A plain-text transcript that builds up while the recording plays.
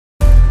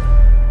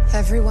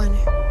Everyone,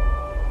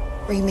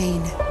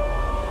 remain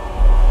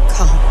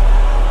calm.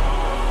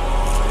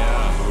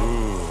 Yeah,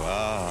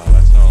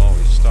 that's how it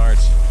always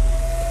starts.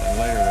 But then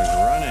later there's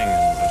running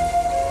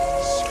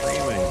and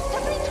screaming.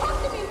 Somebody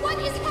talk to me! What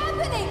is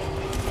happening?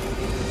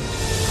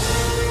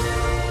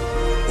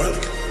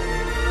 Welcome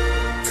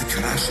to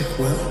Jurassic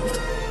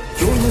World.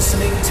 You're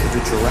listening to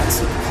the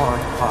Jurassic Park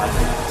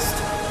podcast.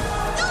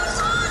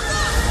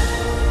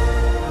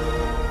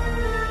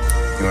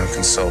 You want to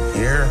consult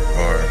here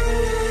or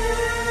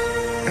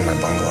in my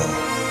bungalow?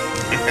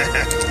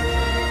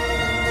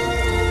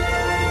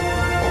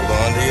 Hold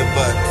on to your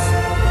butts.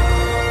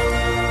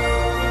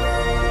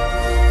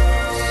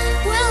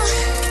 Well,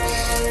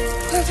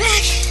 we're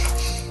back.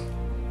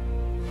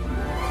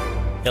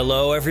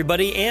 Hello,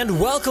 everybody, and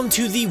welcome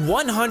to the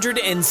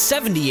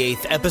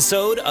 178th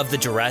episode of the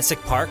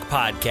Jurassic Park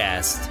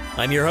podcast.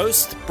 I'm your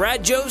host,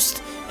 Brad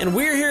Jost, and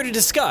we're here to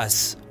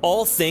discuss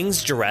all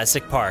things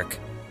Jurassic Park.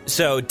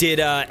 So,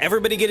 did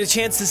everybody get a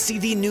chance to see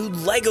the new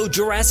Lego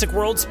Jurassic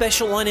World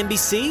special on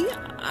NBC?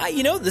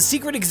 The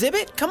secret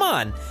exhibit? Come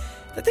on.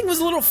 That thing was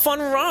a little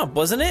fun romp,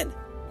 wasn't it?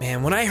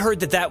 Man, when I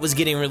heard that was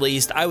getting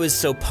released, I was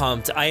so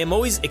pumped. I am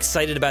always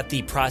excited about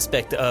the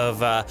prospect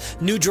of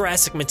new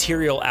Jurassic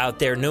material out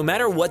there, no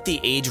matter what the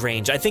age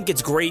range. I think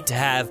it's great to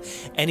have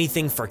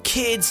anything for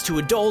kids to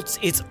adults.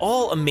 It's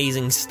all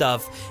amazing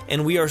stuff,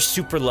 and we are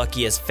super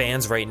lucky as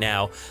fans right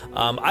now.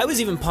 I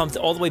was even pumped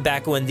all the way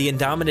back when the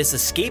Indominus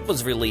Escape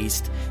was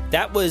released.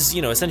 That was,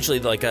 essentially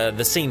like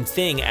the same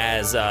thing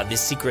as the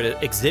secret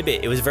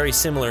exhibit. It was very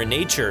similar in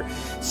nature.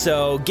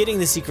 So getting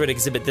the secret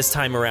exhibit this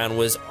time around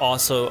was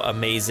also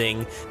amazing.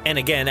 And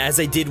again, as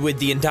I did with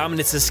the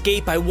Indominus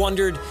Escape, I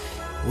wondered,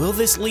 will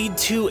this lead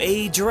to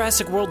a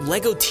Jurassic World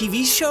Lego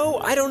TV show?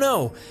 I don't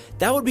know.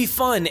 That would be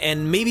fun,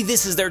 and maybe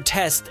this is their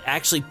test,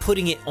 actually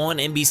putting it on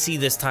NBC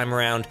this time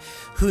around.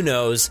 Who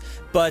knows?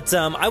 But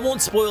I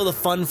won't spoil the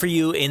fun for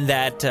you in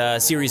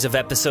that series of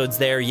episodes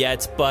there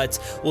yet, but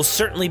we'll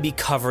certainly be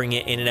covering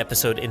it in an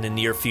episode in the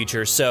near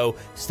future, so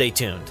stay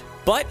tuned.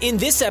 But in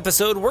this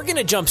episode, we're going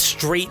to jump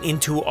straight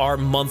into our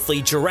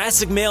monthly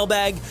Jurassic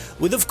Mailbag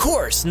with, of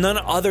course, none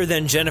other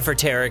than Jennifer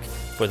Terek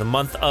for the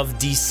month of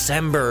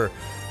December.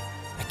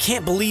 I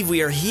can't believe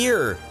we are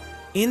here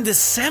in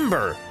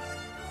December.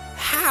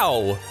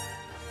 How?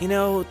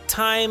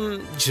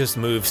 Time just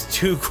moves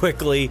too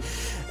quickly.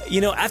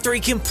 After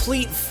a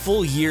complete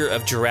full year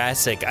of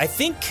Jurassic, I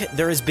think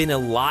there has been a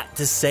lot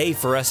to say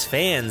for us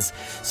fans.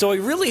 So I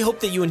really hope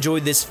that you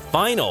enjoyed this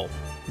final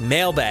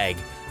mailbag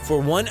for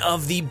one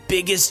of the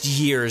biggest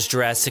years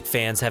Jurassic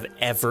fans have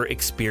ever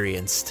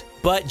experienced.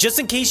 But just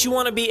in case you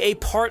want to be a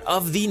part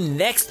of the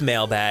next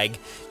mailbag,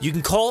 you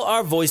can call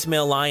our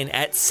voicemail line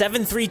at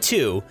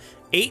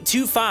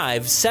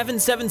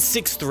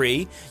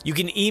 732-825-7763. You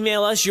can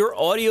email us your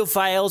audio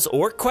files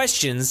or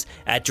questions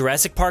at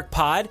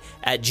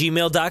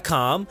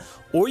JurassicParkPod@gmail.com,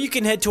 or you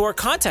can head to our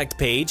contact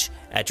page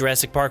at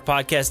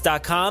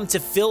JurassicParkPodcast.com to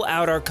fill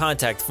out our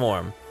contact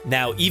form.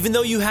 Now, even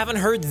though you haven't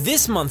heard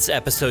this month's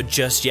episode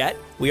just yet,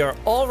 we are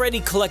already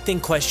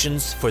collecting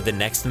questions for the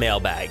next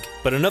mailbag.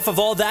 But enough of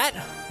all that,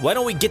 why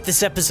don't we get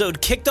this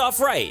episode kicked off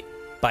right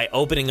by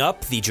opening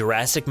up the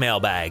Jurassic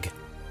Mailbag.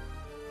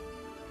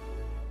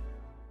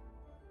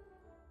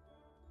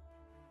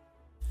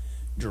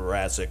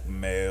 Jurassic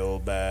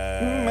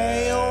Mailbag.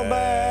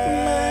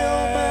 Mailbag.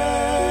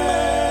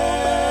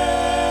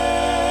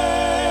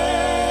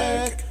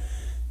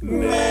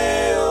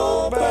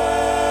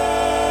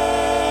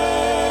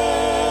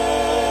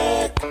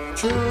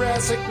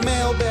 Jurassic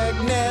Mailbag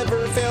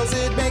never fails.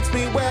 It makes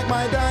me wag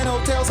my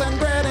dino tails. And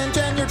Brad and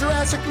Jen, your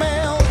Jurassic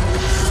Mail.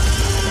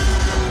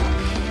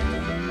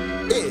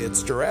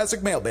 It's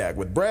Jurassic Mailbag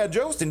with Brad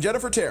Jost and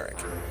Jennifer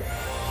Terek.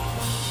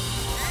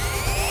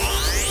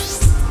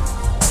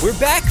 We're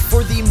back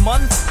for the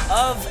month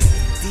of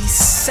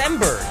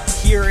December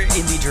here in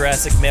the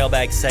Jurassic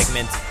Mailbag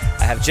segment.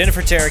 I have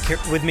Jennifer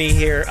Terek with me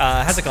here.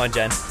 How's it going,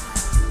 Jen?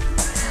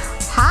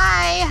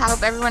 Hi, I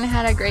hope everyone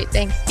had a great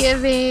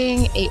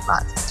Thanksgiving, ate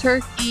lots of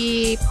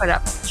turkey, put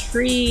up a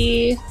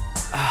tree.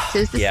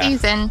 This is the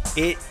season.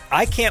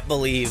 I can't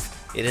believe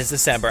it is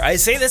December. I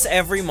say this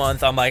every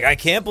month. I'm like, I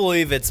can't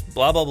believe it's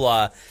blah, blah,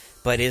 blah.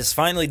 But it is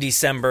finally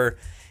December.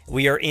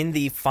 We are in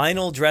the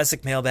final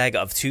Jurassic Mailbag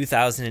of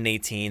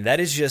 2018. That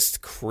is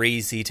just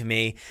crazy to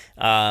me.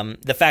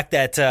 The fact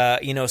that,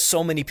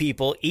 so many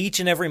people each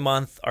and every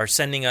month are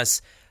sending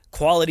us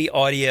quality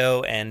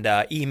audio and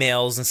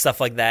emails and stuff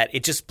like that.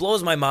 It just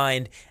blows my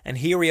mind. And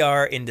here we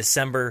are in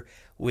December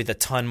with a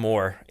ton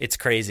more. It's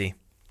crazy.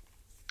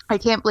 I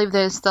can't believe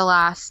this is the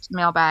last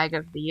mailbag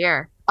of the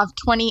year, of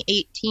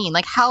 2018.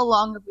 Like, how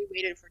long have we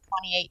waited for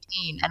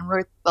 2018? And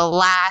we're the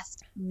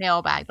last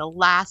mailbag, the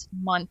last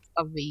month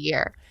of the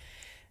year.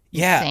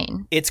 Yeah,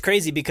 Insane. It's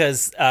crazy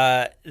because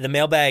the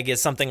mailbag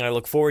is something I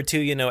look forward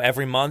to,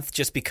 every month,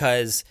 just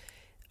because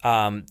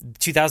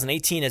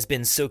 2018 has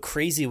been so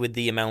crazy with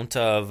the amount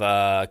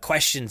of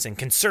questions and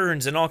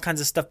concerns and all kinds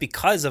of stuff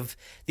because of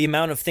the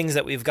amount of things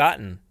that we've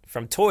gotten,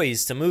 from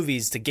toys to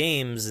movies to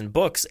games and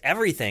books,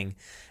 everything.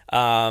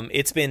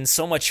 It's been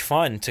so much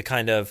fun to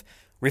kind of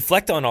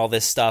reflect on all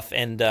this stuff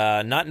and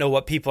not know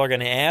what people are going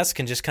to ask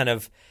and just kind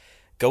of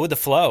go with the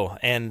flow.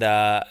 And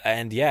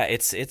yeah,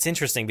 it's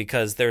interesting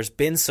because there's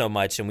been so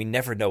much and we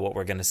never know what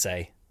we're going to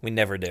say. We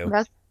never do.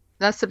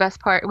 That's the best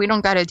part. We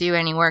don't got to do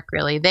any work,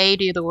 really. They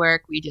do the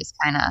work.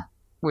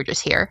 We're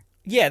just here.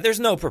 Yeah, there's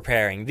no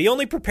preparing. The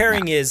only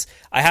preparing is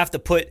I have to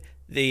put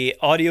the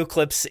audio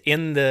clips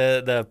in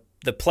the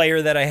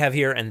player that I have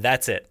here, and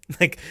that's it.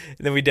 Like,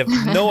 then we have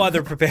no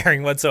other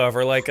preparing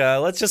whatsoever. Like,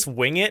 let's just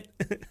wing it.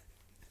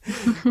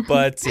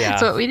 But yeah,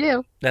 that's what we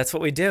do. That's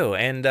what we do.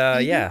 And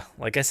yeah,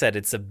 like I said,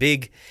 it's a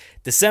big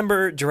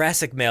December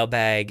Jurassic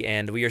mailbag,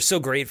 and we are so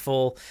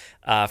grateful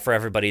for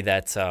everybody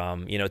that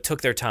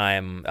took their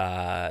time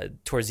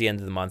towards the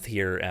end of the month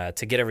here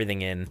to get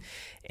everything in.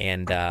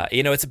 And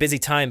it's a busy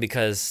time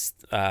because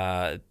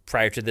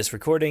prior to this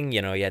recording,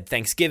 you had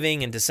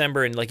Thanksgiving in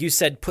December, and like you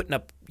said, putting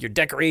up your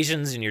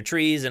decorations and your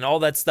trees and all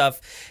that stuff.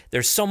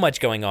 There's so much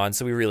going on,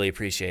 so we really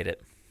appreciate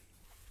it.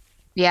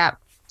 Yeah.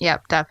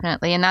 Yep,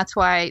 definitely. And that's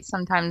why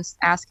sometimes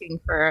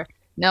asking for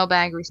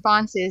mailbag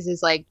responses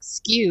is like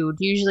skewed.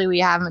 Usually we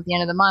have them at the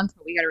end of the month,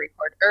 but we got to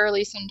record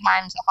early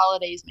sometimes. The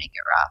holidays make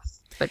it rough.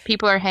 But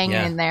people are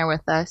hanging in there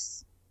with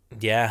us.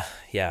 Yeah.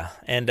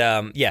 And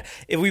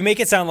if we make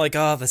it sound like,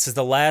 oh, this is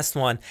the last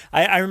one.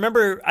 I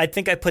remember, I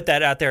think I put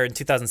that out there in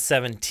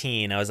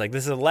 2017. I was like,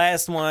 this is the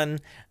last one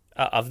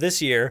of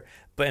this year.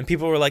 And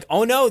people were like,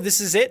 "Oh no, this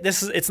is it.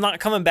 It's not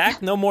coming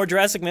back. No more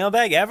Jurassic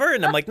Mailbag ever."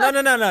 And I'm like,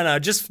 "No.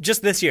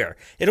 Just this year.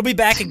 It'll be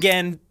back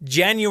again,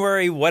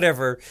 January,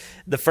 whatever,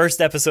 the first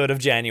episode of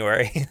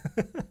January."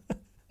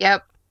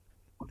 Yep.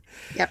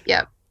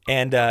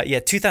 And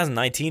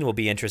 2019 will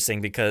be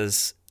interesting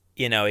because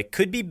it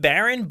could be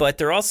barren, but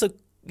they're also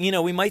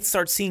we might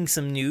start seeing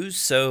some news,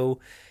 so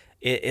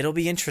it'll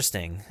be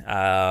interesting.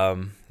 I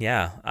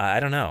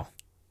don't know.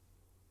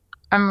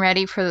 I'm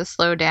ready for the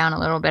slowdown a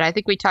little bit. I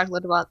think we talked a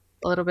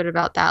little bit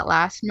about that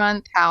last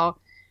month, how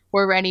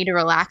we're ready to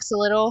relax a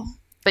little.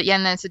 But yeah,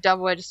 and then it's a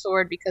double-edged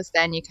sword because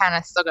then you kind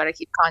of still got to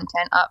keep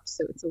content up.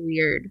 So it's a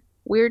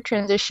weird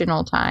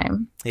transitional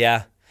time.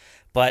 Yeah,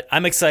 but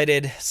I'm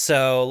excited.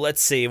 So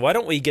let's see. Why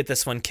don't we get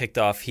this one kicked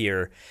off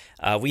here?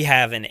 We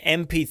have an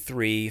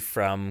MP3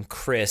 from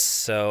Chris.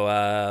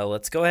 So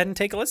let's go ahead and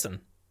take a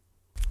listen.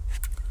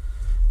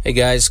 Hey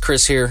guys,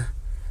 Chris here.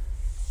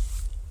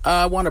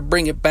 I want to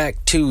bring it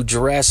back to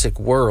Jurassic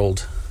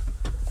World.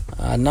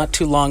 Not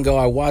too long ago,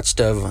 I watched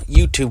a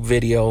YouTube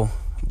video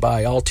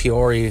by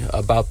Altiori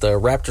about the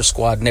Raptor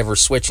Squad never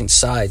switching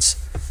sides.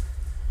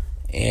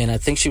 And I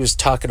think she was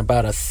talking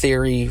about a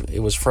theory. It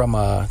was from,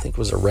 I think it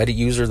was a Reddit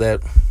user that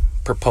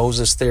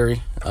proposed this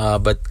theory.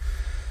 But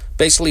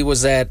basically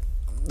was that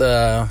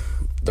the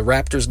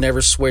Raptors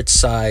never switch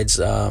sides.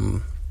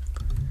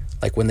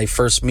 Like when they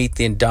first meet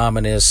the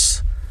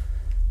Indominus,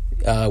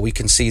 we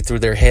can see through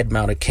their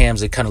head-mounted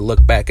cams, they kind of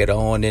look back at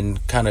Owen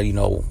and kind of,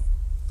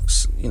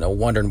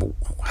 wondering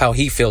how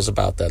he feels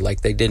about that.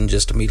 Like they didn't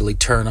just immediately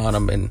turn on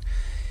him, and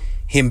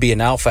him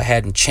being alpha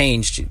hadn't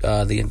changed.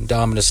 The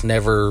Indominus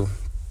never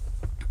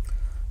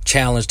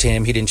challenged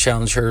him. He didn't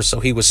challenge her, so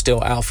he was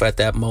still alpha at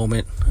that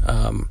moment.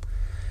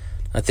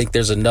 I think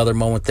there's another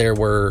moment there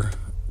where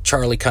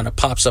Charlie kind of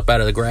pops up out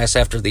of the grass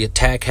after the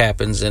attack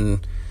happens,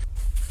 and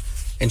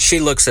she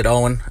looks at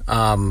Owen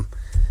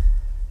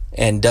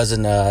and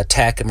doesn't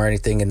attack him or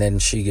anything, and then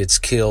she gets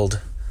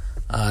killed.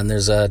 And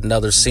there's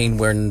another scene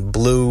where in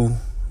Blue,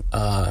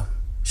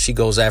 she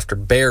goes after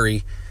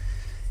Barry,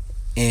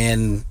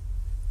 and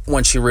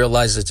once she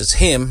realizes it's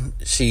him,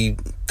 she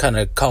kind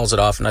of calls it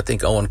off, and I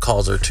think Owen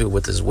calls her too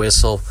with his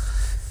whistle.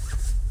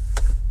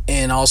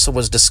 And also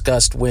was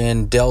discussed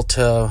when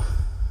Delta,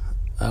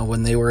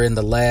 when they were in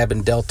the lab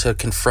and Delta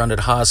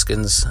confronted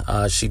Hoskins,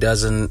 she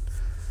doesn't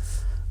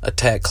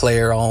attack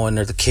Claire, Owen,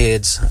 or the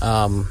kids.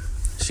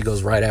 She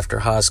goes right after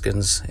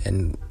Hoskins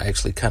and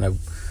actually kind of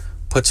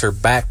puts her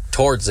back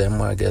towards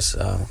them, I guess,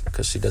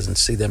 because she doesn't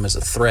see them as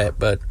a threat.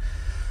 But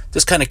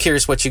just kind of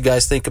curious what you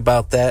guys think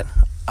about that.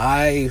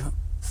 I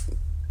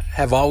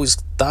have always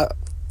thought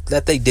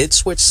that they did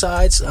switch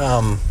sides.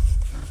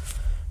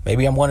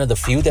 Maybe I'm one of the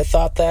few that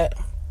thought that.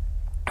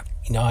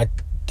 I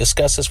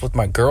discussed this with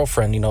my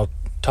girlfriend,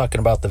 talking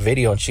about the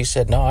video, and she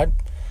said, no,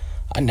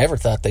 I never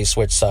thought they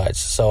switched sides.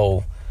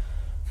 So,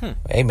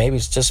 hey, maybe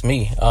it's just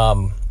me.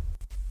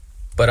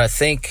 But I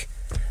think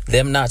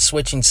them not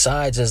switching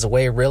sides is the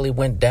way it really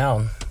went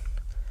down.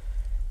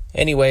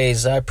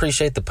 Anyways, I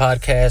appreciate the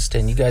podcast,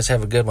 and you guys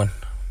have a good one.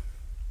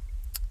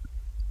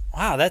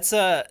 Wow, that's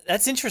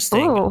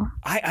interesting. Ooh.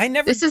 I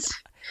never. This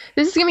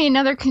is gonna be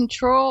another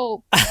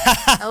Control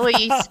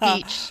Ellie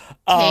speech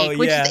take,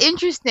 which is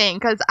interesting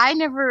because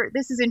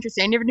this is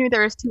interesting. I never knew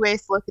there was two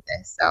ways to look at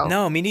this. So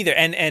no, me neither.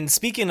 And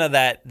speaking of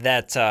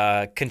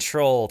that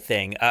Control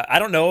thing, I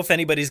don't know if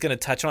anybody's gonna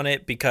touch on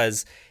it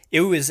because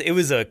it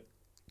was a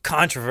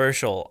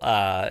controversial,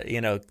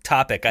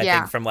 topic, I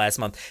think, from last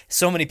month.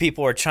 So many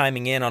people are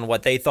chiming in on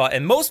what they thought,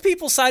 and most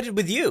people sided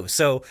with you.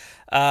 So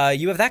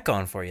you have that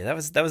going for you. That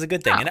was a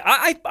good thing. And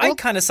I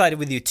kind of sided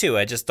with you too.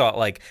 I just thought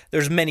like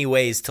there's many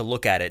ways to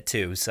look at it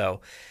too.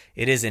 So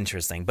it is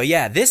interesting. But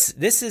yeah, this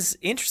is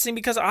interesting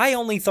because I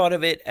only thought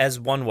of it as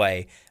one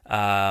way,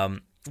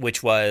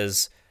 which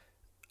was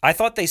I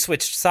thought they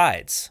switched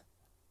sides.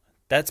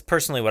 That's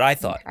personally what I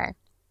thought. Okay.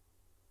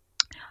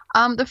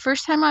 The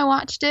first time I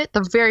watched it,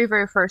 the very,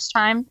 very first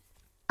time,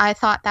 I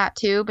thought that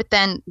too. But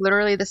then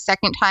literally the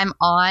second time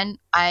on,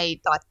 I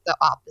thought the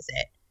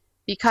opposite.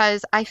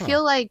 Because I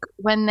feel like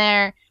when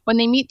they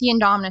meet the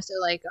Indominus, they're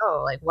like,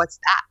 oh, like, what's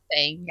that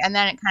thing? And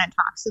then it kind of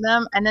talks to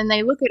them. And then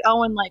they look at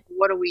Owen like,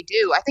 what do we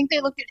do? I think they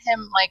looked at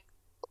him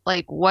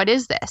like, what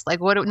is this? Like,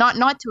 what?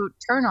 Not to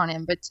turn on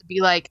him, but to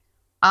be like,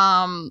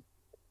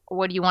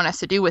 what do you want us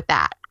to do with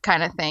that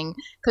kind of thing?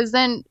 Because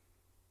then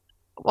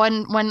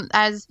when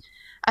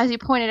as you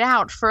pointed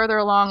out, further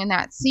along in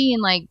that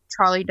scene, like,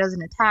 Charlie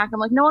doesn't attack. I'm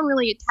like, no one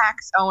really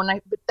attacks Owen,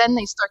 but then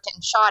they start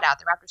getting shot at.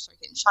 The Raptors start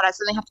getting shot at,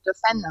 so they have to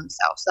defend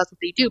themselves. So that's what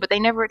they do. But they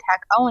never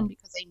attack Owen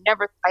because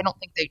I don't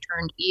think they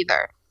turned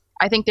either.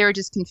 I think they were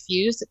just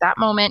confused at that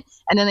moment,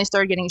 and then they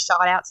started getting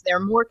shot at, so they were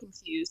more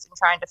confused and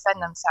trying to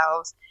defend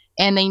themselves,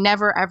 and they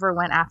never, ever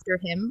went after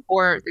him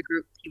or the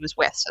group he was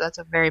with. So that's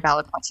a very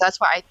valid point. So that's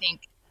why I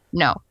think,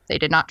 no, they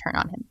did not turn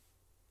on him.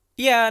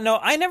 Yeah, no,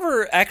 I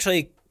never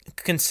actually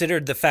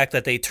considered the fact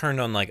that they turned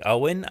on like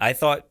Owen. I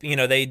thought,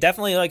 they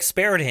definitely like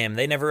spared him.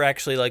 They never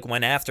actually like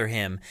went after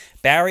him.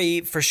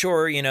 Barry for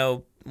sure,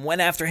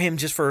 went after him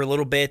just for a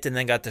little bit and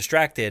then got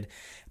distracted.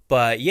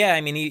 But yeah,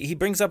 I mean, he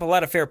brings up a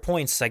lot of fair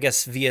points, I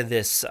guess, via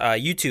this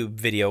YouTube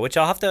video, which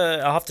I'll have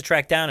to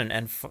track down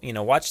and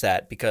watch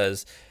that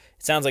because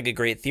it sounds like a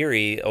great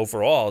theory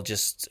overall.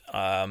 Just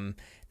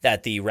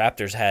that the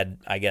Raptors had,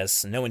 I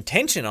guess, no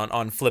intention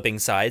on flipping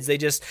sides. They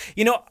just,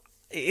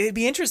 it'd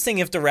be interesting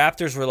if the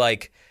Raptors were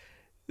like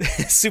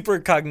super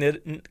what's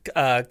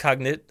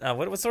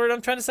the word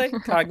I'm trying to say?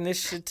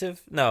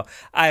 Cognitive? No,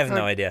 I have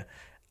no idea.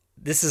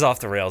 This is off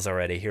the rails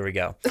already. Here we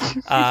go.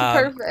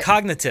 Perfect.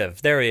 Cognitive.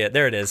 There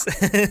it is.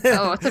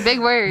 Oh, it's a big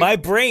word. My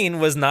brain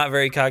was not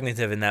very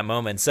cognitive in that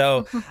moment.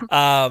 So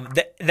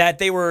that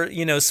they were,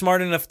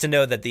 smart enough to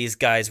know that these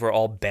guys were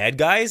all bad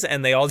guys,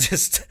 and they all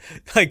just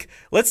like,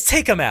 let's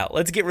take them out.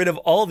 Let's get rid of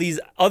all these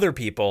other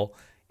people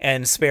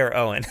and spare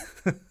Owen.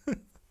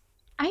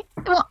 I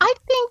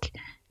think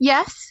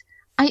yes.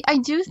 I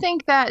do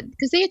think that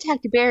because they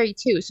attacked Barry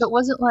too, so it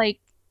wasn't like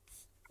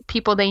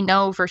people they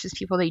know versus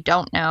people they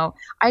don't know.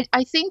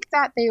 I think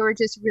that they were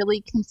just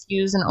really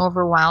confused and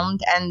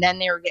overwhelmed, and then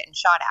they were getting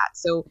shot at.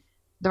 So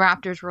the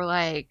Raptors were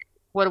like,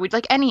 what do we,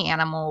 like any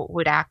animal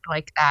would act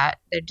like that.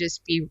 They'd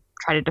just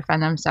try to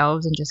defend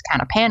themselves and just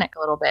kind of panic a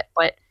little bit.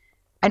 But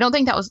I don't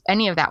think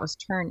any of that was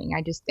turning.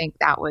 I just think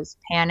that was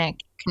panic,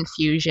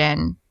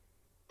 confusion.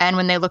 And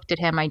when they looked at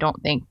him, I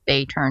don't think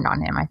they turned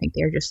on him. I think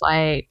they were just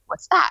like,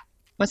 what's that?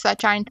 What's that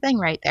giant thing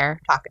right there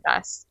talking to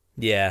us?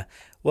 Yeah.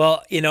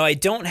 Well, I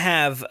don't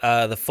have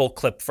the full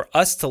clip for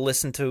us to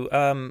listen to.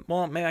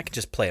 Well, maybe I can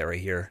just play it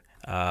right here.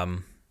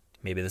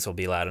 Maybe this will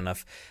be loud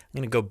enough. I'm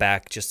going to go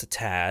back just a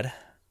tad.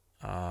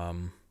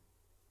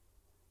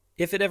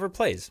 If it ever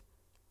plays.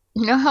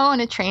 You know how when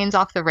a train's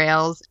off the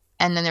rails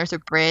and then there's a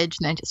bridge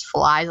and then it just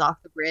flies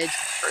off the bridge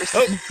first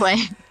in the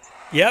plane?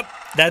 Yep,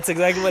 that's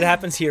exactly what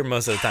happens here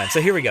most of the time.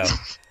 So here we go.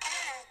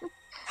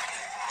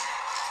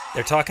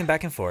 They're talking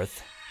back and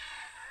forth.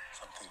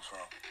 Something's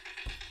wrong.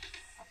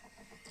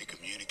 They're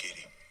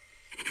communicating.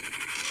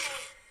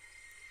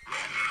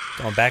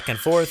 Going back and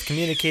forth,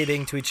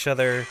 communicating to each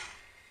other.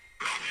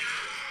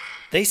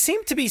 They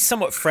seem to be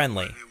somewhat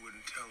friendly. They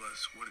wouldn't tell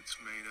us what it's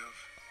made of.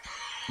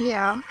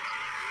 Yeah.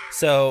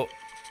 So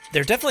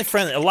they're definitely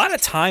friendly. A lot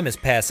of time is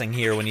passing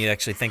here when you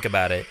actually think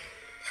about it.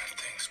 That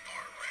thing's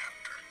part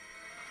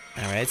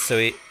raptor. All right,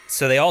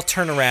 so they all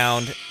turn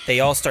around. They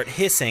all start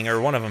hissing,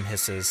 or one of them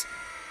hisses.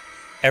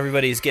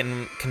 Everybody's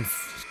getting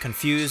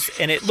confused,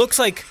 and it looks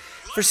like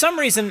for some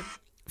reason,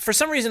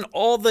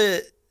 all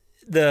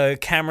the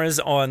cameras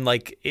on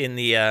like in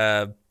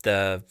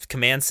the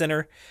command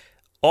center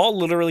all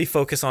literally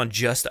focus on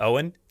just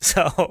Owen.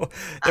 So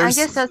I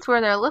guess that's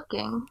where they're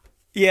looking.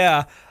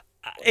 Yeah.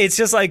 It's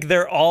just like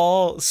they're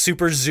all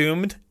super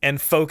zoomed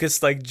and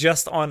focused like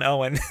just on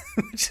Owen,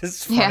 which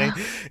is funny. Yeah.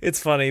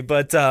 It's funny.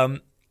 But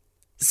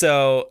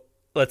so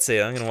let's see.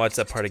 I'm going to watch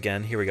that part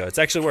again. Here we go. It's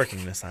actually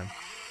working this time.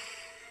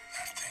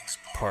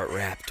 Part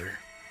raptor.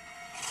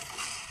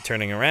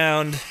 Turning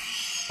around.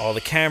 All the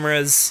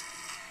cameras.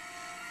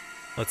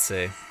 Let's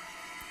see.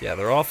 Yeah,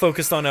 they're all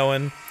focused on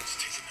Owen.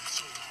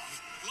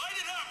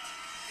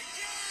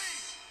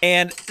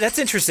 And that's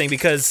interesting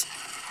because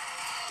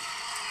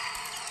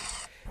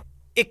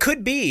it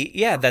could be,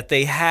 yeah, that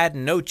they had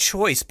no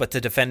choice but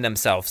to defend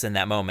themselves in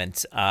that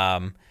moment.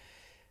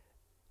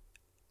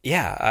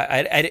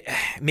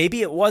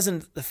 Maybe it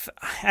wasn't.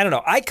 I don't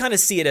know. I kind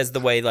of see it as the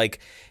way like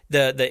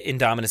the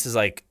Indominus is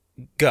like,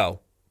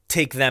 go,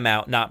 take them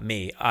out, not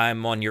me.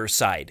 I'm on your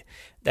side.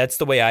 That's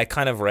the way I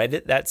kind of read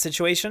it, that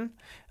situation.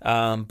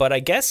 But I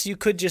guess you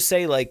could just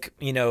say, like,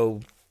 you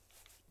know,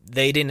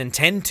 they didn't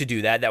intend to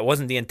do that. That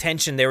wasn't the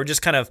intention. They were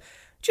just kind of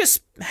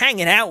just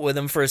hanging out with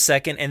him for a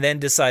second and then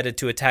decided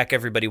to attack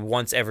everybody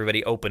once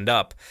everybody opened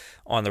up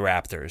on the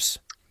Raptors.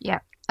 Yeah.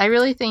 I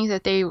really think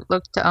that they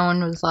looked to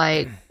Owen was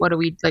like, what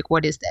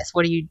is this?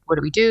 What do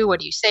we do? What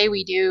do you say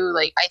we do?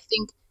 Like, I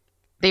think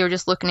they were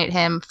just looking at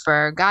him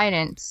for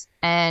guidance,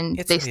 and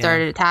they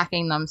started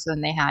attacking them, so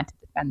then they had to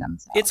defend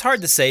themselves. It's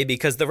hard to say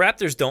because the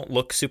Raptors don't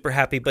look super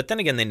happy, but then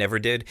again, they never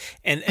did.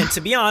 And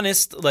to be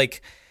honest,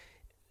 like,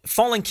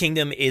 Fallen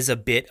Kingdom is a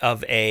bit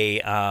of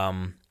a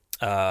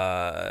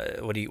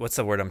what's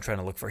the word I'm trying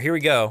to look for? Here we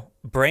go.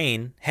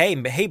 Brain. Hey,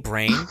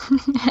 Brain.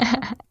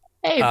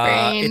 Hey,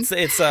 Brain.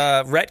 It's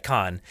a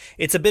retcon.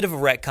 It's a bit of a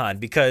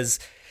retcon because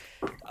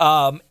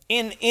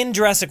in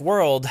Jurassic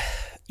World,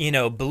 you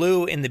know,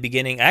 Blue in the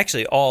beginning,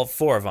 actually all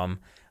 4 of them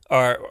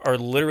are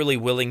literally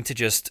willing to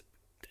just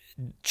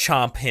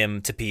chomp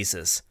him to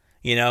pieces.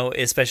 You know,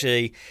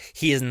 especially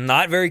he is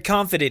not very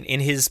confident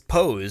in his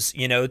pose,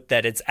 you know,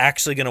 that it's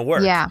actually going to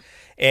work. Yeah.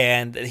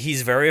 And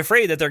he's very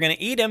afraid that they're going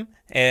to eat him.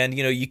 And,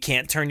 you know, you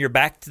can't turn your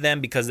back to them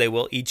because they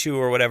will eat you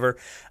or whatever.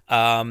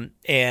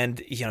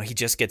 And, you know, he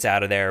just gets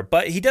out of there.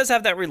 But he does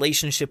have that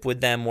relationship with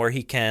them where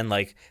he can,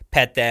 like,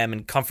 pet them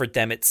and comfort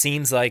them, it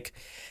seems like.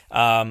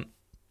 And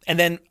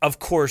then, of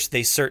course,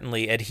 they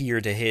certainly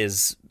adhere to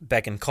his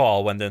beck and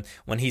call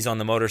when he's on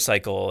the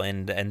motorcycle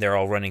and they're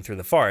all running through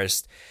the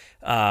forest.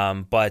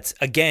 But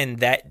again,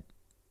 that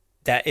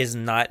is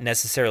not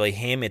necessarily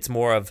him. It's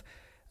more of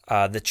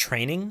the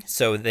training.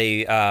 So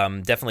they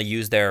definitely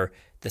use the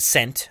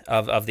scent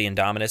of the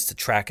Indominus to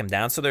track him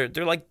down. So they're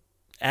like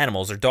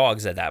animals or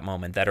dogs at that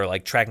moment that are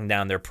like tracking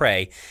down their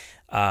prey.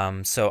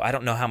 So I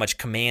don't know how much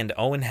command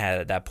Owen had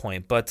at that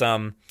point, but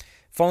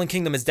Fallen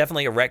Kingdom is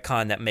definitely a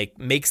retcon that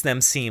makes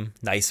them seem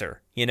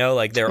nicer. You know,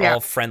 like they're all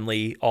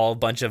friendly, all a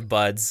bunch of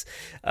buds,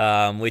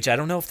 which I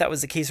don't know if that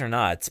was the case or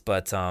not,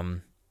 but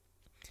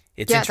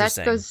it's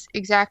interesting. That goes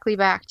exactly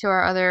back to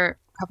our other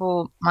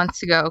couple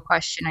months ago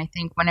question. I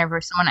think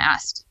whenever someone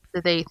asked,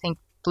 do they think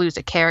Blue's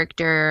a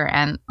character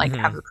and like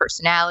have a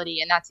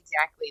personality, and that's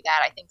exactly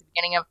that. I think the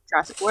beginning of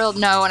Jurassic World,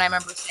 no, and I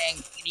remember saying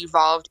it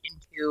evolved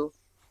into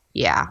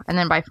and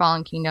then by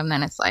Fallen Kingdom,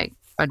 then it's like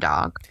a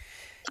dog,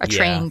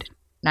 trained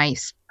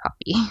nice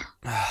puppy.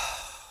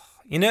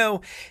 You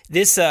know,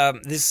 this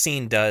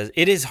scene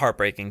it is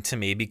heartbreaking to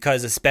me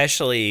because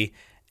especially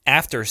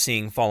after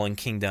seeing Fallen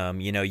Kingdom,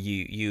 you know,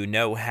 you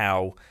know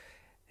how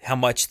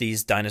much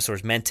these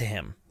dinosaurs meant to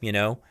him, you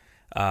know?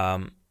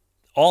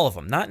 All of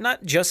them,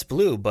 not just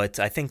Blue, but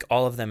I think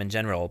all of them in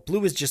general.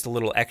 Blue is just a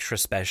little extra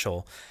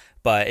special,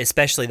 but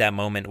especially that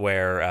moment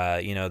where,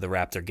 you know, the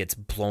raptor gets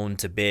blown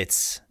to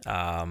bits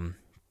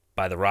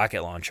by the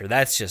rocket launcher.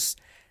 That's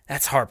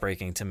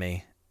heartbreaking to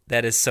me.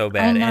 That is so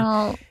bad. I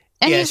know.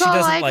 And she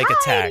doesn't like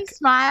attack. He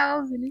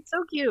smiles, and it's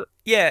so cute.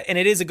 Yeah, and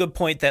it is a good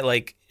point that,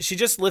 like, she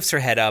just lifts her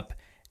head up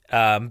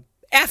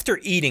after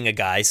eating a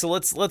guy. So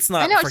let's not forget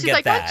that. I know, she's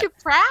like, aren't you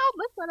proud?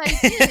 Look what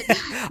I did.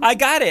 I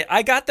got it.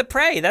 I got the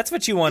prey. That's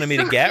what you wanted me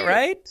to get, cute.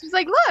 right? She's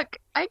like, look,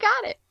 I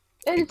got it.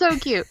 It's so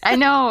cute. I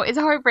know. It's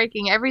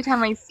heartbreaking. Every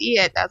time I see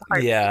it, that's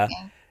heartbreaking. Yeah.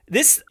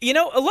 This, you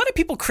know, a lot of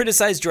people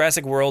criticize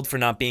Jurassic World for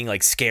not being,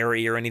 like,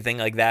 scary or anything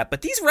like that,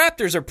 but these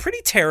raptors are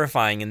pretty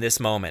terrifying in this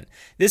moment.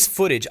 This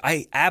footage,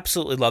 I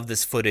absolutely love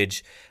this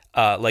footage,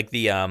 like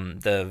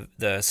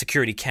the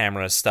security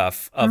camera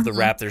stuff of the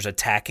raptors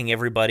attacking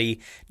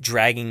everybody,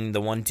 dragging the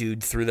one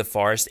dude through the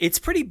forest. It's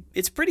pretty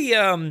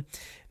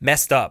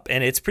messed up,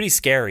 and it's pretty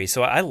scary,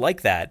 so I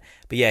like that.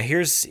 But yeah,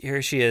 here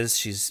she is.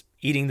 She's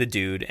eating the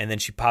dude, and then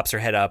she pops her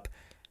head up.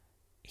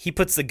 He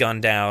puts the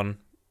gun down.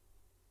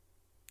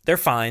 They're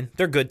fine.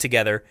 They're good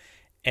together.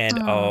 And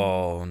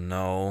oh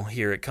no,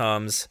 here it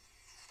comes.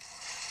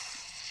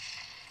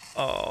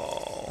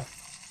 Oh,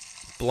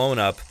 blown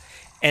up.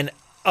 And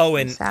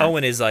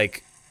Owen is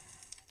like,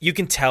 you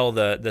can tell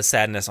the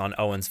sadness on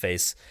Owen's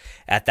face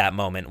at that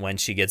moment when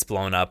she gets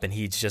blown up, and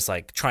he's just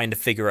like trying to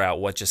figure out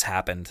what just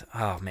happened.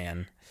 Oh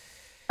man.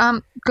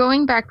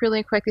 Going back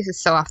really quick, this is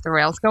so off the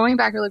rails. Going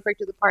back really quick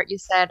to the part you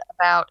said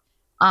about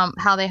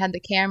how they had the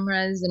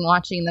cameras and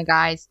watching the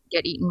guys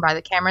get eaten by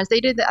the cameras. They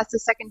did that. That's the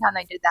second time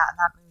they did that in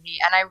that movie.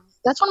 And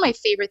that's one of my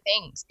favorite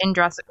things in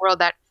Jurassic World,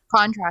 that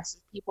contrast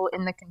of people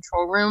in the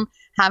control room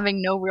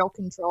having no real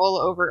control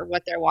over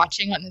what they're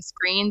watching on the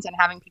screens, and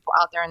having people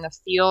out there in the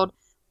field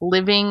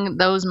living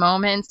those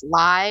moments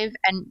live.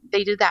 And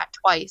they did that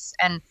twice.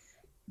 And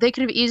they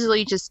could have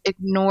easily just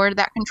ignored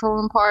that control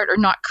room part or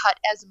not cut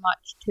as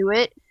much to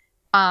it.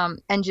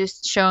 And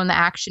just shown the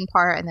action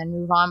part and then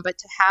move on. But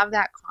to have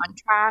that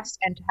contrast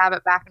and to have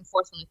it back and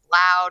forth when it's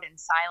loud and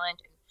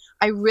silent,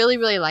 I really,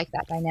 really like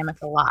that dynamic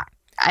a lot.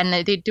 And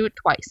they do it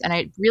twice, and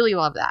I really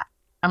love that.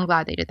 I'm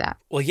glad they did that.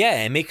 Well,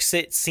 yeah, it makes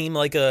it seem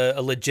like a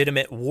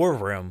legitimate war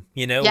room,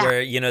 Yeah.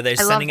 where, they're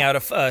I love sending out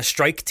a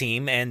strike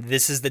team, and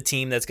this is the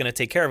team that's going to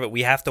take care of it.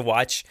 We have to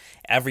watch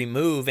every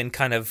move and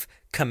kind of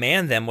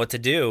command them what to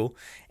do.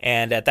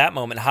 And at that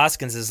moment,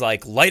 Hoskins is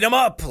like, light them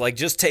up, like,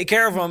 just take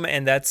care of them.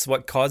 And that's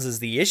what causes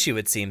the issue,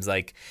 it seems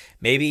like.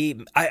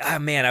 Maybe,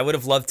 I would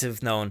have loved to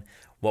have known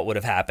what would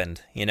have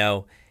happened,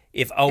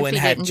 if Owen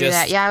had didn't just, do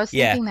that. Yeah, I was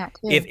thinking that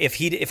too.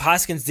 If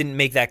Hoskins didn't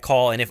make that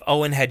call, and if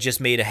Owen had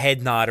just made a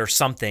head nod or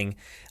something,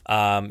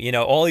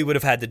 all he would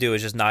have had to do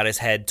is just nod his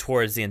head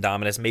towards the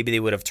Indominus. Maybe they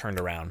would have turned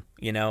around.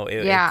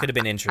 It could have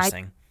been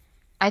interesting.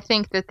 I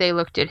think that they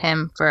looked at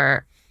him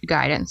for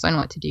guidance on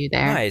what to do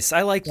there. Nice,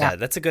 I like that.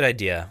 That's a good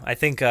idea. I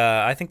think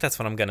that's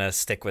what I'm gonna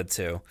stick with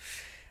too.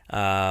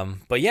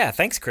 But yeah,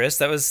 thanks, Chris.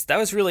 That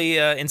was really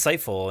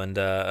insightful and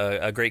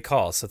a great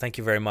call. So thank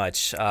you very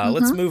much.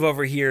 Let's move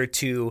over here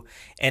to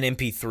an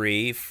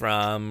MP3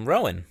 from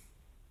Rowan.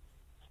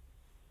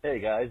 Hey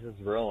guys, this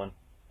is Rowan.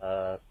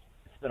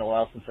 It's been a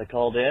while since I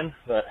called in,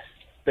 but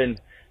been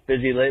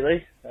busy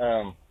lately.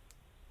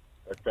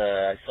 But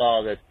I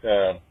saw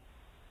that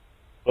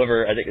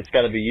whoever, I think it's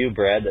got to be you,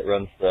 Brad, that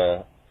runs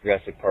the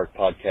Jurassic Park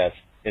podcast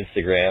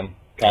Instagram,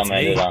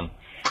 commented on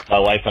my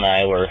wife and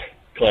I were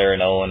Claire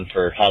and Owen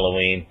for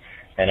Halloween,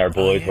 and our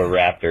boys were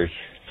Raptors,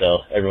 so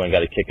everyone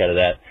got a kick out of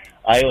that.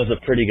 I was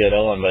a pretty good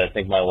Owen, but I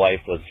think my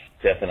wife was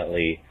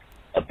definitely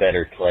a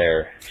better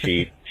Claire.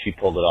 She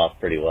pulled it off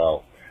pretty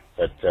well.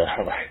 But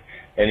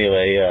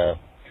anyway,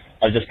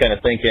 I was just kind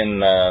of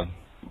thinking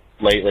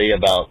lately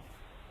about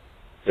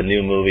the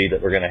new movie that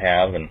we're going to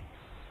have, and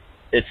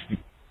it's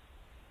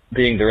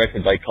being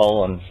directed by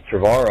Colin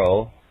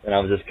Trevorrow, and I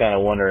was just kind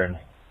of wondering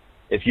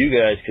if you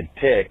guys could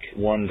pick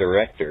one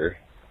director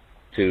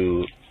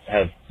to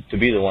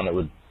be the one that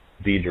would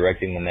be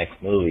directing the next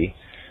movie.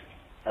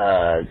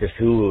 Just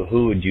who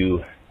would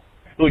your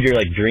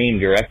like dream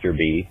director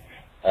be?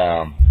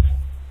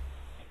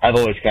 I've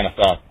always kind of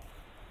thought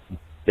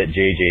that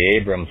J.J.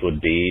 Abrams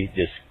would be,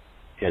 just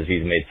because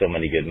he's made so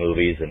many good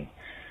movies and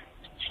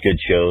good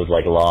shows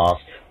like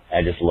Lost.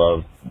 I just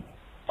love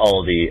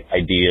all the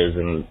ideas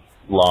in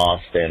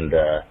Lost, and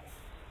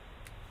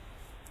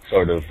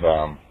sort of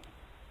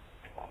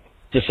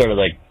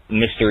like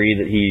mystery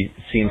that he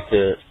seems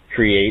to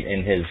create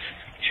in his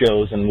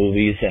shows and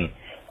movies, and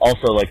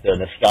also like the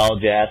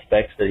nostalgia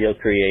aspects that he'll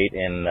create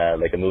in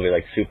like a movie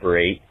like Super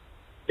 8.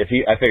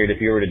 I figured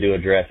if you were to do a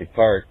Jurassic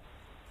Park,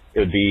 it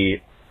would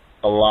be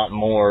a lot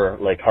more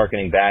like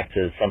harkening back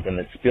to something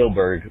that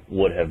Spielberg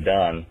would have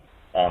done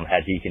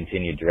had he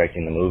continued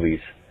directing the movies.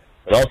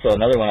 But also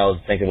another one I was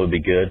thinking would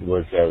be good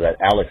was that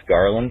Alex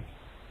Garland,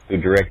 who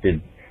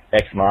directed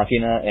Ex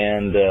Machina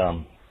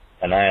and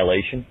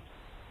Annihilation.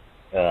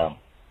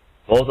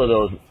 Both of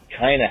those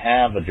kind of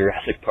have a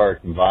Jurassic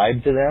Park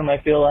vibe to them, I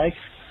feel like.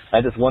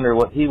 I just wonder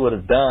what he would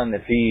have done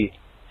if he,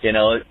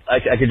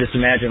 I could just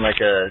imagine like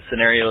a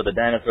scenario, the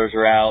dinosaurs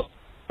are out,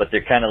 but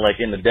they're kind of like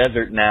in the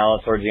desert now.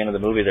 Towards the end of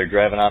the movie, they're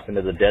driving off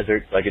into the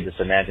desert, so I could just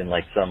imagine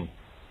like some,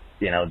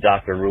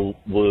 Dr.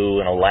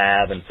 Wu in a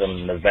lab in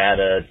some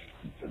Nevada,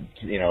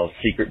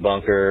 secret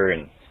bunker,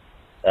 and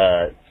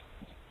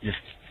just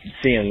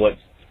seeing what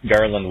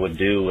Garland would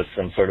do with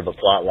some sort of a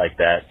plot like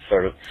that,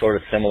 sort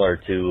of similar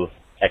to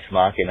Ex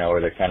Machina,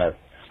 where they're kind of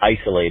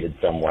isolated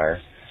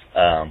somewhere.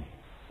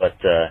 But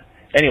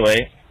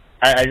anyway,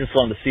 I just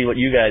wanted to see what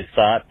you guys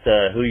thought,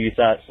 who you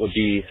thought would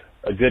be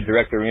a good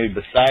director, maybe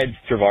besides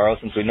Trevorrow,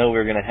 since we know we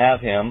were going to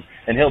have him,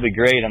 and he'll be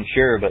great, I'm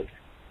sure. But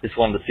just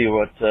wanted to see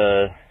what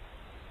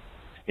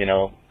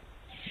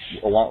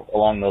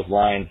along those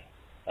lines,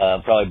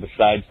 probably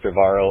besides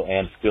Trevorrow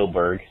and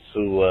Spielberg,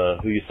 who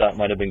you thought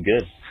might have been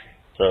good.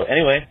 So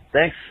anyway,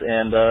 thanks,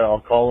 and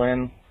I'll call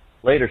in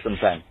later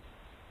sometime.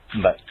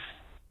 Bye.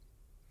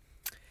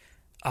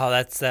 Oh,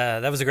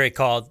 that was a great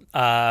call.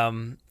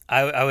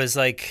 I was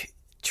like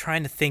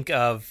trying to think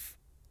of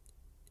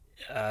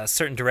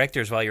certain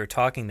directors while you were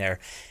talking there.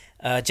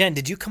 Jen,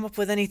 did you come up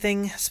with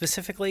anything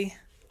specifically?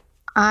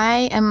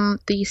 I am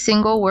the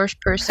single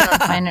worst person on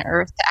planet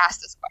Earth to ask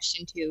this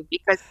question to,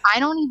 because I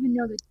don't even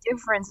know the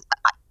difference.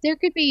 There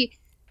could be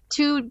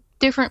two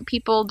different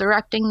people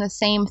directing the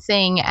same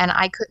thing, and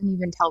I couldn't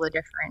even tell the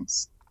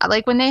difference.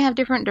 Like when they have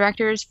different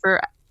directors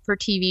for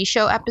TV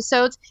show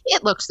episodes,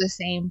 it looks the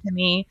same to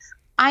me.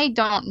 I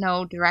don't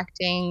know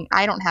directing.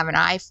 I don't have an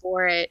eye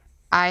for it.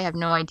 I have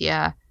no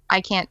idea. I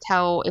can't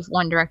tell if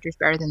one director is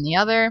better than the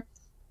other.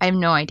 I have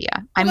no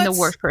idea. I'm the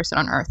worst person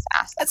on earth to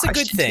ask that question.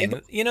 That's a good thing.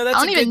 To. That's I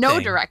don't a even good know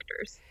thing.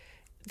 Directors.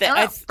 I don't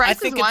know.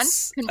 Bryce is one.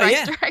 Can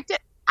Bryce direct it?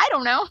 I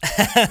don't know.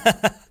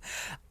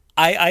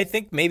 I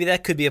think maybe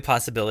that could be a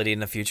possibility in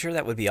the future.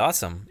 That would be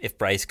awesome if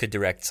Bryce could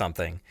direct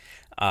something.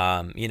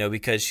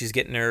 Because she's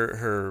getting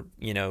her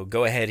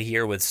go ahead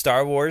here with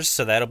Star Wars,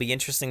 so that'll be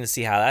interesting to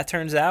see how that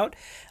turns out.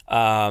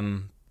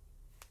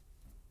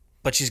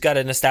 But she's got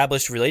an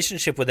established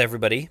relationship with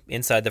everybody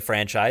inside the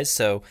franchise,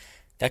 so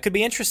that could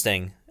be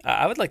interesting.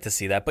 I would like to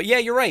see that. But yeah,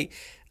 you're right.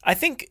 I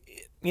think,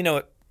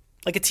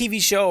 like a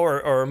TV show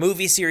or a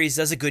movie series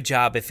does a good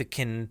job if it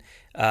can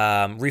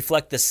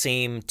reflect the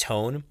same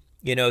tone,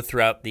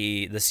 throughout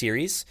the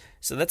series.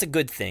 So that's a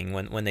good thing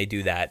when they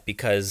do that,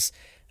 because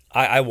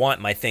I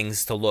want my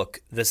things to look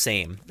the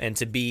same and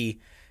to be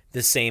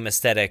the same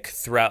aesthetic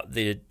throughout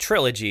the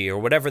trilogy or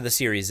whatever the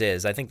series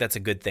is. I think that's a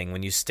good thing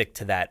when you stick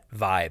to that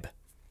vibe.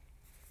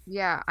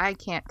 Yeah, I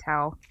can't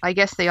tell. I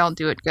guess they all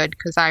do it good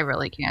because I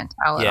really can't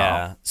tell at all.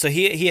 Yeah. So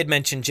he had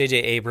mentioned J.J.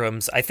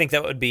 Abrams. I think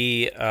that would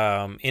be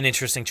an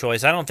interesting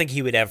choice. I don't think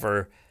he would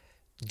ever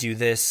do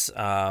this.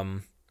 I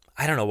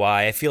don't know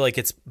why. I feel like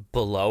it's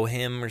below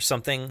him or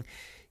something.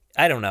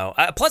 I don't know.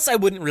 Plus, I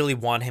wouldn't really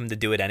want him to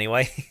do it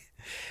anyway.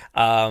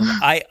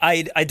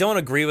 I don't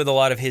agree with a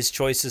lot of his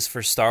choices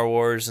for Star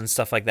Wars and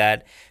stuff like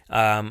that.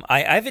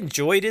 I've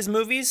enjoyed his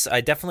movies.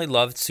 I definitely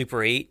loved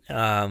Super 8.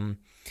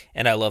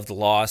 And I loved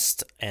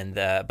Lost,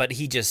 but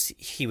he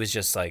was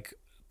just like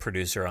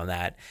producer on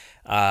that.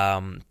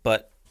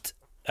 But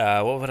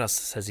what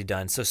else has he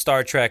done? So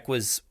Star Trek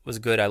was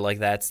good. I like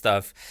that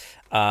stuff.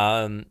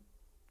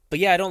 But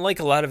yeah, I don't like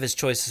a lot of his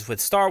choices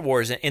with Star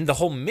Wars and the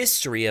whole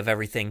mystery of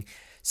everything.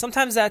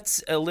 Sometimes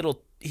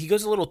he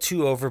goes a little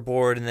too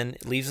overboard and then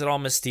leaves it all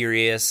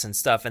mysterious and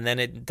stuff, and then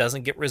it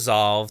doesn't get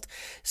resolved.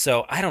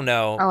 So I don't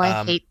know. Oh,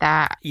 I hate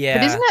that. Yeah.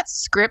 But isn't that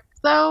script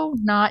though,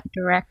 not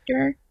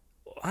director?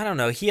 I don't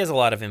know. He has a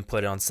lot of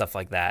input on stuff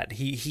like that.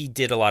 He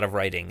did a lot of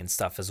writing and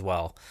stuff as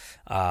well,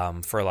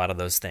 for a lot of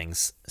those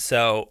things.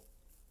 So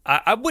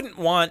I wouldn't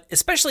want,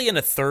 especially in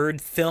a third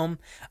film,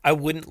 I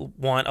wouldn't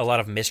want a lot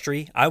of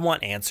mystery. I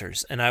want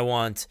answers, and I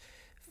want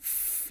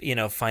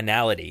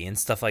finality and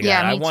stuff like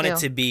that. I want it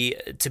to be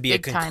a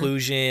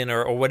conclusion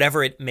or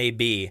whatever it may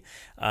be,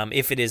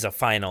 if it is a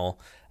final.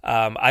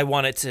 I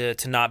want it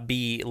to not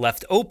be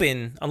left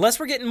open unless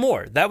we're getting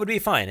more. That would be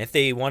fine. If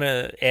they want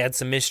to add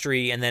some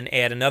mystery and then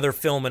add another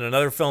film and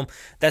another film,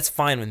 that's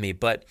fine with me.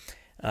 But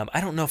I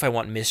don't know if I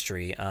want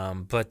mystery.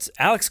 But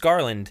Alex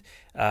Garland,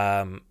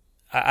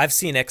 I've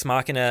seen Ex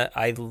Machina.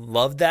 I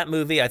loved that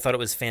movie. I thought it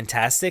was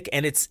fantastic.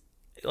 And it's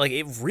like,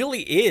 it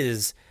really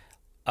is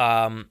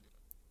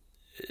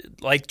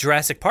like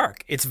Jurassic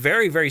Park. It's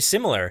very, very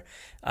similar.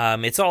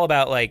 It's all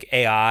about like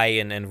AI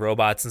and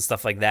robots and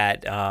stuff like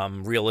that,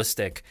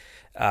 realistic.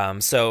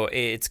 So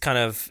it's kind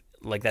of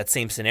like that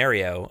same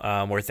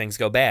scenario where things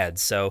go bad.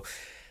 So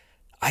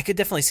I could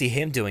definitely see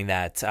him doing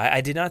that.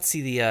 I did not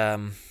see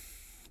the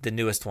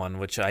newest one,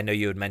 which I know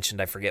you had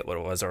mentioned. I forget what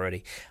it was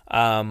already.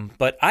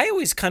 But I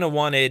always kind of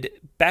wanted,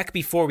 back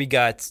before we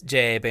got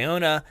J.A.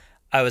 Bayona,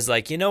 I was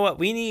like, you know what?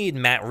 We need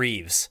Matt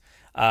Reeves.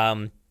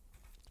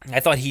 I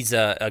thought he's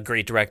a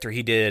great director.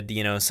 He did,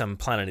 some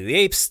Planet of the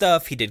Apes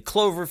stuff. He did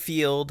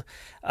Cloverfield,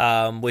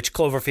 which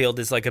Cloverfield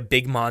is like a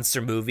big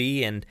monster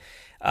movie. And,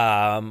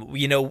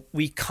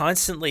 we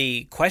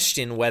constantly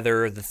question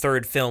whether the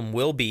third film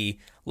will be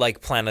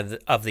like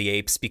Planet of the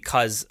Apes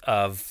because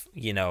of,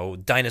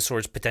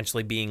 dinosaurs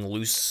potentially being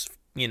loose,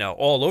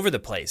 all over the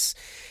place.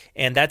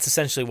 And that's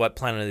essentially what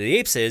Planet of the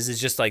Apes is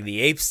just like the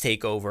apes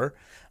take over.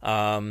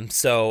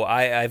 So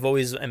I've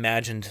always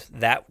imagined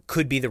that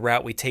could be the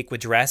route we take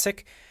with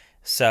Jurassic.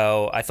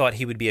 So I thought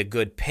he would be a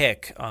good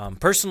pick.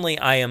 Personally,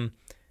 I am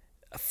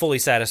fully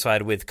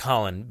satisfied with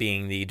Colin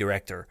being the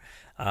director.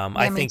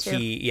 I think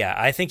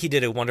he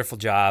did a wonderful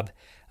job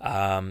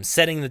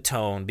setting the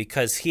tone,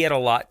 because he had a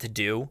lot to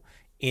do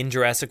in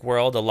Jurassic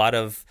World, a lot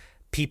of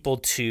people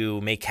to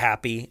make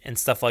happy and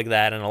stuff like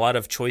that, and a lot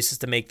of choices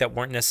to make that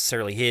weren't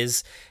necessarily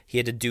his. He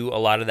had to do a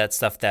lot of that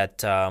stuff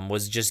that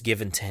was just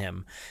given to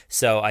him.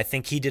 So I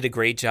think he did a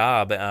great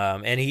job,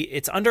 and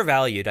it's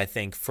undervalued, I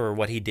think, for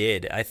what he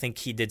did. I think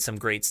he did some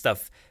great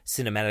stuff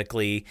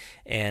cinematically,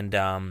 and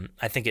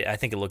I think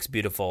it looks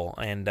beautiful.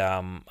 And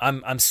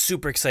I'm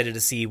super excited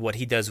to see what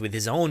he does with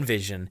his own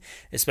vision,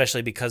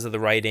 especially because of the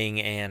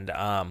writing and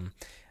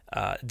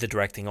the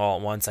directing all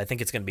at once. I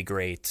think it's going to be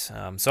great.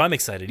 So I'm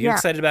excited. You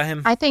excited about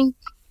him? I think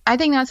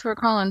that's where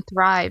Colin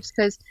thrives,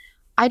 because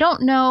I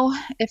don't know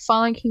if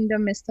Fallen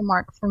Kingdom missed the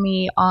mark for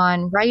me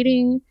on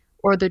writing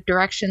or the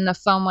direction the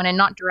film went in,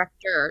 not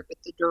director, but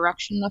the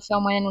direction the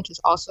film went in, which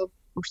is also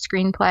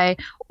screenplay.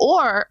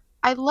 Or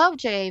I love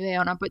J.A.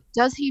 Bayona, but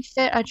does he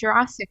fit a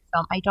Jurassic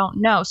film? I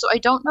don't know. So I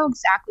don't know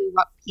exactly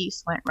what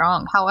piece went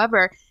wrong.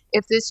 However,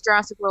 if this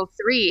Jurassic World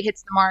 3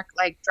 hits the mark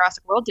like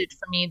Jurassic World did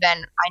for me,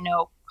 then I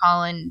know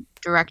Colin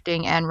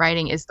directing and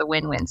writing is the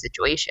win-win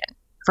situation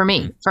for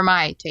me, for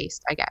my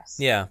taste, I guess.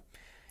 Yeah.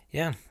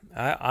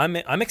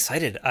 I'm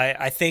excited.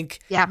 I think.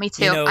 Yeah, me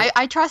too.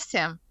 I trust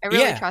him. I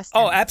really trust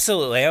him. Oh,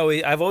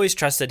 absolutely. I've always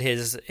trusted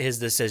his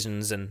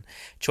decisions and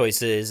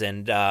choices,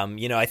 and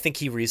I think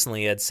he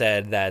recently had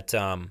said that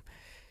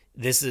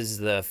this is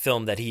the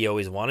film that he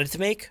always wanted to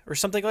make, or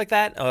something like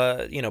that.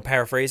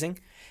 Paraphrasing.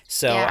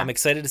 So yeah. I'm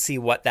excited to see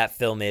what that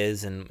film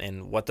is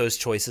and what those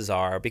choices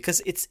are,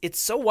 because it's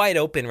so wide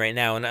open right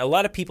now. And a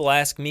lot of people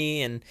ask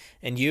me and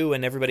you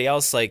and everybody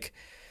else, like,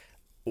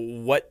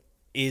 what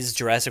is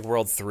Jurassic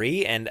World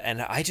 3? And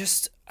I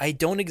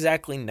don't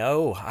exactly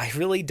know. I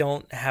really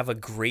don't have a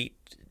great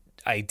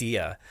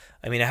idea.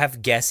 I mean, I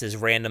have guesses,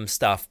 random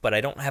stuff, but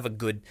I don't have a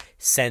good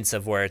sense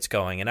of where it's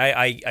going. And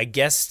I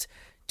guessed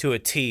to a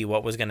T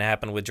what was going to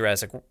happen with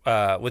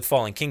with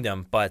Fallen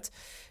Kingdom, but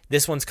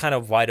this one's kind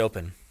of wide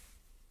open.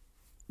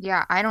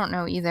 Yeah, I don't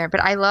know either,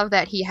 but I love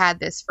that he had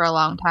this for a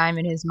long time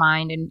in his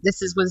mind, and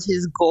was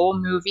his goal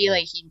movie.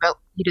 Like he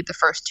did the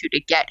first two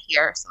to get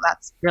here, so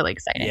that's really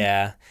exciting.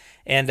 Yeah,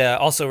 and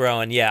also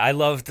Rowan, yeah, I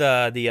loved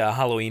the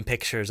Halloween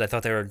pictures. I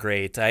thought they were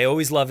great. I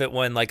always love it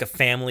when like a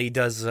family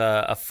does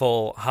a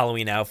full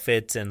Halloween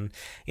outfit, and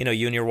you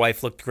and your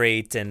wife looked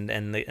great,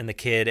 and the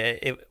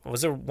kid.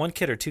 Was there one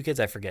kid or two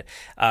kids? I forget.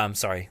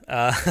 Sorry,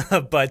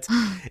 but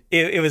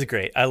it was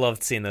great. I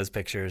loved seeing those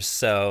pictures.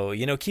 So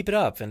keep it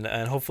up, and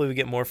hopefully we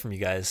get more from you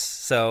guys.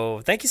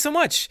 So thank you so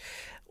much.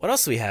 What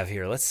else do we have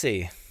here? Let's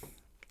see.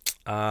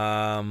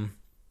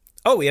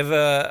 We have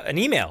an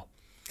email.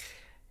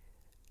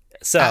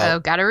 So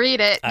gotta read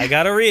it. I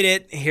gotta read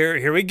it.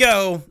 Here we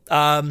go.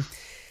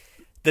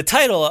 The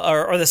title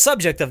or the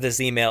subject of this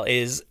email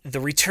is The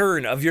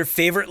Return of Your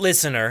Favorite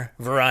Listener,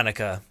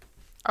 Veronica.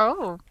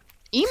 Oh,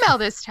 email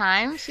this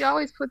time. She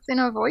always puts in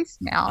a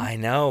voicemail. I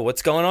know.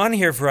 What's going on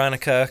here,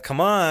 Veronica? Come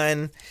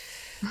on.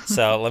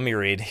 So let me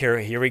read.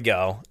 Here we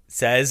go. It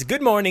says,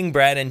 "Good morning,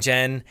 Brad and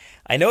Jen.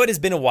 I know it has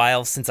been a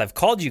while since I've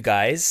called you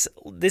guys.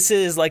 This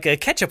is like a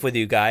catch-up with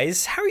you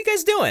guys. How are you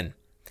guys doing?"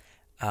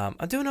 I'm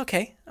doing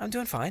okay. I'm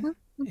doing fine.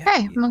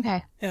 Okay, I'm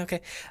okay. Yeah,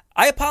 okay.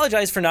 I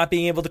apologize for not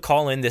being able to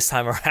call in this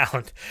time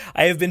around.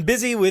 I have been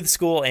busy with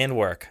school and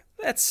work.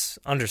 That's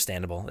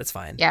understandable. It's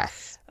fine.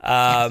 Yes.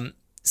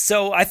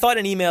 So I thought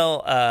an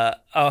email,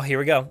 here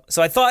we go.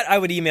 So I thought I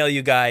would email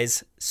you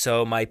guys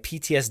so my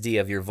PTSD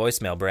of your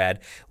voicemail, Brad,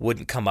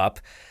 wouldn't come up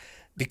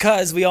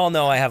because we all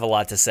know I have a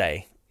lot to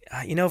say.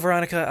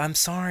 Veronica, I'm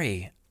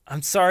sorry.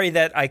 I'm sorry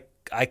that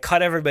I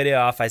cut everybody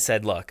off. I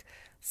said, look,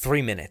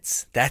 3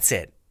 minutes. That's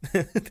it.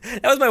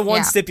 That was my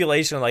one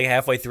stipulation like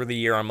halfway through the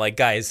year. I'm like,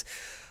 guys,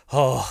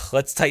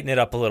 let's tighten it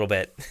up a little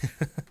bit.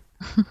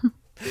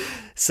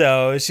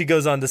 So she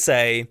goes on to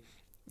say,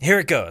 here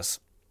it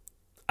goes.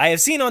 I have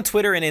seen on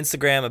Twitter and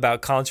Instagram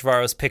about Colin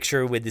Trevorrow's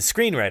picture with the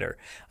screenwriter.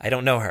 I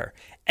don't know her.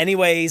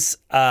 Anyways,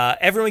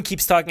 everyone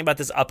keeps talking about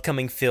this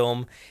upcoming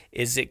film.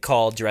 Is it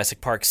called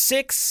Jurassic Park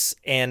 6?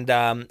 And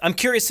I'm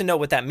curious to know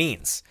what that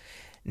means.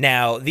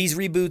 Now, these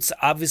reboots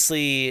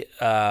obviously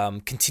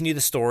continue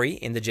the story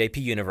in the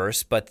JP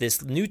universe, but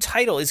this new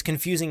title is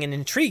confusing and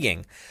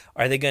intriguing.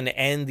 Are they going to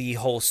end the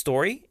whole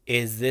story?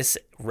 Is this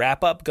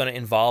wrap-up going to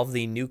involve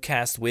the new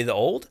cast with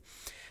old?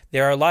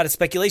 There are a lot of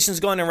speculations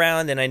going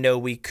around, and I know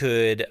we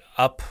could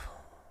up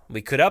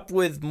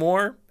with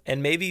more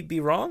and maybe be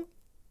wrong.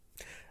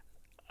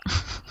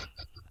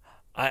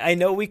 I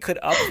know we could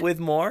up with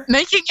more.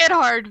 Making it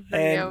hard for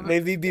and you.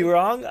 Maybe be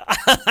wrong.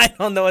 I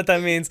don't know what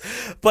that means.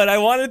 But I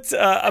wanted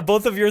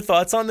both of your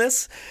thoughts on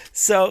this.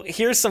 So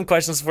here's some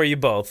questions for you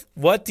both.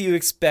 What do you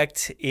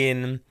expect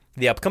in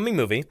the upcoming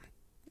movie?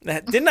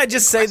 Didn't I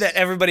just say that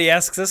everybody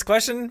asks this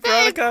question,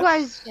 Veronica?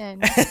 Big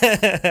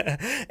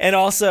question. And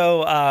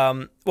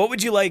also, what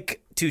would you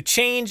like to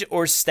change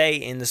or stay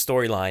in the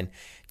storyline?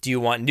 Do you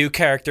want new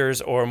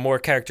characters or more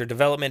character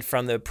development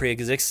from the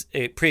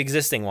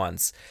pre-existing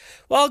ones?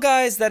 Well,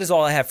 guys, that is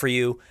all I have for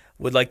you.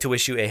 Would like to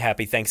wish you a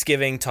happy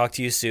Thanksgiving. Talk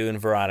to you soon,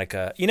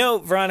 Veronica.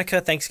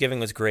 Veronica, Thanksgiving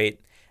was great.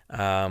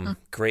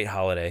 Great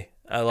holiday.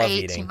 I love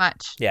eating. I ate too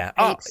much. Yeah.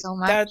 I ate so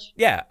much.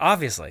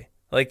 Obviously.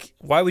 Like,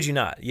 why would you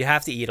not? You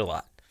have to eat a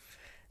lot.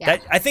 Yeah.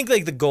 I think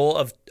like the goal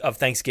of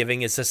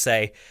Thanksgiving is to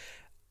say,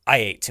 I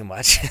ate too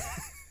much.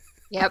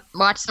 Yep.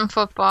 Watch some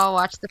football,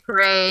 watch the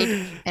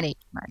parade, and eat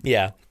too much.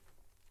 Yeah.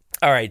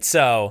 All right,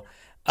 so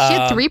she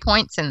had 3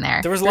 points in there.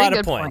 There was a lot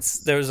of points.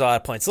 There was a lot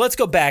of points. So let's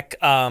go back.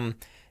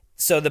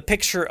 So the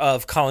picture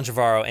of Colin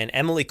Trevorrow and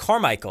Emily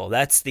Carmichael,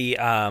 that's the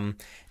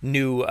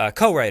new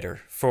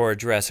co-writer for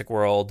Jurassic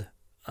World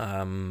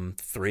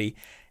 3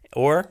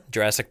 or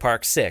Jurassic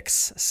Park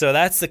 6. So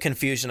that's the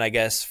confusion, I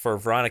guess, for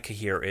Veronica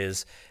here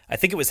is, I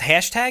think it was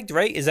hashtagged,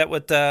 right? Is that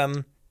what...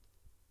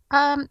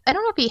 I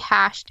don't know if he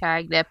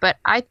hashtagged it, but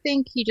I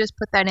think he just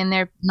put that in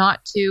there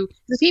not to,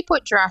 because if he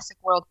put Jurassic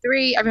World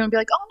 3, everyone would be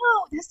like, oh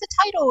no, that's the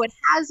title, it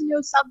has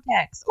no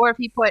subtext. Or if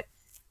he put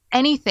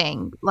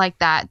anything like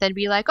that, they'd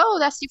be like, oh,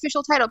 that's the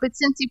official title. But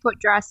since he put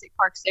Jurassic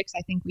Park 6,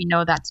 I think we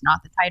know that's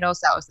not the title,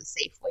 so that was the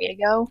safe way to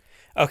go.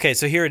 Okay,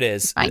 so here it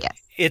is. I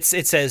guess.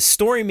 It says,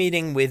 story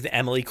meeting with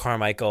Emily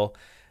Carmichael,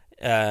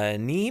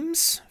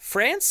 Nimes,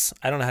 France?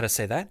 I don't know how to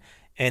say that.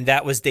 And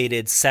that was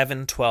dated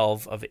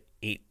 7/12 of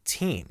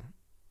 18.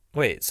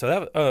 Wait, so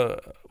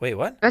that wait,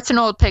 what? That's an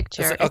old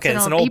picture. It's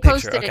an old he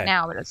picture. posted Okay. it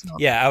now, but it's an old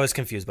Yeah, I was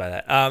confused by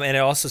that. And it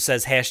also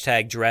says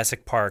hashtag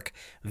Jurassic Park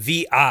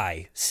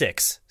VI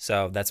 6.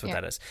 So that's what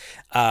that is.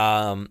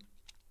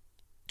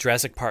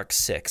 Jurassic Park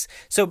 6.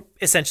 So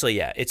essentially,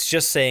 yeah, it's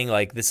just saying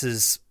like this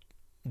is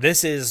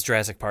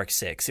Jurassic Park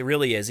 6. It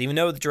really is. Even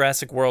though the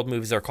Jurassic World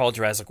movies are called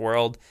Jurassic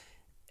World,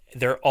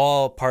 they're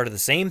all part of the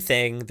same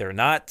thing. They're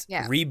not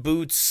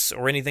reboots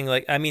or anything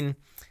like. I mean,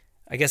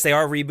 I guess they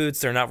are reboots.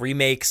 They're not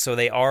remakes, so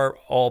they are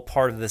all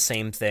part of the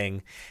same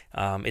thing.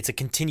 It's a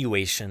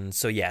continuation.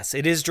 So yes,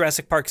 it is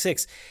Jurassic Park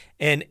 6.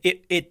 And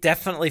it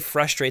definitely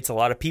frustrates a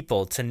lot of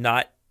people to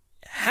not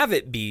have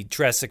it be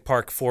Jurassic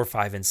Park 4,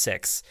 5, and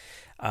 6.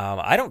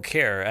 I don't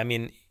care. I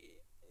mean,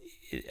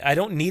 I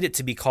don't need it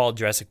to be called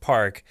Jurassic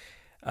Park.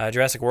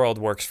 Jurassic World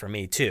works for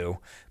me too.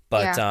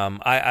 But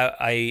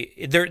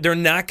they're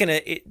not gonna,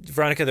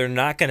 Veronica. They're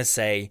not gonna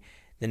say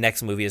the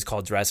next movie is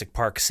called Jurassic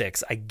Park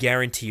 6. I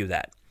guarantee you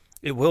that.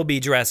 It will be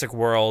Jurassic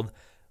World,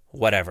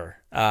 whatever.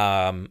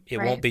 It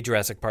won't be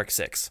Jurassic Park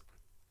 6.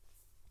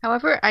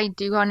 However, I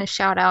do want to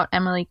shout out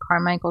Emily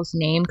Carmichael's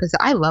name because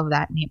I love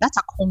that name. That's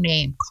a cool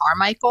name,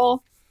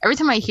 Carmichael. Every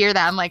time I hear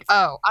that, I'm like,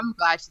 oh, I'm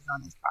glad she's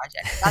on this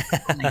project. That's a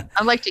cool name.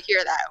 I'd like to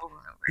hear that over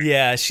and over.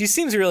 Yeah, she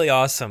seems really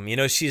awesome. You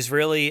know, she's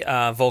really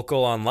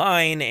vocal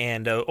online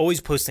and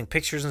always posting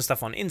pictures and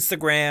stuff on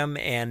Instagram.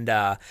 And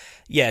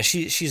yeah,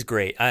 she's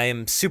great. I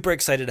am super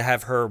excited to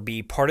have her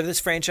be part of this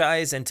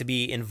franchise and to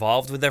be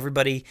involved with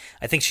everybody.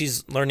 I think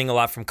she's learning a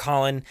lot from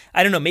Colin.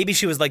 I don't know, maybe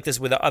she was like this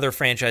with other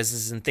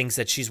franchises and things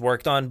that she's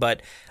worked on,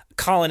 but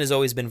Colin has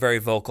always been very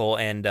vocal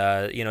and,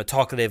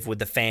 talkative with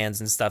the fans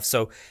and stuff.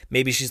 So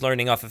maybe she's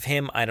learning off of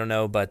him. I don't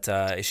know, but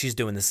she's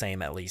doing the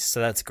same at least. So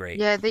that's great.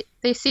 Yeah,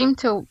 they seem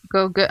to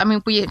go good. I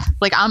mean,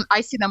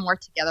 I see them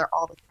work together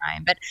all the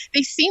time, but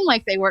they seem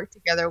like they work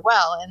together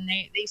well, and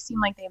they seem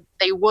like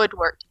they would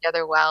work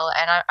together well.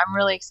 And I'm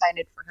really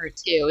excited for her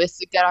too.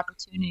 It's a good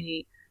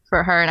opportunity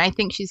for her, and I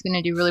think she's going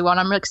to do really well. And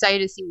I'm excited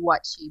to see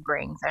what she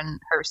brings and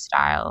her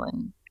style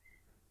and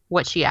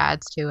what she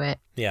adds to it.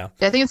 Yeah.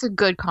 I think it's a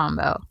good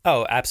combo.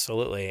 Oh,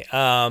 absolutely.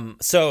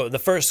 So the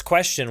first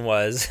question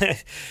was,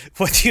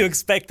 what do you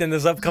expect in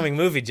this upcoming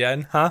movie,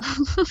 Jen? Huh?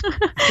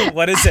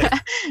 What is it?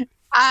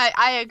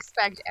 I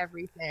expect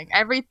everything,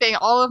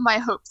 all of my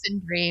hopes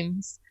and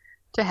dreams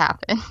to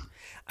happen.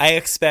 I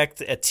expect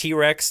a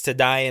T-Rex to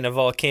die in a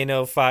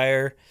volcano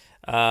fire.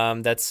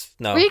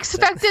 We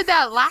expected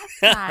that last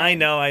time. I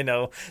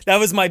know. That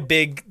was my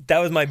big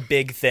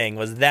thing.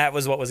 That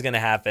was what was going to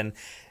happen.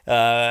 We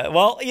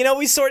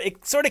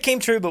it sort of came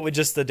true, but with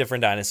just a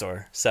different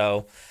dinosaur.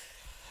 So,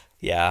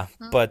 yeah.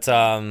 But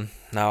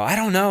no, I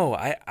don't know.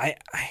 I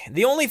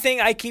the only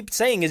thing I keep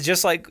saying is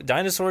just like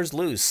dinosaurs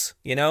loose,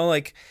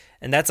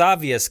 and that's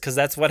obvious because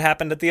that's what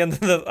happened at the end of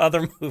the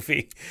other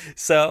movie.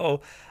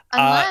 So,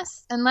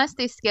 unless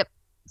they skip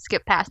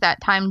past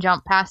that time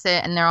jump past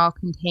it and they're all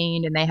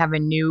contained and they have a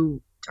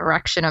new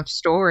direction of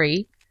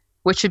story,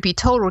 which would be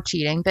total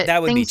cheating. But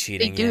that would be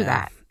cheating. They do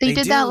that. They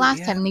did that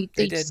last time.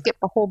 They skip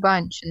a whole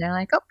bunch and they're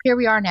like, oh, here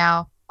we are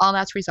now. All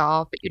that's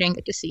resolved, but you didn't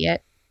get to see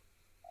it.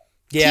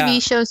 Yeah.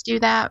 TV shows do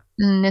that,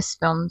 and this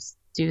films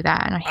do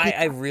that. And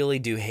I really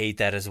do hate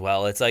that as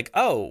well. It's like,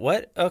 oh,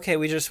 what? Okay,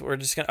 we're just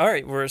gonna. All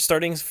right, we're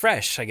starting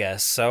fresh, I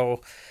guess.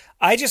 So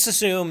I just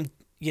assume,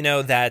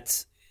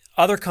 that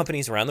other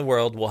companies around the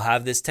world will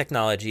have this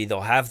technology. They'll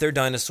have their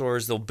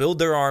dinosaurs. They'll build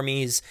their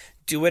armies,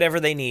 do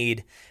whatever they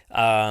need,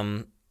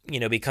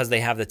 because they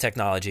have the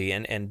technology.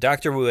 And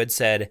Dr. Wu had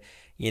said,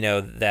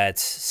 that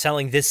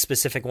selling this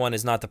specific one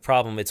is not the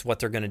problem. It's what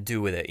they're going to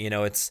do with it.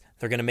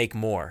 They're going to make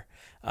more.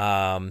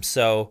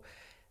 So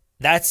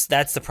that's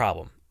the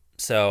problem.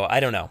 So I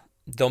don't know.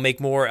 They'll make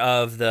more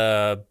of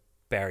the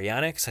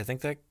baryonyx. I think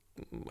that,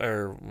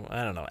 or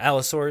I don't know,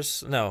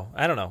 allosaurs. No,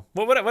 I don't know.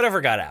 Whatever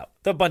got out.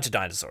 The bunch of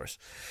dinosaurs.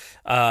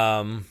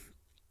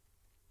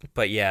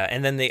 But yeah,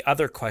 and then the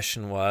other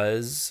question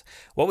was,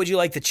 what would you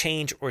like to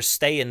change or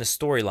stay in the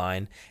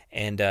storyline?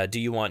 And do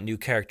you want new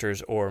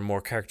characters or more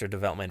character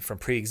development from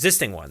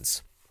pre-existing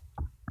ones?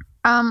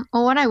 Well,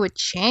 what I would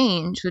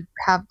change would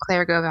have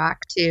Claire go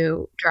back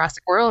to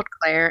Jurassic World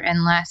Claire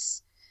and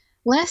less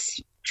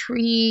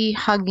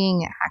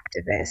tree-hugging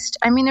activist.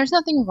 I mean, there's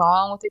nothing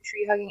wrong with a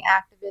tree-hugging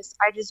activist.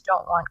 I just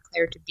don't want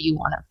Claire to be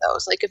one of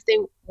those. Like, if they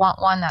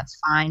want one, that's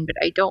fine, but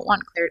I don't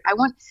want Claire. I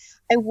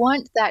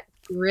want that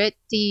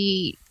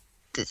gritty,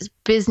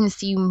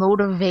 businessy,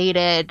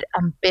 motivated,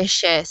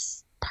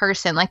 ambitious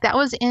person. Like, that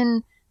was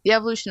in The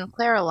Evolution of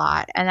Claire a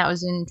lot, and that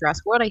was in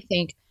Jurassic World, I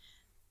think.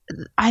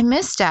 I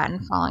missed that in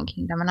Fallen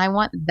Kingdom, and I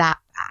want that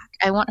back.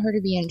 I want her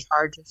to be in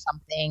charge of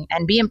something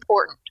and be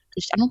important.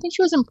 I don't think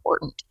she was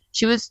important.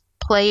 She was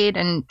played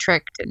and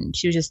tricked, and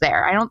she was just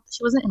there.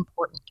 She wasn't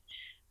important.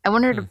 I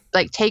want her to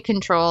take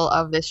control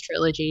of this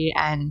trilogy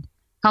and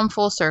come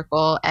full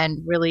circle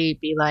and really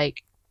be like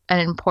an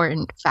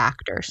important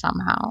factor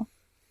somehow.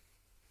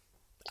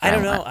 I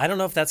don't know. I don't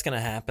know if that's going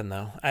to happen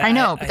though. I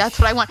know, but that's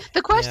what I want.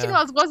 The question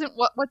wasn't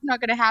what's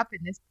not going to happen.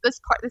 This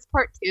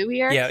part 2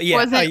 here. Wasn't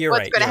you're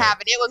what's right. going to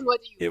happen. It was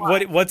what do you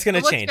want? What's going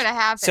to change? What's going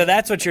to happen? So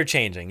that's what you're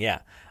changing. Yeah.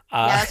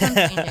 Yeah, that's what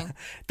I'm changing.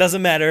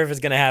 Doesn't matter if it's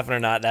going to happen or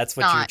not. That's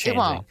what you're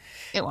changing.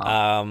 It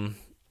won't.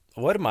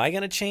 What am I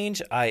going to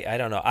change? I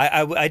don't know.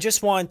 I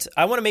just want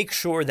to make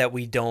sure that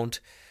we don't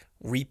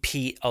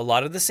repeat a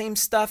lot of the same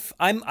stuff.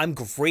 I'm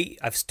great.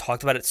 I've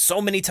talked about it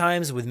so many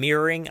times with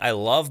mirroring. I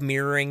love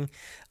mirroring.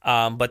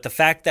 But the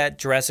fact that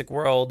Jurassic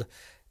World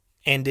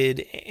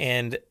ended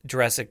and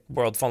Jurassic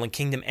World Fallen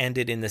Kingdom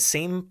ended in the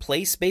same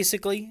place,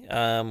 basically,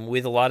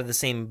 with a lot of the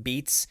same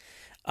beats.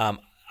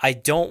 I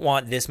don't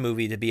want this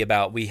movie to be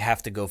about we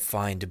have to go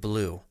find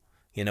Blue.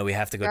 We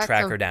have to go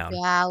track her down.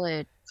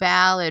 Valid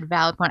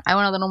point. I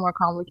want a little more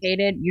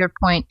complicated. Your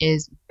point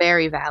is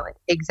very valid.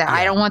 Exactly.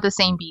 Yeah. I don't want the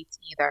same beats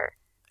either.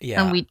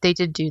 Yeah. And they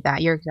did do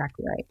that. You're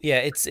exactly right. Yeah,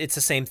 it's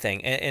the same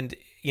thing. And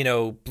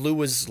Blue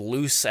was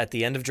loose at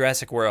the end of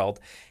Jurassic World,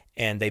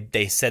 and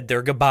they said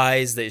their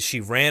goodbyes, that she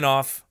ran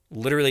off.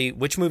 Literally,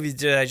 which movie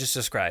did I just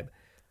describe?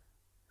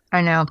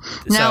 I know.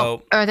 So,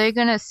 now, are they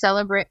going to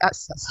celebrate?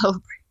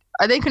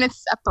 Are they going to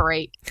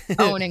separate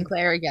Owen and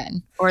Claire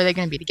again? Or are they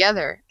going to be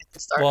together at the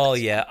start? Well,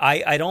 yeah,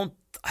 I don't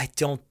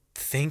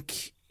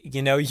think,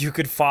 you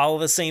could follow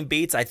the same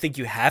beats. I think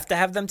you have to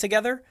have them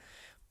together.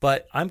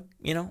 But I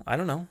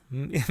don't know.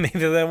 Maybe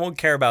they won't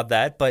care about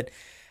that. But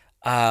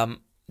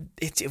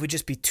it would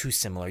just be too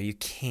similar. You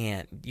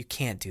can't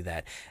do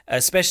that,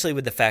 especially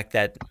with the fact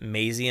that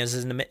Maisie is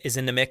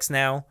in the mix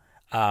now.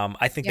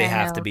 I think they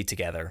have to be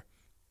together.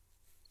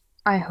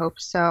 I hope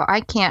so.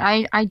 I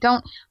can't. I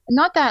don't.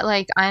 Not that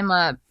like I'm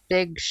a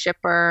big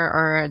shipper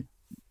or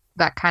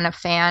that kind of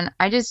fan.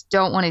 I just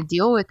don't want to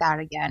deal with that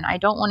again. I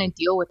don't want to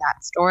deal with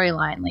that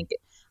storyline. Like,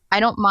 I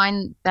don't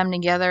mind them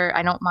together.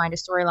 I don't mind a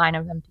storyline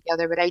of them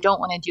together, but I don't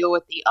want to deal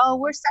with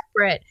we're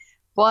separate,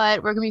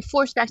 but we're going to be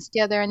forced back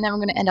together and then we're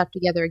going to end up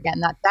together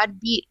again. That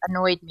beat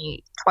annoyed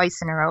me twice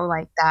in a row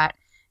like that.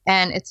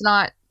 And it's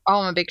not,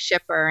 I'm a big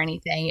shipper or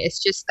anything.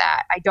 It's just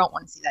that I don't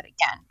want to see that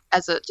again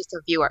as just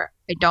a viewer.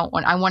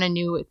 I want a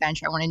new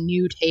adventure. I want a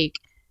new take.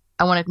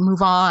 I want to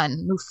move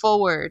on, move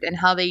forward, and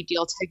how they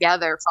deal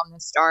together from the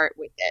start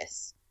with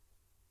this.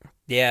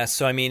 Yeah,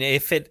 so I mean,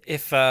 if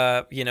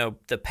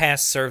the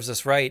past serves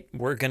us right,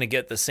 we're gonna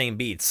get the same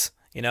beats.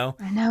 I know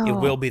it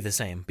will be the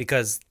same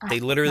because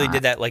they literally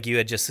did that like you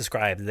had just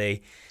described.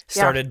 They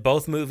started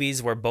both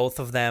movies where both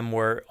of them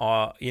were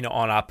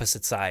on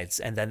opposite sides,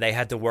 and then they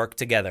had to work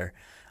together.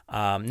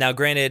 Now,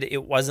 granted,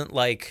 it wasn't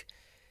like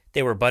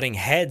they were butting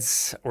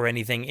heads or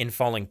anything in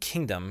Fallen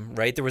Kingdom,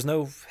 right? There was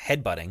no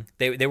head butting.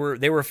 They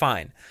were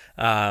fine.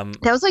 That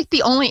was like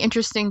the only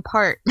interesting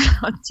part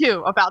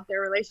too about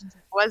their relationship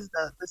was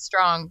the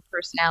strong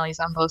personalities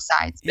on both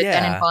sides. But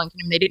then in Fallen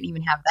Kingdom, they didn't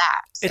even have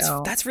that.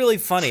 So. That's really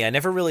funny. I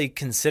never really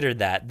considered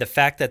that. The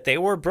fact that they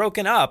were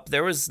broken up,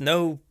 there was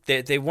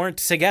they weren't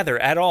together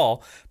at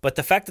all. But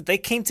the fact that they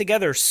came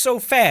together so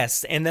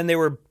fast and then they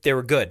were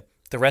good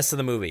the rest of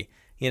the movie.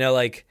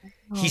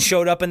 He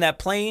showed up in that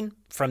plane.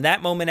 From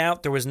that moment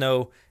out, there was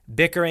no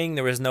bickering.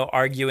 There was no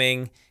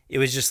arguing. It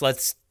was just,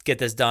 let's get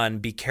this done.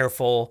 Be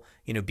careful.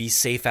 Be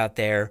safe out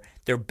there.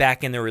 They're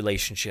back in their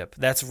relationship.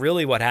 That's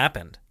really what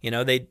happened.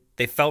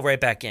 They fell right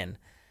back in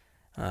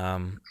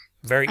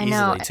very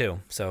easily, too.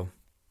 So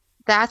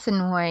that's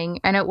annoying.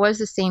 And it was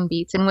the same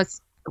beats. And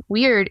what's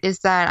weird is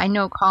that I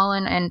know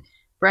Colin and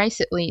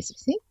Bryce, at least,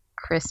 I think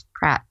Chris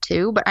Pratt,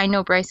 too, but I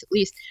know Bryce, at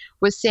least,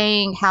 was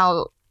saying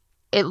how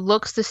it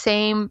looks the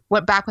same.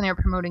 Back when they were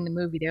promoting the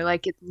movie, they're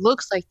like, it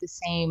looks like the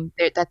same.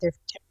 That they're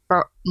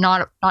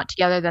not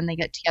together. Then they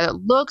get together.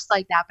 It looks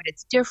like that, but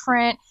it's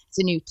different. It's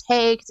a new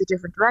take. It's a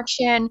different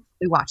direction.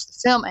 We watched the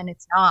film, and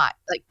it's not.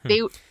 Like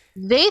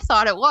they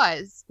thought it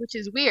was, which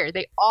is weird.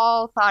 They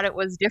all thought it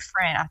was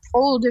different, a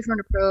total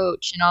different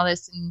approach, and all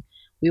this. And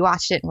we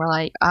watched it, and we're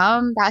like,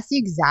 that's the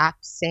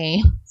exact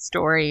same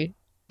story,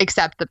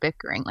 except the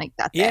bickering. Like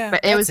that's it.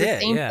 But it was the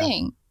same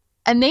thing.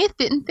 And they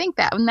didn't think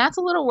that, and that's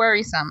a little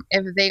worrisome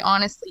if they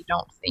honestly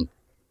don't think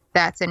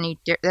that's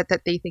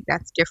that they think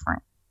that's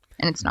different,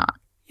 and it's not.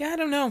 Yeah, I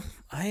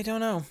don't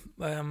know.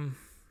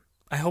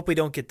 I hope we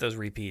don't get those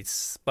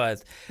repeats,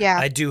 but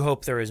I do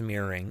hope there is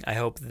mirroring. I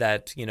hope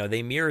that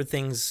they mirror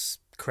things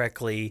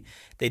correctly.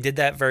 They did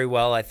that very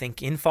well, I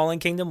think, in Fallen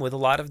Kingdom with a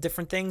lot of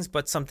different things,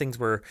 but some things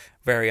were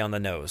very on the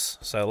nose.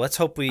 So let's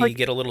hope we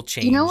get a little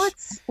change. You know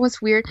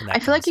what's weird? I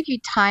feel like if you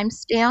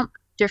timestamp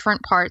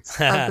different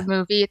parts of the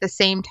movie at the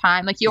same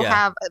time, like you'll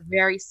have a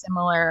very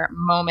similar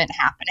moment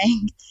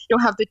happening. You'll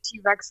have the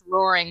T-Rex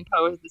roaring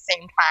pose at the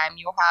same time.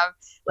 You'll have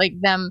like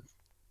them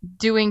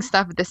doing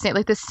stuff at the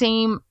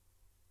same,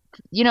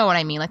 you know what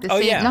I mean? Like the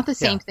same, not the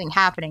same thing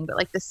happening, but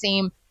like the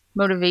same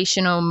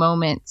motivational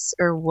moments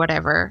or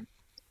whatever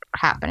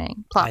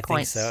happening. Plot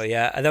points. I think so.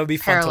 Yeah, that would be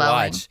fun to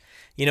watch.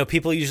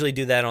 People usually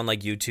do that on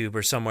like YouTube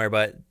or somewhere,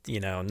 but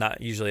not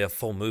usually a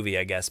full movie,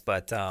 I guess.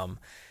 But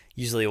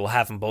usually we'll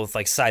have them both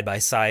like side by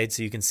side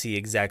so you can see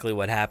exactly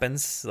what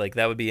happens. Like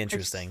that would be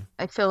interesting.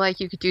 I feel like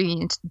you could do the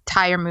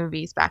entire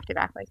movies back to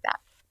back like that,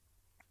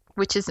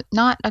 which is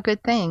not a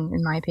good thing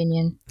in my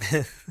opinion.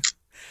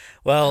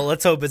 Well,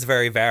 let's hope it's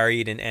very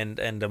varied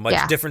and a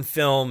much different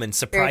film and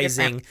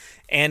surprising,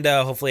 and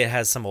hopefully it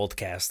has some old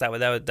cast.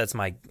 That's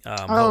my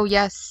hope.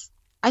 Yes,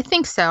 I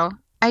think so.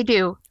 I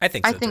do. I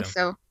think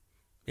so.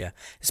 Yeah,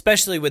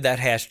 especially with that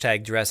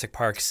hashtag Jurassic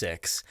Park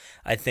 6.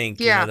 I think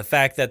the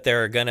fact that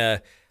they're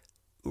gonna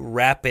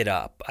wrap it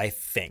up. I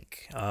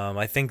think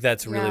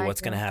that's really what's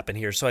going to happen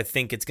here. So I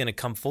think it's going to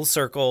come full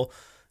circle.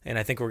 And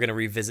I think we're going to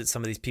revisit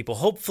some of these people,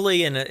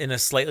 hopefully in a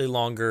slightly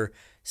longer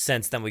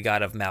sense than we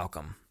got of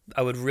Malcolm.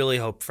 I would really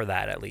hope for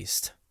that, at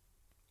least.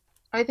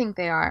 I think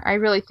they are. I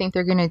really think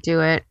they're going to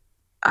do it.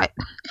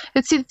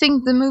 It's the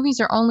thing, the movies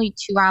are only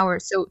 2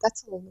 hours, so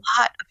that's a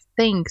lot of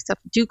things to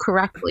do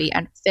correctly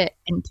and fit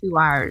in 2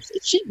 hours.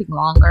 It should be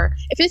longer.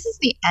 If this is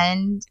the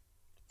end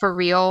for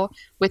real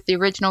with the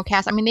original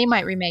cast, I mean, they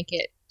might remake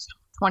it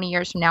 20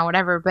 years from now,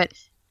 whatever, but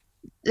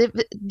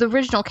the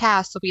original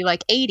cast will be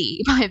like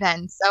 80 by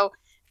then. So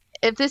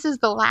if this is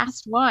the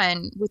last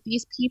one with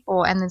these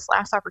people and this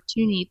last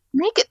opportunity,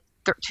 make it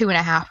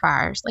 2.5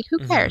 hours. Like, who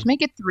cares?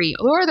 Make it 3.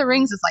 Lord of the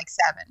Rings is like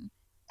 7.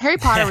 Harry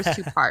Potter was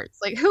 2 parts.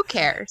 Like, who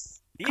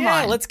cares? Come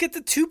on. Let's get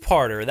the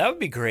 2-parter. That would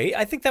be great.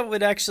 I think that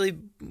would actually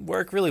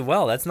work really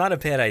well. That's not a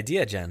bad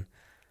idea, Jen.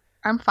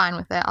 I'm fine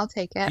with it. I'll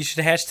take it. You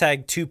should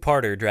hashtag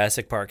 2-parter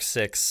Jurassic Park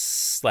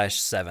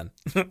 6/7.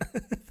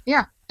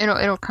 Yeah,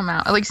 it'll come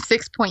out like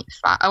 6.5.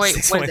 Oh wait,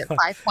 6. what is it?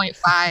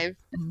 5.5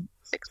 and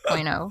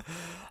 6.0.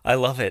 I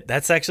love it.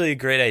 That's actually a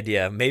great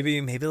idea.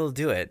 Maybe they'll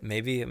do it.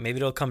 Maybe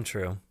it'll come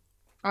true.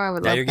 Oh, I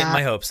would now love you're getting that.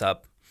 my hopes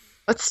up.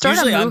 Let's start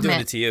Usually a movement. I'm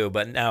doing it to you,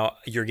 but now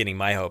you're getting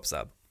my hopes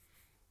up.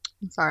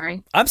 I'm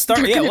sorry. I'm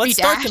starting. They're Yeah, gonna let's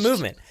be start the dashed.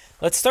 movement.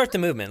 Let's start the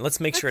movement. Let's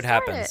make sure it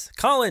happens.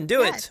 Colin,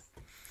 do it.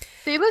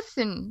 They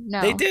listen.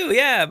 No. They do.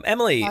 Yeah,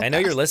 Emily. I know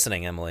Podcast. you're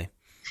listening, Emily.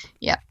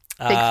 Yeah.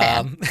 Big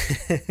fan.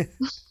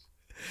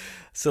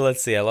 So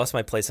let's see. I lost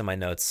my place in my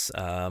notes.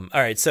 All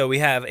right. So we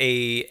have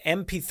a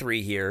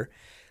MP3 here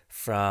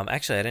from.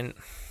 Actually,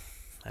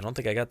 I don't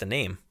think I got the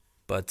name,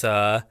 but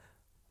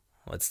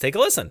let's take a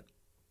listen.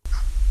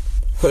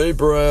 Hey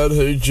Brad,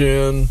 hey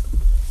Jen.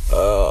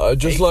 I'd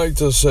just like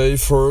to say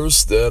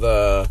first that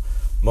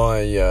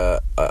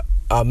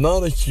I'm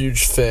not a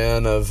huge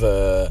fan of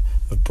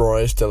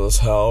Bryce Dallas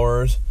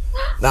Howard.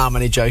 Nah, I'm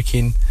only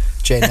joking.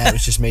 Jen, that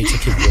was just me to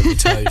keep you on your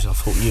toes. I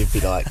thought you'd be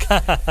like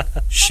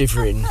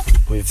shivering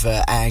with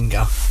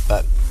anger.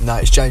 But no,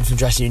 it's James from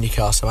Jurassic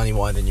Unicast. I'm only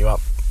winding you up.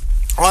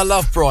 I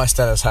love Bryce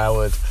Dallas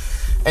Howard.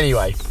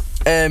 Anyway,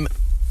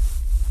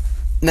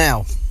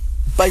 now,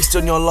 based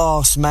on your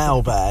last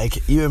mailbag,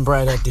 you and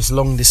Brad had this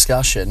long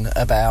discussion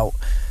about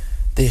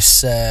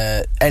this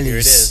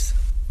Ellie's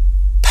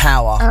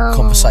power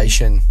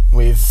conversation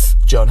with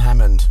John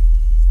Hammond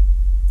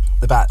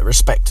about the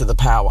respect to the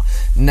power.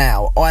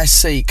 Now, I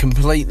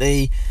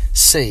completely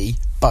see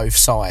both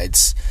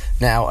sides.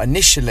 Now,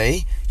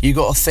 initially, you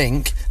got to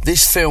think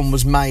this film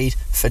was made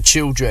for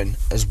children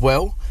as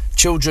well.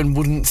 Children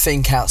wouldn't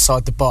think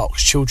outside the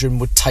box. Children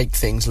would take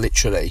things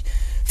literally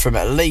from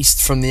at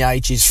least from the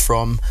ages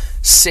from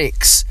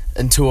 6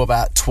 until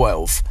about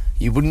 12.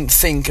 You wouldn't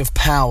think of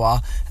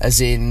power as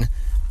in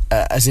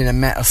a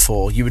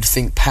metaphor. You would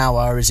think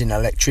power as in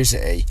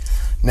electricity.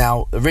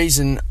 Now, the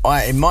reason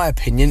in my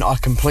opinion, I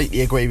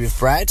completely agree with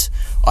Brad.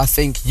 I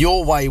think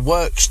your way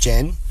works,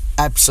 Jen.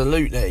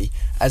 Absolutely,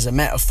 as a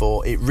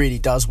metaphor, it really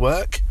does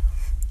work.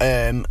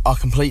 I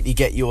completely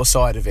get your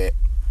side of it.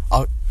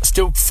 I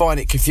still find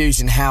it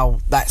confusing how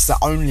that's the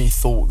only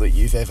thought that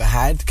you've ever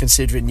had,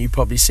 considering you've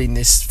probably seen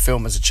this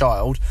film as a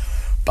child.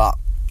 But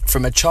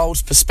from a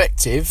child's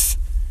perspective,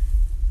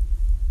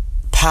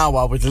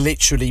 power would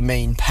literally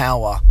mean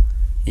power.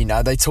 You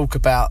know, they talk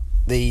about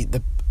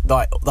the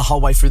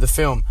whole way through the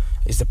film,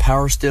 is the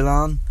power still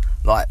on?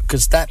 Like,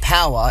 because that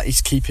power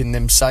is keeping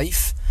them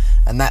safe,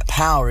 and that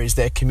power is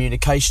their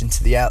communication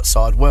to the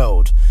outside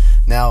world.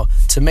 Now,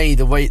 to me,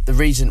 the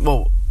reason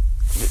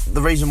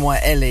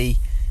why Ellie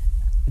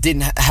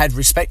had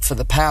respect for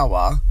the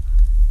power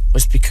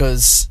was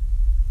because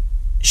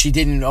she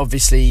didn't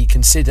obviously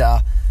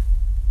consider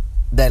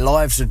their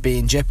lives would be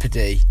in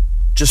jeopardy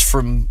just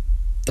from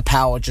the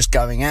power just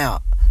going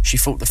out. She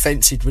thought the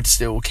fences would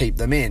still keep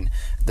them in,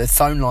 the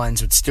phone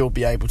lines would still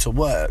be able to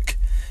work,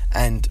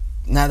 and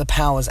now the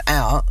power's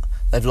out,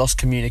 they've lost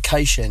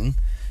communication.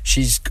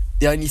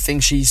 The only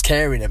thing she's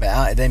caring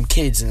about are them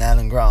kids and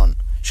Alan Grant.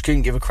 She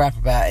couldn't give a crap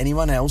about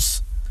anyone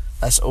else.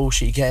 That's all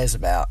she cares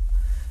about.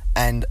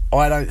 And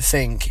I don't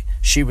think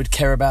she would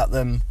care about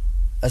them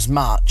as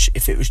much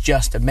if it was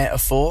just a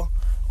metaphor.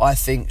 I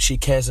think she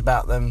cares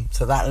about them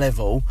to that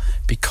level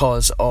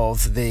because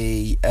of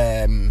the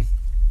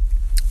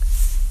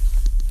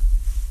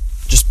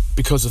just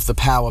because of the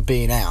power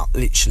being out,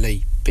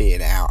 literally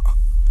being out,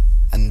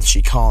 and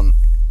she can't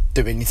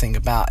do anything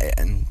about it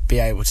and be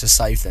able to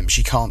save them.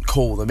 She can't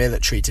call the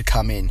military to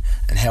come in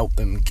and help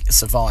them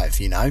survive,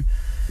 you know.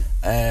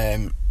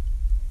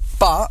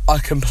 But I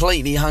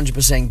completely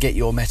 100% get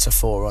your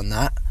metaphor on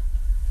that,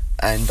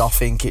 and I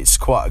think it's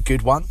quite a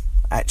good one,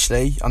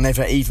 actually. I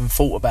never even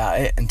thought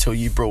about it until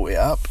you brought it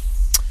up.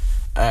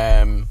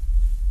 And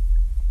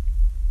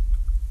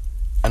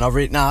I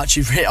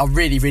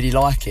really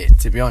like it,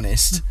 to be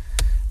honest.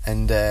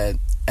 And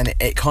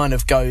it kind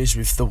of goes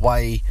with the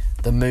way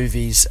the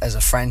movies as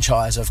a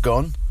franchise have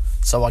gone.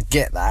 So I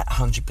get that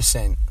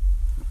 100%.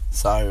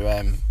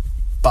 So,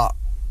 but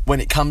when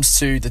it comes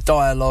to the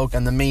dialogue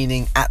and the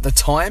meaning at the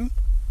time,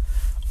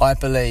 I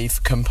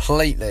believe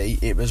completely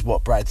it was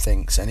what Brad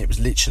thinks, and it was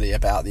literally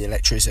about the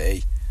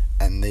electricity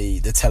and the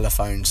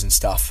telephones and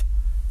stuff.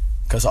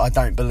 because I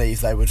don't believe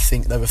they were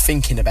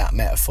thinking about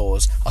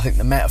metaphors. I think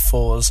the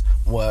metaphors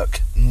work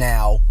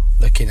now,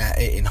 looking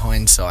at it in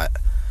hindsight.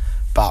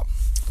 But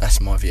that's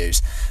my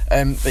views.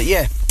 But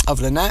yeah,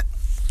 other than that,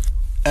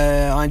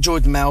 I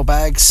enjoyed the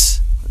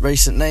mailbags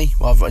recently.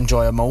 Well, I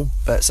enjoy them all,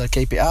 but so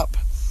keep it up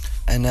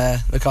and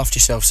look after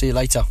yourself. See you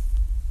later.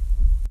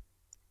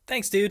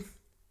 Thanks, dude.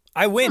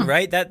 I win,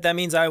 right? That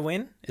means I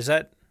win? Is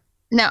that...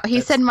 No, he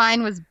said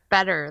mine was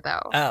better,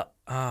 though.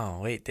 Oh,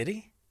 wait, did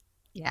he?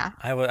 Yeah.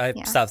 I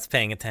stopped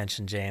paying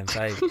attention, James.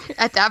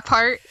 At that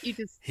part, you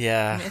just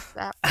missed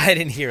that part. I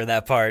didn't hear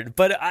that part.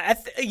 But,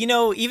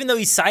 even though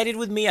he sided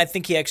with me, I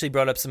think he actually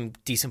brought up some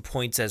decent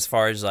points as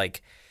far as,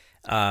 like,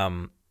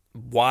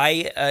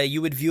 why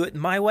you would view it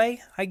my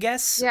way, I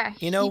guess. Yeah,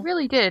 he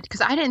really did, because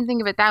I didn't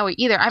think of it that way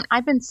either.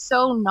 I've been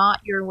so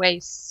not your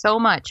way so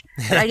much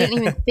that I didn't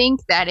even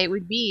think that it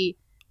would be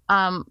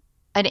an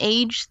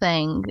age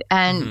thing.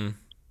 And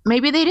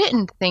maybe they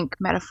didn't think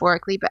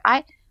metaphorically, but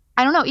I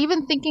don't know.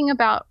 Even thinking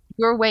about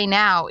your way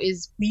now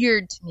is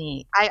weird to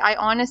me. I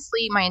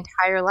honestly, my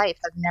entire life,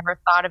 have never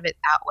thought of it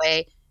that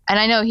way. And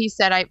I know he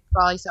said I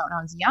probably saw it when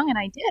I was young, and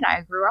I did.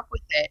 I grew up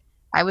with it.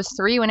 I was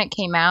 3 when it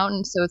came out,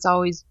 and so it's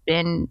always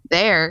been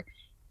there.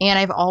 And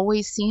I've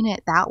always seen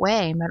it that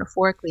way,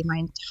 metaphorically,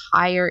 my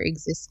entire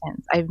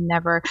existence. I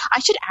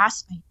should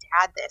ask my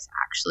dad this,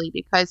 actually,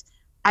 because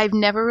I've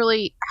never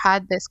really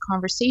had this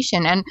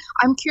conversation. And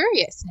I'm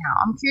curious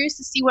now. I'm curious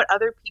to see what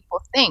other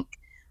people think.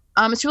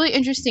 It's really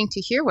interesting to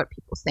hear what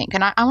people think.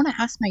 And I want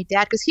to ask my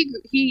dad, because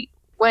he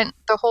went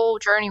the whole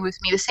journey with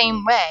me the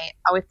same way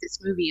with this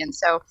movie. And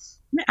so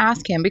I'm going to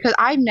ask him, because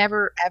I've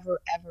never, ever,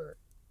 ever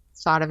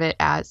thought of it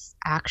as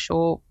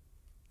actual,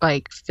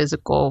 like,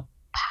 physical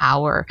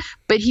power.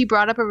 But he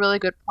brought up a really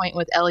good point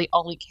with Ellie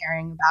only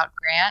caring about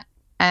Grant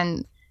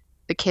and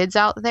the kids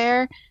out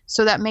there.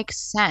 So that makes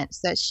sense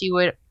that she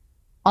would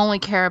only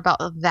care about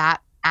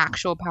that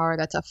actual power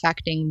that's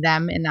affecting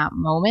them in that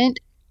moment.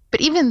 But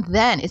even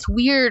then, it's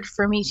weird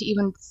for me to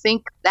even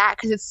think that,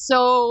 because it's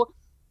so,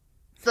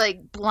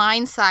 like,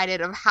 blindsided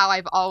of how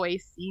I've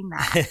always seen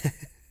that.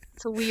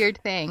 It's a weird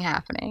thing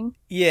happening.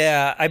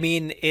 Yeah, I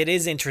mean, it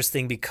is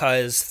interesting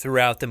because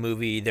throughout the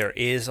movie there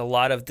is a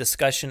lot of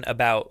discussion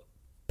about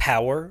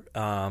power,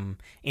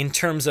 in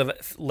terms of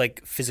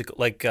like physical,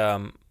 like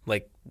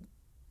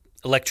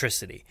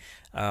electricity.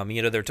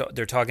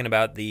 They're talking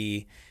about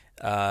the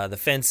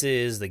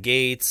fences, the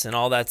gates, and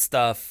all that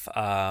stuff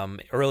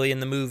early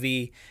in the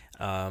movie.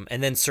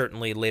 And then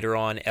certainly later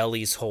on,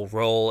 Ellie's whole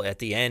role at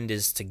the end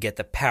is to get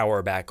the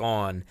power back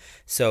on.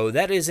 So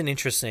that is an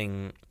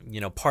interesting,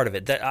 part of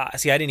it. I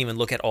didn't even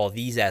look at all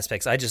these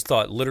aspects. I just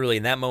thought literally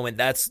in that moment,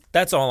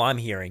 that's all I'm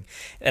hearing.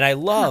 And I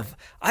love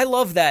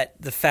that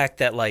the fact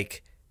that,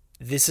 like,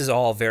 this is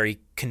all very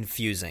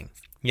confusing,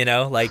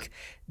 like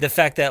the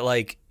fact that,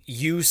 like,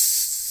 you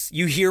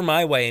hear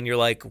my way and you're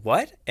like,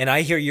 what? And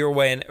I hear your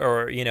way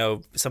or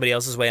somebody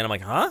else's way and I'm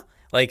like, huh?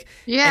 Like,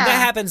 yeah. And that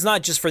happens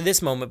not just for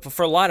this moment, but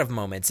for a lot of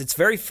moments. It's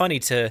very funny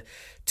to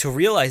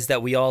realize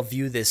that we all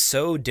view this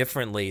so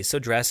differently, so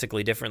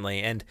drastically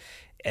differently.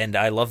 And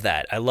I love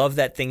that. I love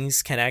that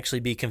things can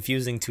actually be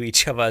confusing to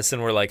each of us.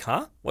 And we're like,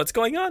 huh? What's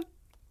going on?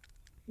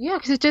 Yeah,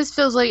 because it just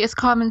feels like it's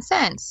common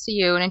sense to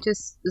you. And it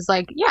just is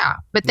like, yeah.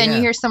 But then you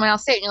hear someone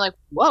else say it and you're like,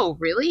 whoa,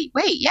 really?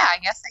 Wait, yeah, I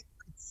guess I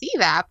could see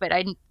that. But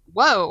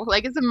whoa,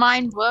 like, it's a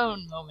mind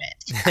blown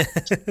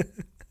moment.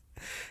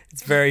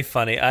 It's very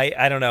funny.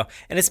 I don't know.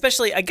 And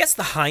especially, I guess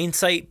the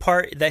hindsight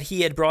part that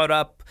he had brought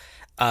up,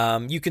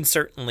 you can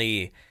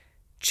certainly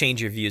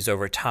change your views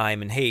over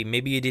time. And hey,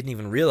 maybe you didn't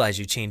even realize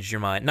you changed your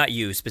mind. Not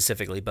you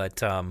specifically,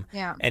 but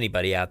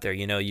anybody out there,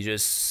 you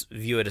just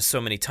view it as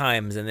so many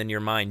times and then your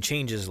mind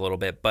changes a little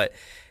bit. But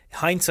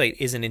hindsight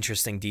is an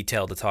interesting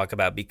detail to talk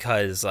about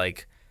because,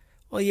 like,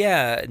 well,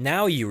 yeah,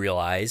 now you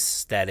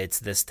realize that it's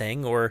this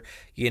thing, or,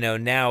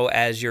 now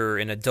as you're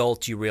an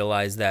adult, you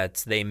realize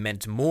that they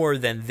meant more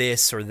than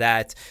this or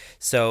that.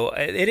 So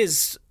it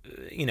is,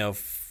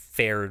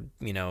 fair,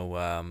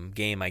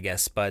 game, I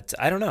guess. But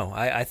I don't know.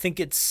 I think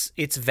it's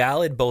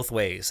valid both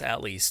ways,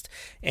 at least.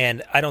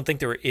 And I don't think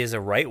there is a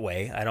right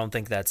way. I don't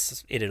think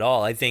that's it at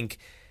all. I think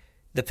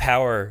the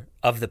power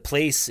of the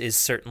place is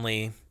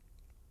certainly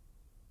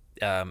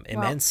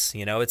immense.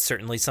 It's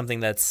certainly something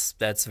that's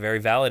very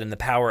valid, and the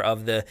power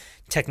of the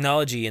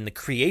technology and the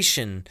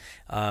creation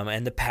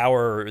and the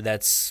power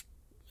that's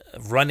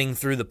running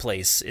through the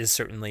place is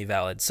certainly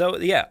valid. So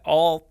yeah,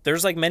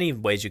 there's like many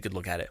ways you could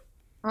look at it.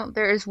 Well,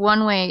 there is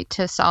one way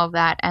to solve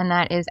that, and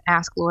that is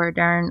ask Laura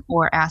Dern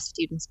or ask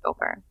Steven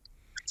Spielberg.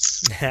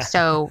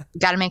 So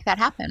got to make that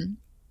happen.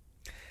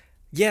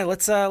 Yeah,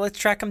 let's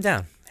track him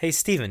down. Hey,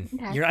 Steven,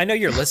 okay. I know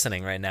you're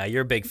listening right now.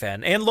 You're a big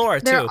fan, and Laura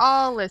too. They're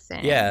all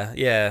listening.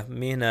 Yeah.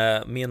 Me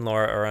and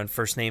Laura are on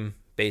first name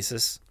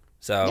basis.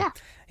 So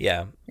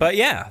yeah. But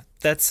yeah,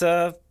 that's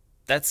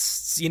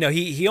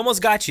he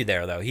almost got you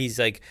there though. He's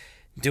like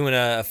doing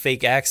a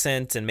fake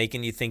accent and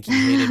making you think he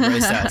hated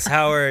Bryce Dallas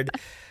Howard.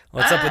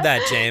 What's up with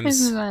that,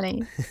 James? It's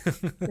funny.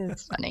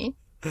 It's funny.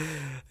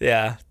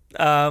 Yeah.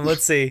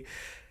 Let's see.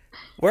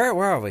 Where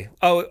are we?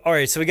 Oh, all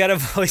right. So we got a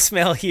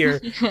voicemail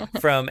here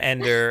from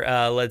Ender.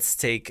 Let's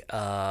take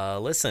a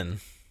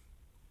listen.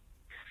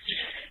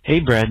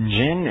 Hey, Brad and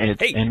Jen.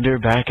 It's Ender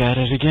back at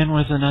it again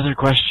with another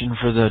question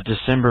for the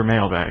December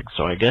mailbag.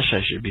 So I guess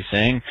I should be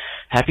saying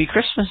Happy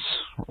Christmas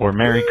or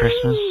Merry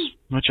Christmas,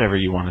 whichever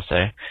you want to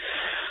say.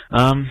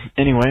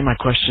 Anyway, my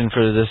question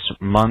for this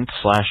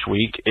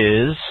month/week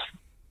is,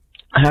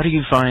 how do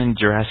you find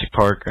Jurassic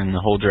Park and the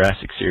whole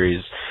Jurassic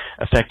series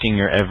affecting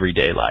your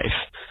everyday life?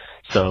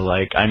 So,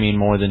 like, I mean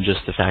more than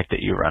just the fact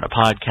that you run a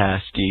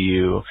podcast. Do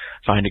you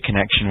find a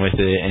connection with it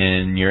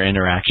in your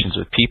interactions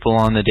with people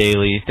on the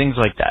daily? Things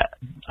like that.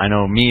 I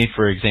know me,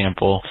 for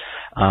example,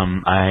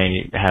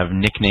 I have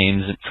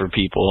nicknames for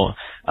people.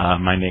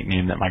 My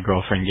nickname that my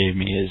girlfriend gave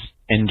me is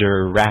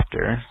Ender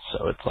Raptor,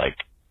 so it's like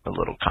a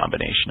little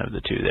combination of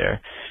the two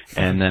there.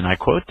 And then I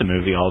quote the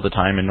movie all the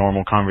time in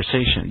normal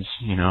conversations,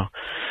 you know.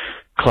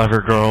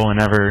 Clever girl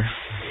whenever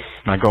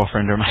my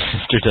girlfriend or my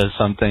sister does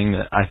something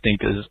that I think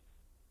is...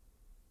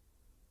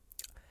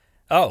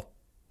 Oh,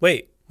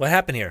 wait, what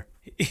happened here?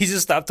 He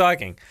just stopped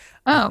talking.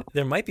 Oh.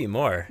 There might be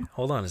more.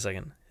 Hold on a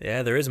second.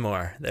 Yeah, there is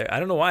more. I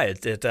don't know why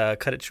it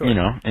cut it short. You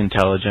know,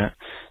 intelligent.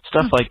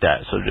 Stuff like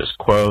that. So just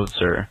quotes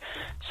or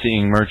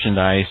seeing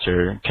merchandise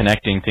or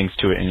connecting things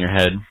to it in your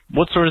head.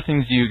 What sort of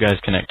things do you guys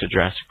connect to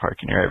Jurassic Park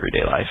in your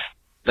everyday life?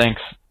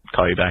 Thanks.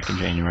 Call you back in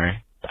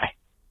January. Bye.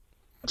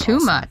 Too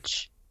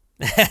much.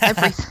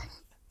 Everything.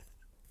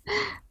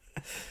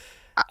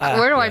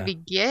 Where do I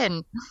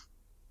begin?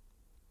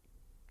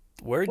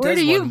 Where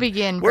do you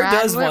begin, Brad?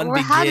 Where does one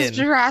begin? How does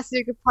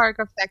Jurassic Park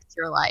affect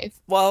your life?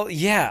 Well,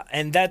 yeah,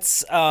 and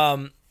that's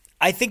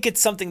I think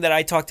it's something that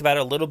I talked about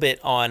a little bit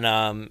on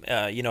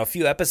a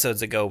few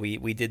episodes ago.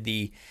 We did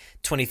the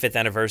 25th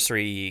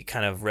anniversary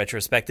kind of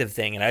retrospective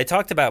thing, and I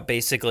talked about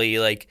basically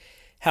like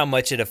how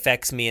much it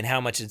affects me and how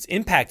much it's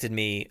impacted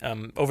me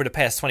over the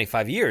past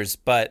 25 years.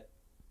 But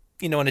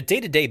on a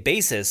day-to-day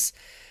basis,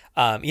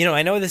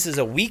 I know this is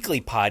a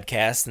weekly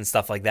podcast and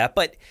stuff like that,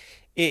 but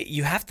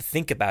you have to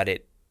think about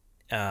it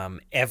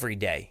every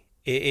day.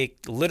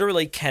 It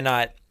literally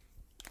cannot,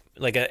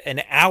 like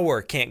an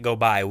hour can't go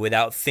by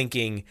without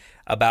thinking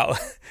about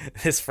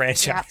this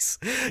franchise,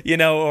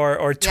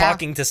 or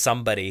talking to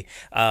somebody.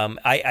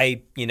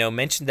 I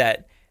mentioned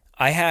that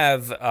I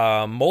have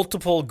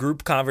multiple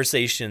group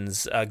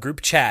conversations,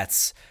 group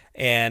chats,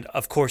 and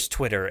of course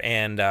Twitter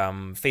and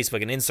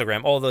Facebook and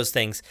Instagram, all those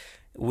things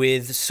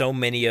with so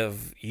many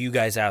of you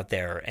guys out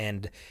there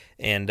and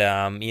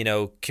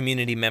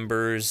community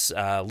members,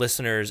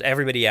 listeners,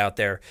 everybody out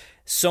there.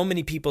 So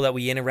many people that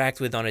we interact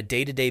with on a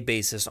day-to-day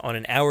basis, on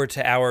an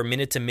hour-to-hour,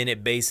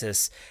 minute-to-minute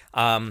basis.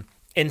 And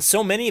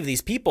so many of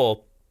these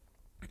people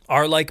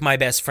are like my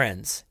best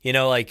friends.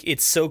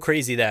 It's so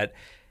crazy that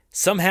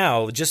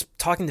somehow just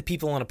talking to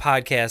people on a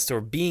podcast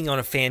or being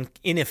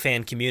in a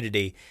fan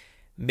community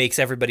makes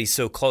everybody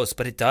so close,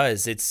 but it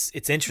does.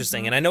 It's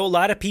interesting. Mm-hmm. And I know a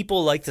lot of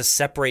people like to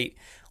separate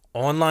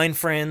online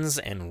friends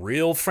and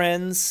real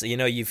friends.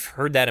 You've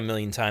heard that a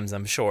million times,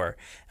 I'm sure,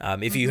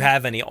 if you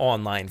have any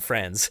online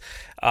friends.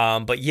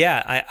 But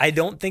yeah, I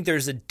don't think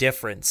there's a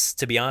difference,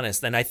 to be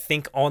honest. And I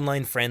think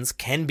online friends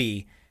can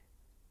be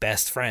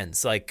best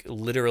friends, like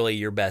literally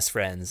your best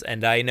friends.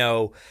 And I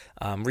know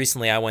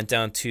recently I went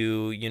down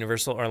to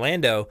Universal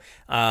Orlando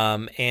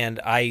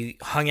and I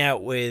hung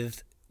out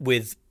with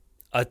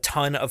a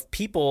ton of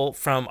people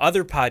from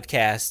other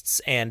podcasts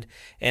and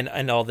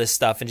all this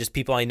stuff, and just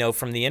people I know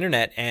from the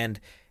internet, and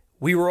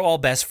we were all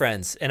best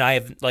friends. And I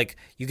have,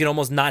 you can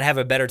almost not have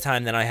a better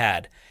time than I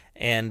had.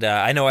 And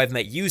I know I've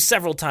met you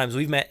several times.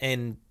 We've met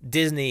in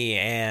Disney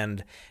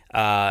and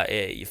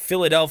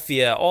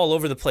Philadelphia, all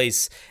over the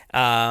place.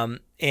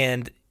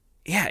 And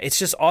yeah, it's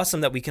just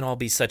awesome that we can all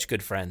be such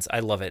good friends. I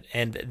love it.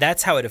 And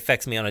that's how it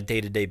affects me on a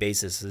day-to-day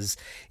basis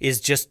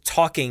is just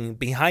talking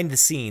behind the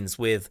scenes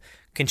with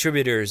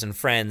contributors and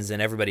friends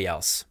and everybody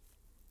else.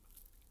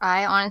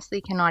 I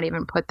honestly cannot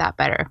even put that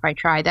better if I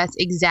try. That's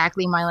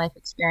exactly my life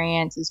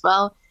experience as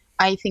well.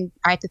 I think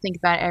I have to think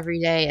about it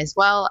every day as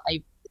well.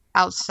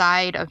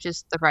 Outside of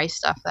just the Rice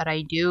stuff that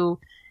I do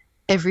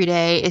every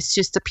day, it's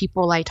just the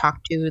people I talk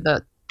to,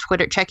 the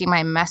Twitter, checking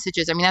my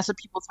messages. I mean, that's what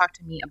people talk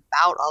to me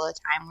about all the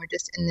time. We're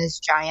just in this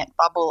giant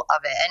bubble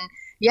of it. And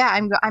yeah,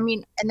 and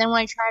then when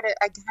I kind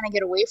of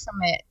get away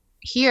from it,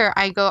 here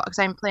I go, because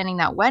I'm planning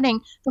that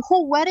wedding. The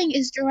whole wedding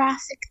is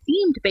Jurassic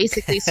themed,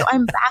 basically. So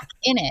I'm back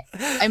in it.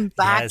 I'm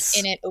back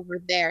in it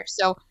over there.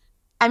 So,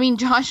 I mean,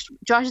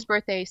 Josh's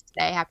birthday is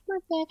today. Happy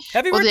birthday!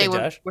 Happy birthday,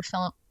 Josh!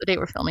 The day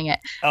we're filming it.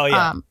 Oh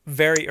yeah,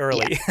 very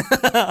early.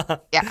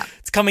 Yeah.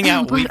 It's coming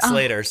out weeks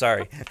later.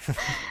 Sorry.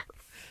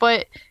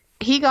 But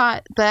he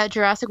got the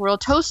Jurassic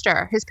World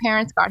toaster. His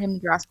parents got him the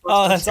Jurassic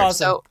World toaster. That's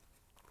awesome. So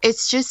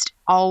it's just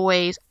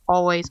always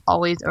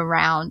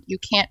around. You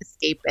can't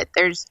escape it.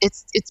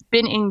 It's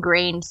been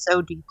ingrained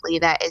so deeply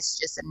that it's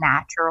just a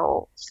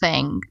natural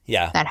thing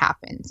that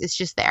happens. It's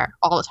just there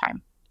all the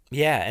time.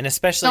 Yeah, and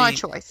especially not a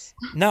choice.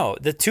 No,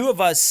 the two of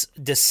us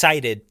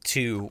decided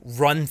to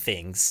run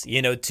things,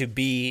 to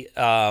be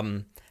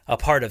a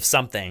part of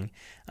something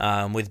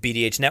with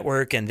BDH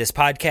Network and this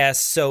podcast.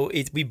 So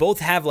we both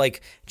have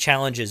like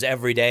challenges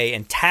every day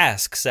and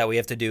tasks that we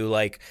have to do,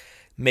 like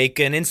make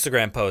an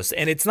Instagram post.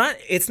 And it's not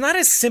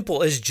as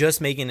simple as just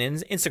making an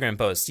Instagram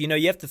post. You know,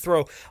 you have to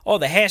throw all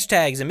the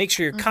hashtags and make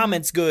sure your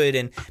comment's good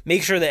and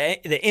make sure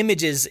that the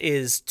image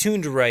is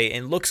tuned right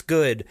and looks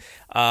good.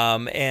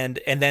 And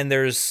then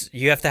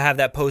you have to have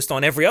that post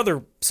on every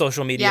other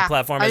social media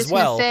platform as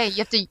well. I was going to say,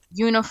 you have to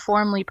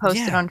uniformly post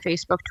it on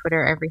Facebook,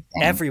 Twitter,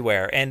 everything.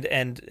 Everywhere.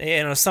 And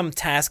you know, some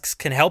tasks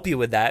can help you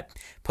with that,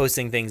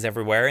 posting things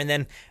everywhere. And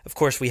then, of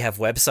course, we have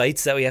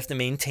websites that we have to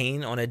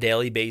maintain on a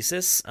daily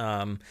basis,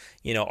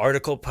 you know,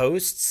 article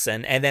posts.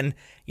 And then,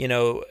 you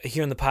know,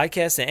 here on the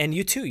podcast, and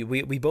you too,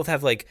 we both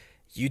have like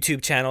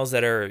YouTube channels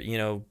that are, you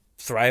know,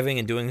 thriving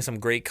and doing some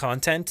great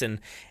content.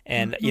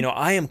 And you know,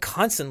 I am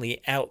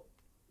constantly out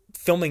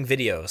filming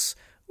videos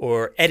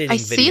or editing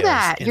videos. I see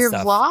that. Your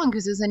vlogs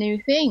is a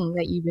new thing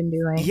that you've been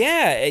doing.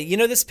 Yeah. You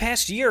know, this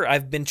past year,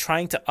 I've been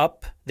trying to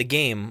up the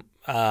game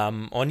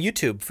on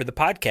YouTube for the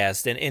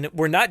podcast. And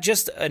we're not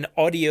just an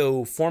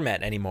audio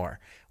format anymore.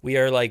 We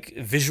are like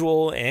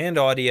visual and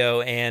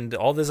audio and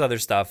all this other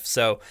stuff.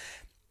 So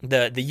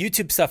the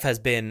YouTube stuff has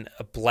been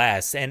a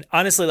blast. And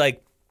honestly,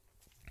 like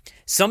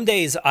some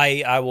days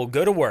I will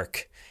go to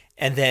work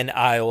and then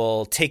I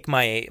will take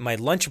my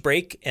lunch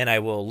break and I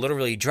will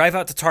literally drive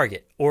out to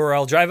Target or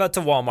I'll drive out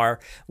to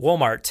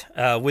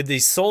Walmart with the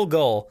sole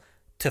goal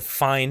to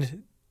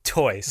find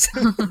toys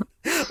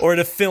or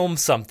to film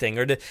something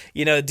or to,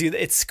 you know,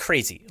 it's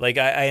crazy. Like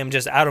I am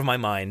just out of my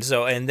mind.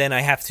 So, and then I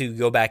have to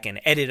go back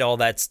and edit all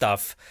that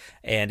stuff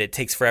and it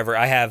takes forever.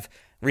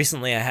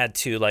 Recently I had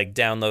to like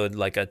download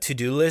like a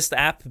to-do list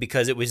app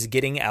because it was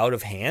getting out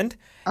of hand.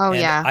 Oh, and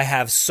yeah. I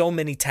have so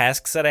many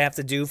tasks that I have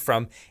to do,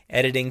 from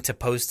editing to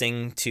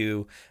posting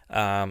to,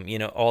 you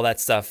know, all that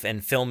stuff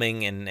and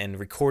filming and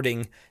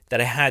recording, that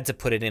I had to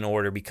put it in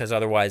order because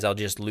otherwise I'll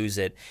just lose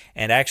it.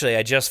 And actually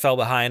I just fell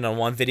behind on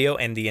one video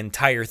and the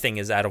entire thing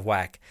is out of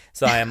whack.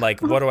 So I am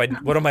like, what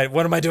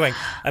am I doing?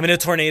 I'm in a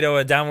tornado,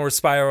 a downward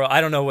spiral.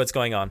 I don't know what's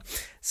going on.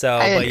 So,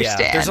 but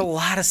yeah, there's a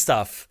lot of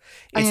stuff.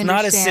 It's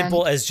not as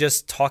simple as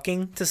just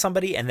talking to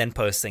somebody and then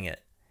posting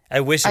it. I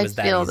wish it was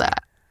that easy.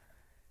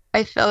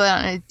 I feel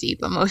that on a deep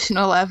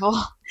emotional level.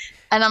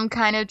 And I'm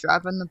kind of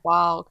dropping the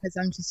ball because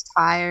I'm just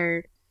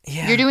tired.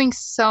 Yeah. You're doing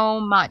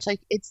so much.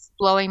 Like, it's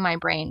blowing my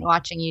brain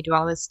watching you do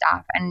all this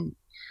stuff. And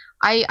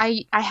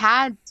I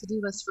had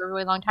to-do lists for a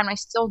really long time. I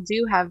still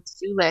do have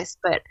to-do lists,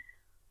 but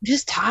I'm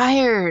just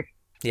tired.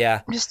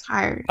 Yeah. I'm just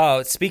tired.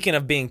 Oh, speaking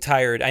of being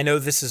tired, I know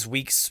this is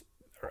weeks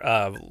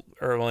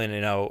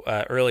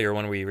earlier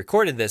when we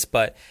recorded this,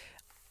 but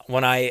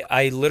when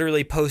I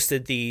literally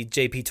posted the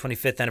JP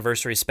 25th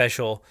anniversary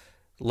special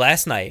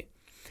last night,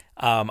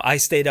 I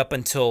stayed up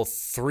until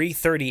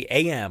 3:30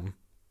 a.m.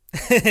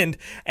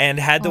 and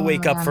had to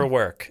wake up for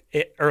work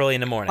early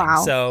in the morning.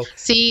 Wow. So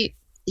see,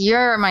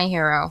 you're my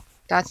hero.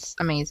 That's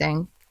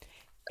amazing.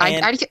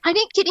 I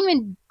didn't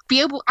even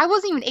be able. I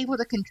wasn't even able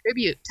to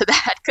contribute to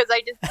that because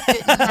I just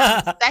didn't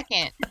have a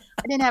second.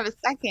 I didn't have a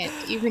second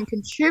to even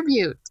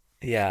contribute.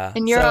 Yeah.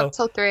 And you're up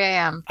till 3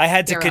 a.m. I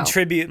had to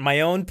contribute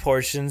my own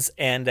portions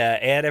and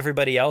add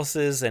everybody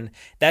else's. And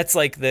that's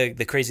like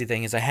the crazy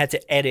thing is I had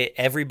to edit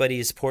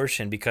everybody's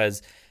portion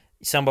because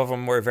some of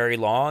them were very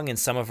long and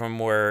some of them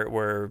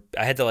were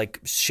I had to like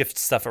shift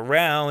stuff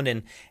around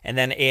and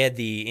then add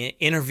the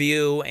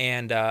interview.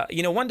 And,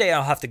 you know, one day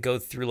I'll have to go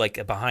through like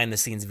a behind the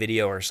scenes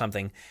video or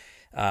something.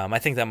 I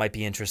think that might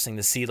be interesting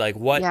to see like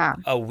what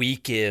a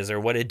week is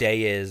or what a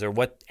day is or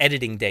what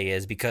editing day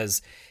is,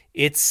 because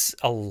it's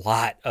a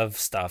lot of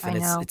stuff and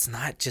it's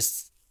not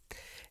just,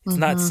 it's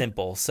not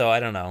simple. So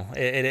I don't know.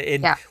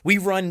 We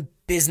run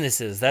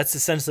businesses. That's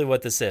essentially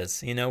what this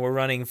is. You know, we're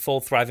running full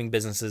thriving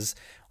businesses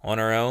on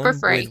our own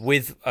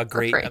with a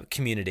great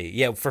community.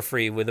 Yeah. For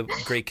free with a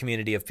great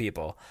community of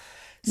people.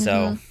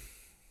 So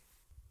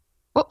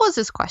what was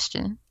this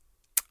question?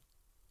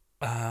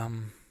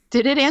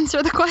 Did it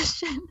answer the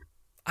question?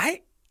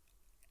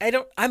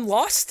 I'm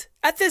lost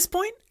at this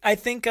point. I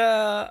think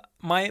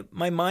my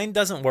mind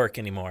doesn't work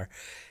anymore,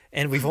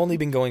 and we've only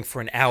been going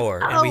for an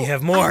hour, and we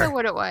have more. I know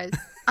what it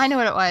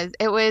was.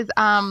 It was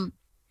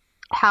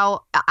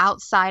how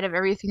outside of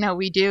everything that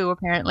we do,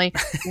 apparently,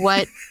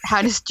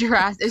 how does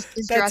Jurassic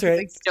is Jurassic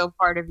like still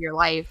part of your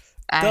life?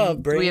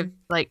 And we have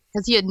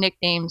because he had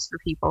nicknames for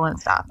people and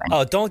stuff.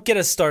 And don't get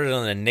us started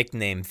on a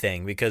nickname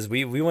thing, because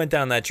we went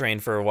down that train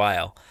for a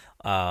while.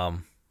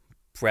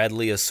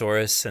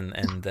 Bradleyosaurus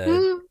and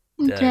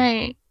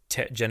the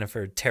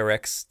Jennifer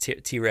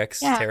Terek,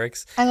 T-Rex,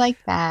 Terek. I like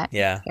that.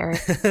 Yeah.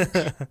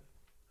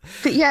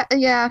 But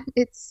yeah,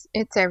 it's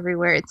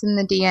everywhere. It's in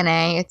the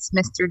DNA. It's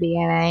Mr.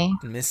 DNA.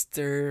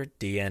 Mr.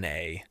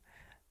 DNA.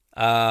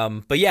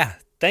 But yeah,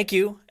 thank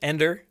you,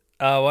 Ender.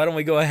 Why don't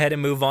we go ahead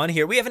and move on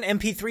here? We have an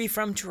MP3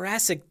 from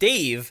Jurassic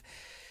Dave.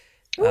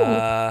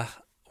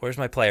 Where's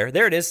my player?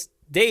 There it is.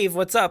 Dave,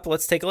 what's up?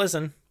 Let's take a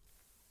listen.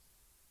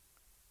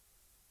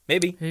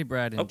 Maybe. Hey,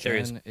 Brad and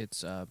Jen.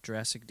 It's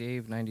Jurassic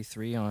Dave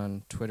 93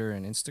 on Twitter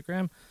and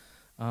Instagram.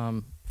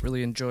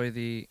 Really enjoy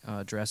the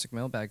Jurassic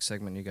Mailbag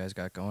segment you guys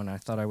got going. I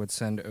thought I would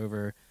send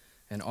over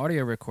an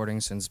audio recording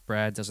since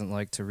Brad doesn't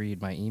like to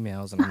read my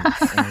emails, and I'm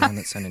the only one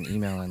that sent an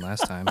email in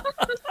last time.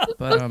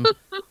 But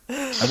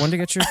I wanted to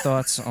get your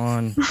thoughts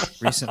on,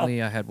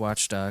 recently I had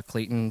watched a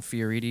Clayton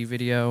Fioriti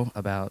video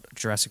about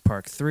Jurassic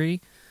Park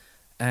 3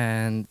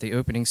 and the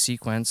opening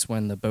sequence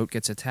when the boat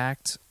gets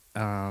attacked.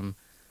 And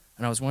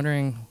I was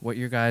wondering what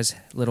your guys'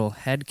 little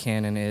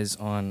headcanon is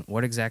on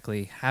what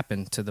exactly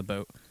happened to the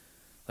boat.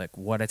 Like,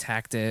 what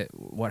attacked it,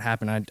 what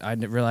happened. I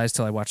didn't realize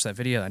till I watched that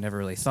video. I never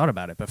really thought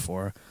about it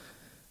before.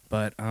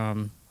 But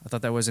I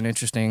thought that was an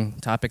interesting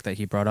topic that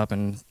he brought up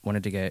and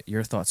wanted to get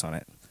your thoughts on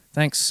it.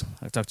 Thanks.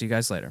 I'll talk to you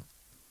guys later.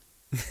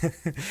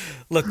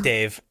 Look,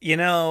 Dave,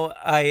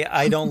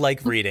 I don't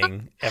like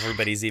reading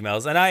everybody's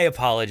emails, and I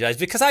apologize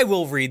because I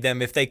will read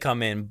them if they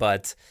come in,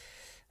 but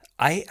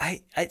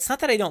it's not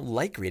that I don't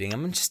like reading.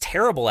 I'm just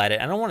terrible at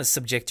it. I don't want to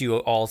subject you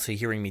all to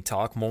hearing me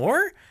talk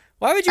more.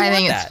 Why would you want that?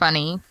 I think it's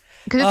funny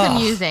because it's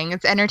amusing.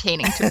 It's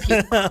entertaining to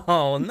people.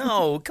 Oh,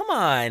 no, come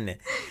on.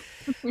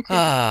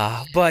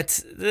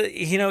 But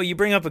you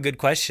bring up a good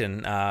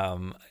question,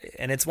 and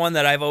it's one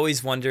that I've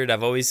always wondered.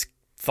 I've always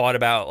thought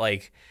about,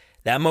 like,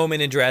 that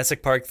moment in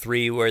Jurassic Park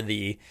 3 where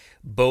the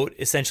boat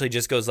essentially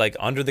just goes like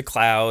under the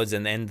clouds,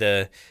 and then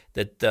the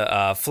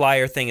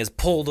flyer thing is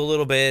pulled a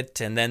little bit,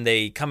 and then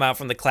they come out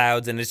from the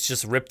clouds and it's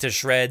just ripped to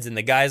shreds, and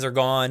the guys are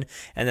gone,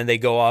 and then they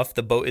go off.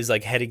 The boat is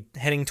like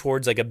heading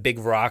towards like a big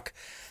rock.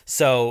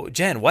 So,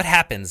 Jen, what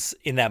happens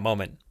in that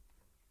moment?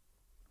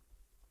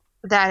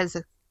 That is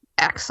an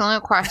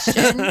excellent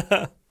question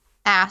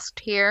asked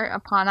here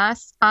upon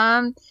us.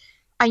 I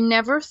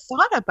never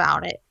thought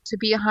about it, to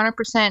be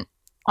 100%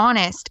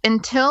 honest,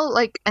 until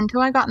I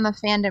got in the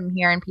fandom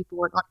here and people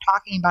were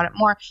talking about it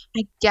more.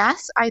 I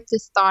guess I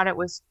just thought it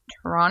was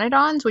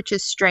pteranodons, which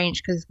is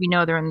strange because we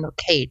know they're in the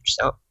cage,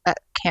 so that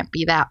can't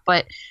be that.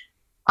 But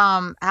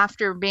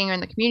after being in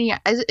the community,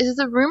 is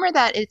the rumor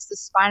that it's the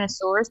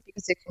Spinosaurus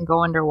because it can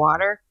go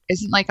underwater?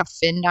 Isn't like a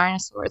fin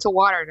dinosaur? It's a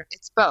water.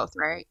 It's both,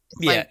 right?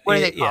 It's what are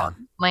they called?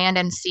 Yeah. Land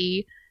and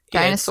sea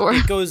dinosaur.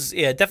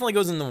 It definitely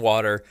goes in the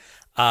water,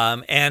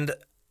 and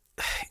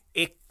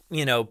it.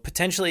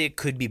 Potentially it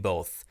could be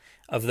both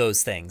of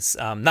those things.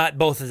 Not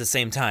both at the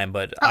same time,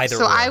 but either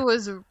so or. I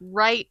was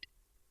right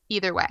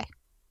either way.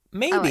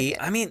 Maybe.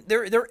 I mean,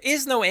 there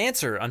is no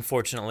answer,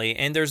 unfortunately,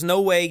 and there's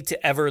no way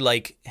to ever,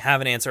 like,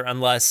 have an answer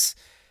unless...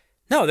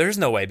 No, there's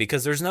no way,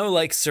 because there's no,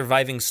 like,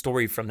 surviving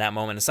story from that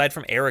moment, aside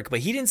from Eric,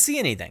 but he didn't see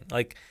anything.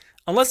 Like,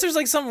 unless there's,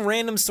 like, some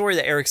random story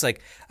that Eric's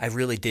like, I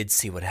really did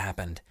see what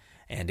happened,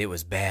 and it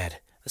was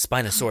bad. The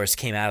Spinosaurus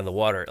came out of the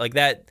water. Like,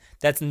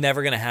 that's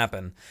never going to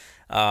happen.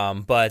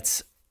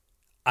 But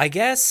I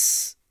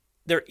guess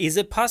there is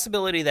a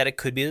possibility that it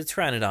could be the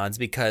Pteranodons,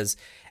 because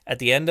at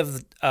the end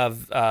of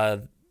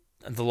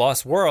the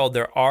Lost World,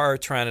 there are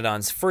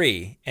Pteranodons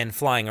free and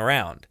flying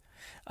around.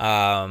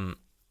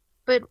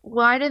 But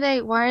why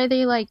are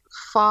they like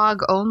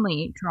fog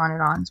only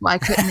Pteranodons? Why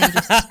couldn't they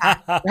just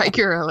attack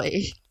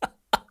regularly?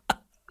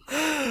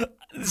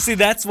 See,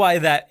 that's why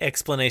that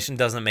explanation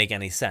doesn't make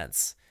any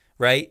sense,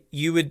 right?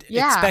 You would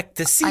expect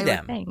to see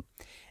them. Would think.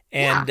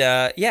 And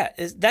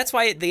that's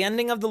why the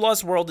ending of The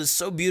Lost World is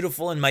so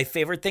beautiful and my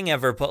favorite thing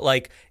ever. But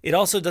like, it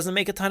also doesn't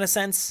make a ton of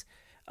sense.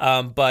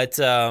 And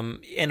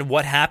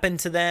what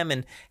happened to them,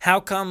 and how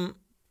come,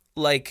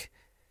 like,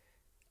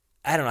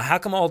 I don't know, how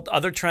come all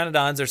other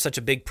Pteranodons are such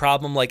a big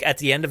problem? Like, at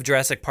the end of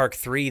Jurassic Park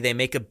 3, they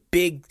make a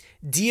big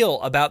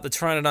deal about the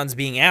Pteranodons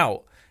being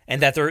out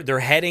and that they're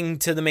heading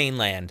to the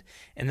mainland.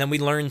 And then we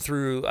learned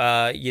through, the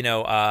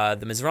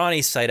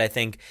Mizrahi site, I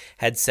think,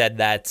 had said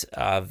that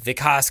Vic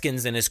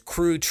Hoskins and his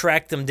crew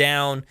tracked them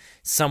down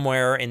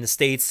somewhere in the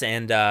States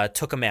and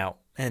took them out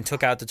and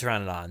took out the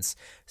Pteranodons.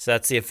 So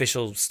that's the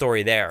official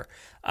story there.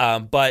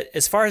 But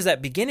as far as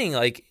that beginning,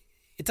 like,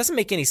 it doesn't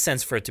make any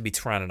sense for it to be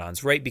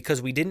Pteranodons, right?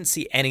 Because we didn't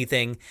see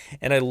anything.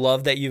 And I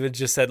love that you had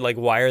just said, like,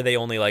 why are they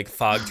only, like,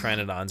 fog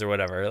Pteranodons or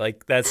whatever?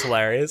 Like, that's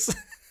hilarious.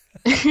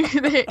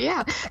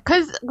 Yeah,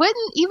 because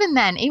even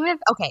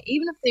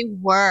if they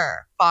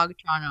were fog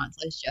Pteranodons,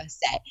 let's just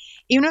say,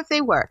 even if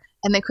they were,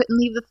 and they couldn't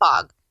leave the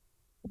fog,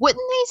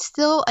 wouldn't they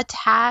still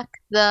attack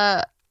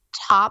the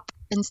top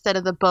instead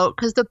of the boat?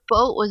 Because the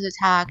boat was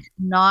attacked,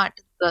 not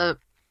the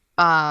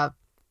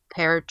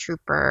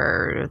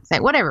paratrooper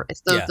thing, whatever.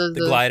 It's the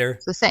glider.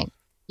 It's the same.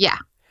 Yeah,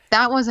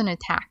 that wasn't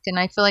attacked, and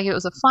I feel like it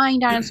was a flying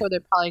dinosaur.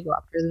 They'd probably go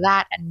after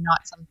that and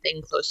not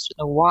something close to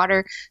the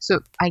water. So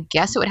I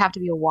guess it would have to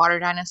be a water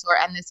dinosaur,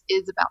 and this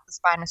is about the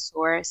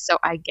Spinosaurus. So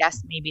I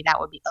guess maybe that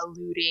would be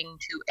alluding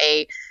to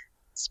a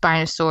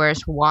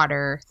Spinosaurus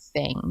water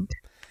thing.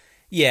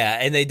 Yeah,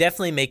 and they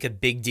definitely make a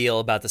big deal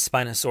about the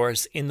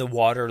Spinosaurus in the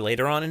water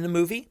later on in the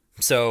movie.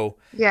 So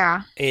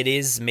yeah, it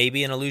is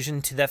maybe an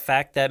allusion to the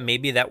fact that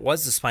maybe that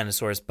was the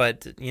Spinosaurus,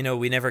 but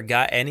we never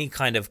got any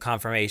kind of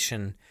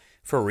confirmation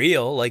for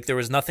real. Like, there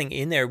was nothing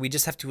in there. We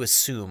just have to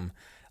assume,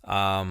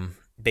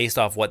 based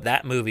off what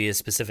that movie is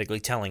specifically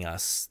telling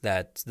us,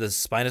 that the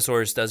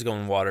Spinosaurus does go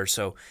in water.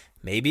 So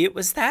maybe it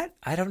was that.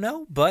 I don't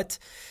know, but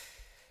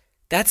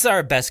That's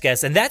our best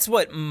guess, and that's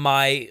what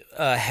my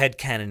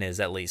headcanon is,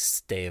 at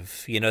least,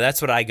 Dave.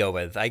 That's what I go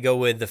with. I go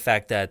with the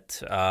fact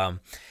that,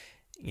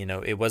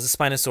 it was a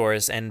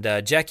Spinosaurus, and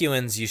Jack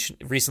Ewens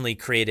recently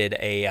created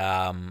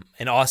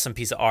an awesome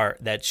piece of art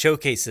that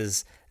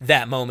showcases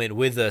that moment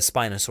with the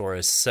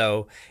Spinosaurus.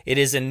 So it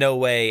is in no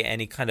way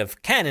any kind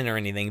of canon or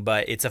anything,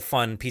 but it's a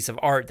fun piece of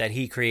art that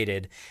he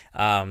created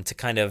to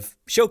kind of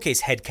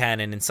showcase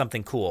headcanon and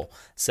something cool.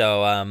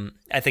 So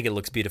I think it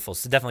looks beautiful.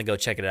 So definitely go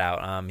check it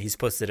out. He's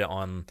posted it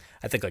on,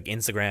 I think, like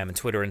Instagram and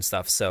Twitter and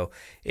stuff. So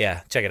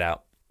yeah, check it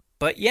out.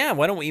 But yeah,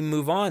 why don't we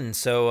move on?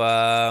 So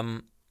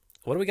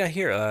what do we got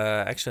here?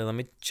 Actually, let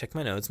me check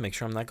my notes, make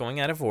sure I'm not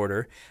going out of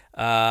order.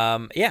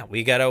 Yeah,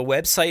 we got a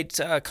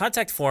website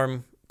contact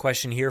form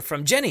question here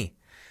from Jenny.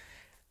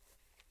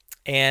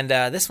 And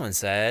this one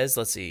says,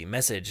 let's see,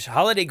 message.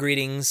 Holiday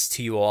greetings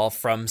to you all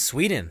from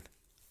Sweden.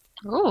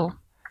 Oh.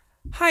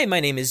 Hi, my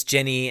name is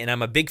Jenny, and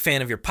I'm a big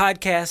fan of your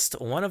podcast.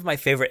 One of my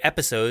favorite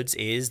episodes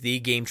is the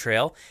Game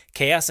Trail,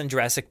 Chaos in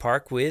Jurassic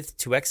Park with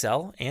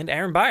 2XL and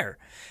Aaron Beyer.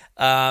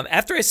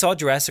 After I saw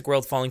Jurassic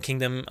World Fallen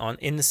Kingdom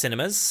in the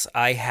cinemas,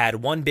 I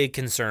had one big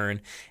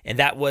concern, and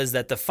that was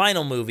that the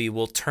final movie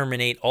will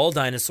terminate all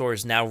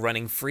dinosaurs now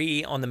running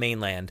free on the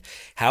mainland.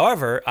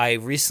 However, I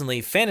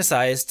recently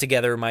fantasized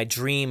together my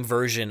dream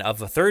version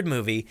of a third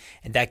movie,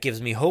 and that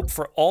gives me hope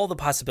for all the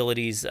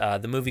possibilities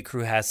the movie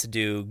crew has to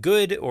do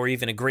good or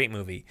even a great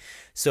movie.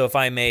 So if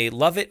I may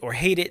love it or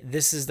hate it,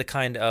 this is the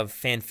kind of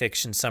fan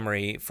fiction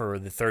summary for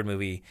the third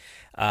movie.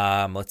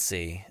 Let's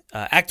see.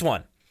 Act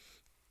 1.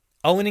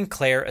 Owen and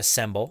Claire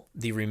assemble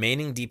the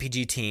remaining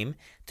DPG team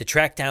to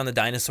track down the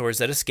dinosaurs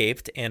that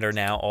escaped and are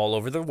now all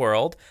over the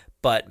world,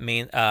 but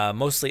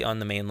mostly on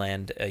the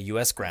mainland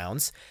U.S.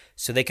 grounds,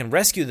 so they can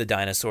rescue the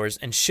dinosaurs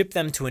and ship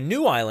them to a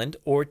new island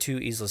or to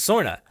Isla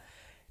Sorna.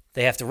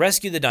 They have to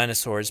rescue the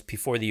dinosaurs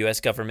before the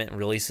U.S. government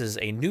releases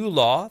a new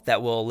law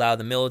that will allow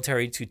the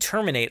military to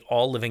terminate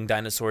all living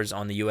dinosaurs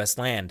on the U.S.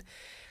 land.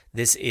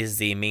 This is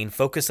the main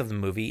focus of the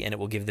movie, and it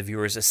will give the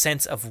viewers a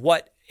sense of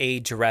what a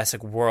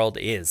Jurassic World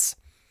is.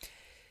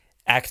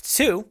 Act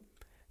 2,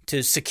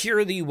 to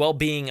secure the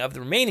well-being of the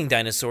remaining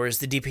dinosaurs,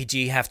 the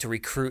DPG have to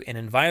recruit an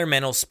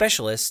environmental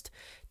specialist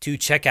to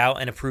check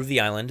out and approve the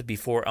island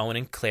before Owen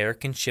and Claire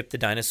can ship the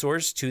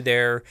dinosaurs to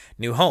their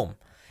new home.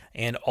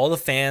 And to all the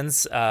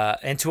fans'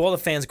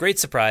 great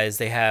surprise,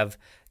 they have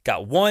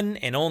got the one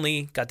and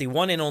only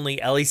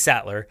Ellie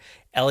Sattler.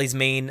 Ellie's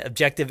main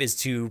objective is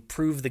to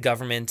prove to the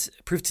government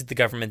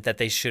that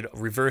they should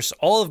reverse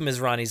all of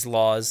Mizrahi's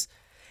laws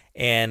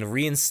and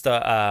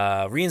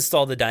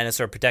reinstall the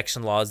dinosaur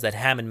protection laws that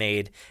Hammond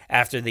made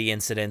after the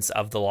incidents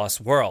of the Lost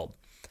World.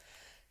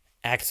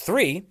 Act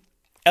 3,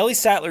 Ellie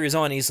Sattler is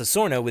on Isla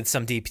Sorna with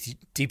some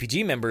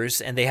DPG members,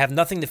 and they have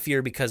nothing to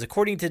fear because,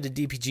 according to the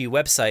DPG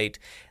website,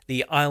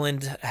 the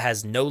island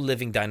has no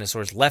living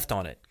dinosaurs left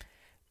on it.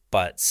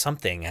 But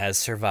something has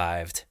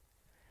survived.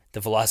 The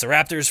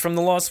Velociraptors from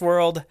the Lost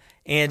World,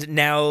 and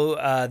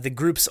now the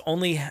group's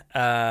only...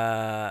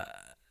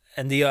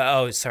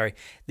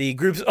 The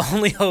group's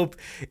only hope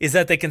is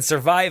that they can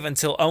survive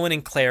until Owen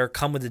and Claire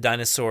come with the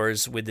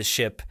dinosaurs with the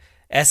ship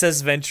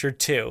SS Venture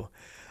 2.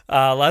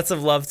 Lots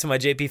of love to my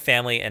JP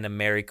family and a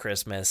Merry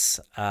Christmas.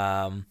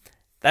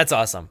 That's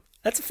awesome.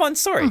 That's a fun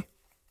story.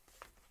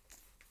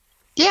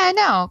 Yeah, I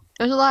know.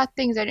 There's a lot of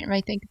things I didn't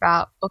really think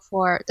about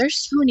before. There's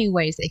so many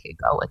ways they could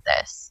go with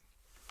this.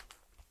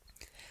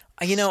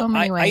 I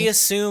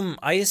assume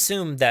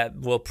that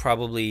will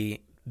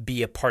probably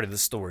be a part of the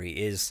story,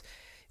 is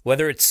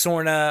whether it's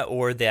Sorna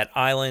or that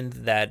island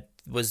that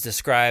was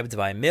described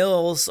by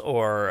Mills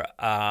or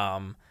a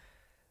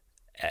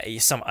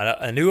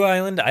new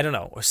island, I don't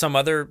know, or some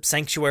other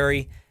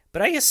sanctuary.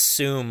 But I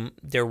assume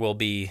there will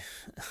be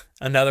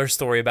another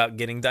story about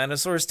getting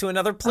dinosaurs to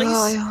another place.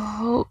 Oh, I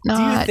hope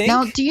not.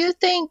 Do you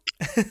think...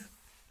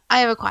 I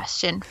have a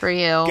question for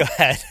you. Go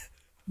ahead.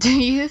 Do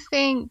you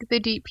think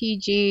the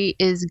DPG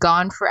is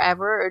gone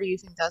forever, or do you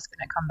think that's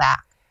going to come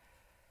back?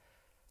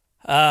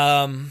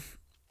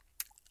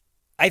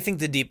 I think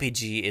the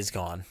DPG is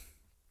gone.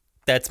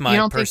 That's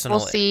my personal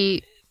think we'll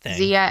see thing.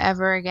 Zia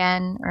ever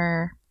again,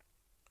 or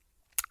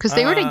because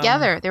they were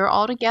together, they were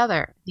all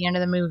together at the end of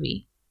the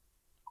movie.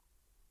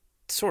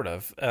 Sort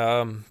of.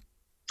 I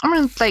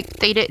mean, like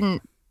they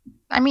didn't.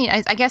 I mean,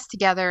 I guess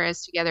together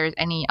as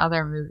any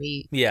other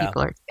movie. Yeah.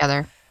 People are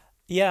together.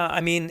 Yeah,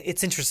 I mean,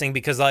 it's interesting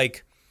because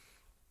like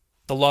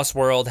the Lost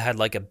World had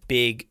like a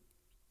big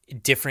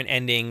different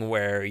ending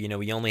where,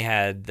 we only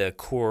had the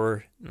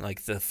core,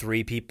 like the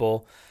three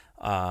people.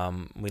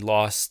 We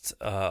lost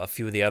a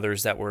few of the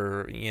others that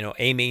were,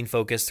 a main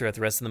focus throughout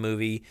the rest of the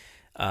movie.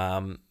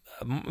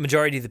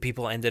 Majority of the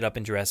people ended up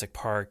in Jurassic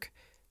Park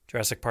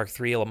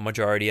 3, a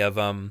majority of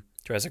them,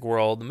 Jurassic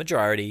World, the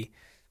majority.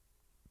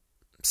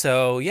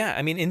 So, yeah,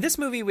 I mean, in this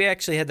movie, we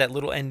actually had that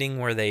little ending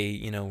where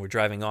they, were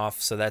driving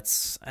off. So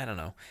that's, I don't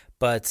know.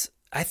 But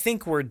I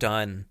think we're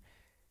done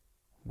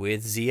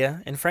with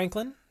Zia and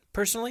Franklin,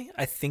 personally.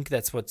 I think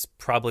that's what's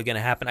probably going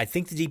to happen. I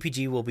think the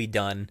DPG will be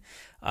done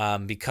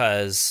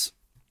because,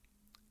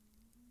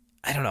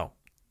 I don't know.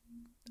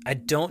 I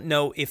don't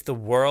know if the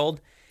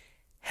world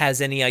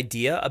has any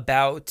idea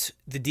about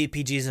the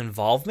DPG's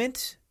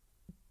involvement.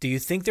 Do you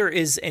think there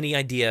is any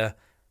idea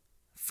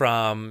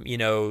from,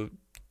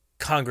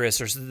 Congress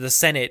or the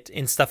Senate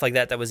and stuff like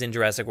that was in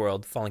Jurassic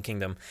World: Fallen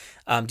Kingdom?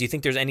 Do you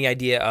think there's any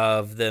idea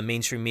of the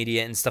mainstream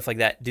media and stuff like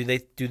that? Do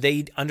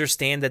they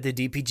understand that the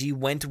DPG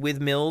went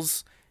with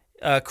Mills'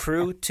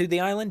 crew to the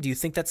island? Do you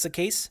think that's the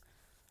case?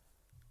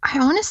 I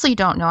honestly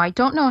don't know. I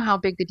don't know how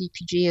big the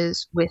DPG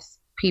is with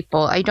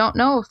people. I don't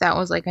know if that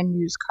was like a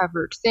news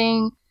covered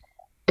thing,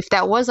 if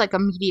that was like a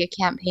media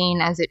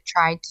campaign as it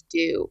tried to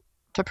do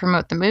to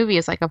promote the movie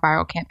as like a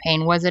viral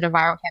campaign. Was it a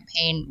viral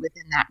campaign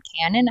within that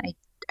canon?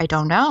 I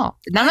don't know.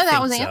 None of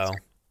that was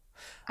answered.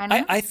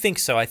 I think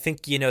so. I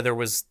think, there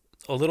was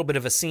a little bit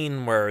of a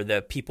scene where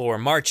the people were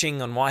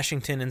marching on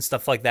Washington and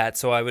stuff like that.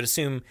 So I would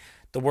assume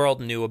the world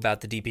knew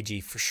about the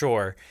DPG for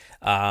sure.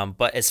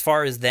 But as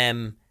far as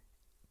them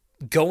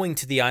going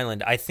to the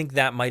island, I think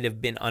that might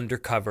have been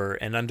undercover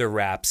and under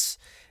wraps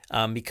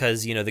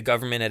because, the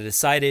government had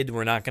decided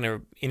we're not going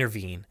to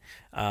intervene.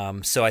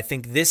 So I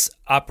think this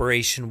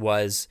operation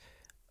was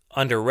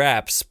under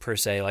wraps per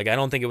se. Like, I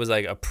don't think it was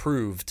like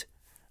approved.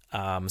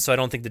 So I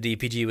don't think the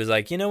DPG was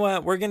like, you know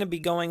what, we're going to be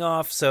going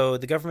off. So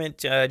the government,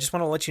 just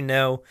want to let you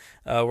know,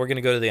 we're going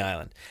to go to the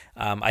island.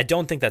 I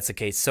don't think that's the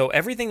case. So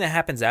everything that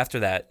happens after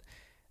that,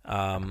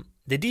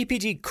 the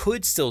DPG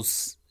could still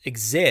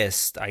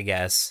exist, I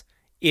guess,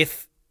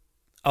 if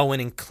Owen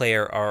and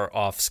Claire are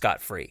off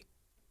scot-free.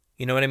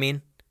 You know what I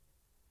mean?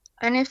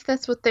 And if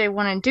that's what they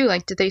want to do,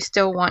 like, do they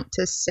still want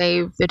to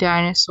save the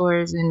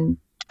dinosaurs?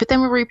 But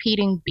then we're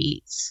repeating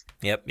beats.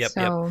 Yep.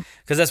 Because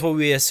that's what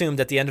we assumed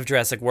at the end of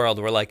Jurassic World.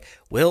 We're like,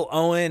 will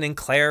Owen and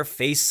Claire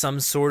face some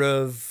sort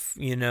of,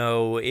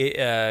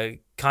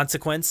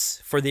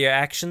 consequence for their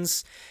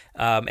actions?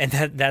 And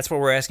that's what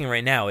we're asking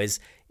right now is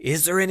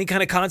there any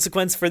kind of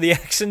consequence for the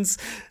actions?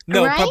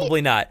 No, right?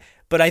 Probably not.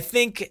 But I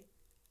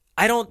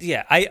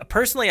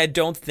personally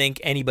don't think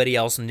anybody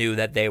else knew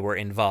that they were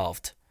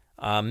involved.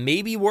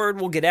 Maybe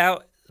word will get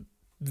out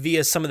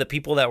via some of the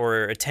people that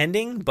were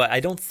attending, but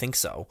I don't think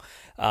so,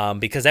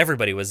 because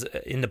everybody was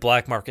in the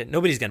black market.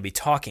 Nobody's going to be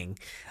talking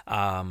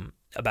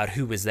about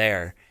who was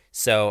there.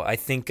 So I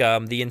think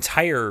the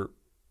entire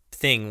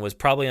thing was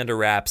probably under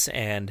wraps,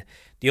 and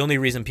the only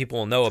reason people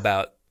will know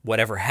about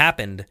whatever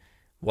happened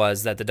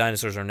was that the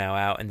dinosaurs are now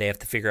out, and they have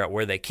to figure out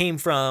where they came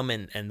from,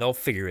 and they'll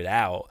figure it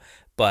out.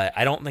 But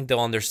I don't think they'll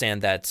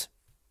understand that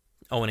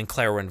Owen and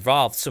Claire were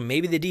involved, so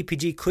maybe the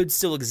DPG could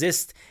still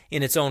exist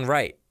in its own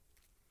right.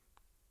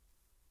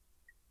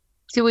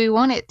 Do we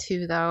want it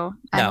to, though?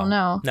 I don't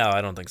know. No,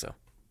 I don't think so.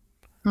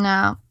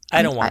 No.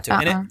 I don't want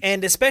to.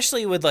 And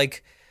especially with,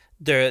 like,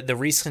 the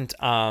recent,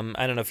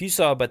 I don't know if you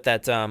saw, but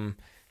that there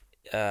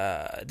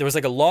was,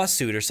 like, a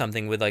lawsuit or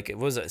something with, like, what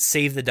was it,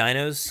 Save the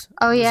Dinos?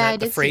 Oh, yeah, I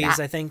did see that.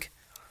 I think?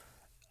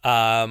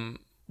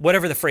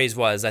 Whatever the phrase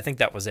was, I think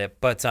that was it.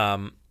 But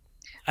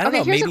I don't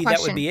know, maybe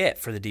that would be it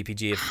for the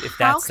DPG if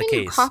that's the case. How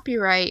can you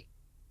copyright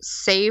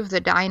Save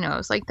the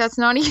Dinos? Like, that's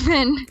not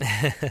even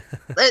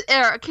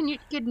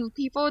can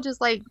people just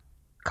like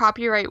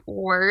copyright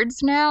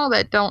words now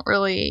that don't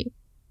really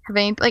have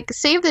any, like,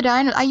 Save the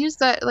Dinos? I use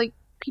that, like,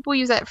 people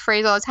use that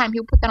phrase all the time.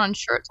 People put that on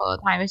shirts all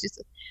the time. It's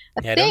just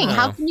a thing.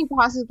 How can you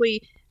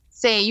possibly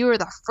say you are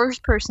the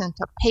first person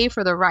to pay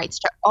for the rights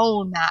to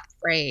own that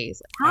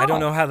phrase? I don't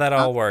know how that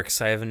all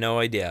works. I have no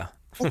idea.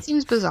 It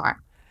seems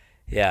bizarre.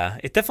 Yeah,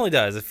 it definitely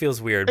does. It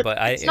feels weird, but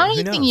it's not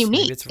anything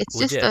unique. It's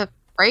just a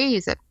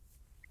phrase that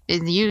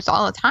is used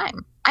all the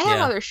time. I have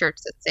other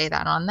shirts that say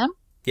that on them.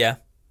 Yeah,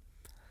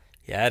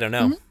 I don't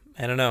know.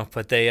 I don't know,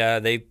 but they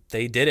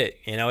did it.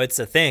 It's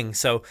a thing.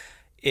 So,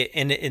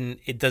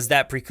 it does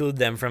that preclude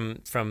them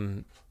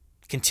from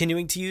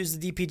continuing to use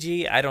the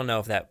DPG? I don't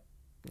know if that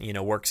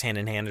works hand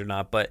in hand or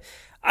not, but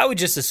I would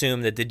just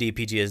assume that the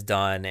DPG is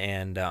done,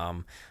 and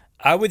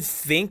I would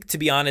think, to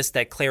be honest,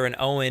 that Claire and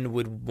Owen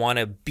would want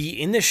to be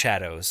in the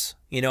shadows.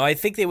 I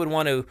think they would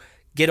want to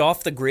get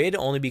off the grid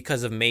only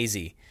because of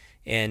Maisie,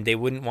 and they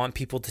wouldn't want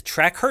people to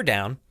track her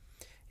down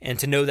and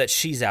to know that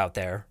she's out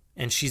there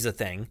and she's a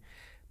thing.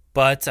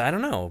 But I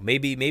don't know,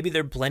 maybe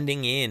they're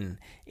blending in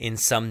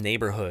some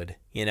neighborhood,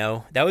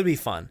 That would be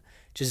fun.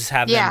 Just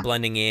have them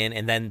blending in,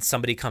 and then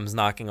somebody comes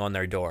knocking on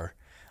their door.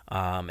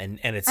 And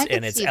it's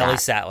Ellie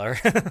Sattler.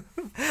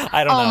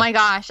 I don't know. Oh my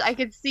gosh, I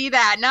could see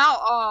that now.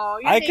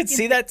 I could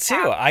see that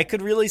too. I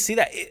could really see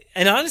that.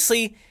 And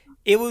honestly,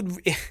 it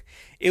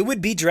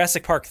would be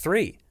Jurassic Park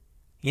 3.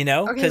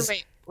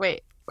 Okay,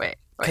 wait.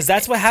 Because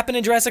that's what happened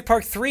in Jurassic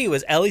Park 3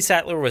 was Ellie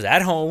Sattler was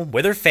at home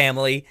with her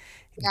family,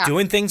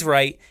 doing things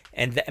right.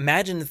 And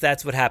imagine if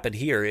that's what happened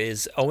here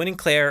is Owen and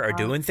Claire are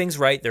doing things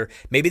right.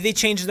 Maybe they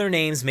changed their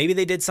names, maybe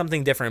they did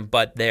something different,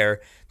 but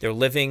they're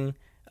living,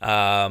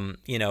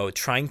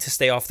 trying to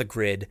stay off the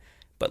grid,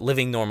 but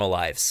living normal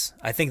lives.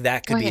 I think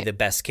that could be the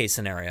best case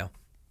scenario.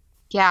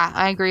 Yeah,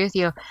 I agree with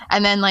you.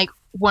 And then, like,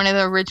 one of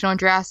the original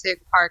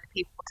Jurassic Park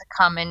people to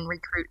come and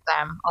recruit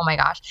them. Oh my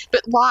gosh.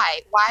 But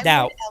why? Why would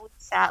Ellie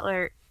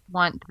Sattler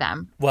want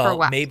them. For Well,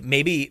 what?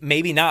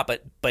 maybe not,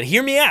 but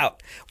hear me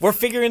out. We're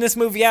figuring this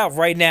movie out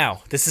right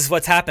now. This is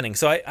what's happening.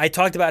 So I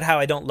talked about how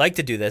I don't like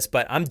to do this,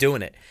 but I'm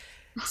doing it.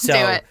 So,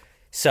 Do it.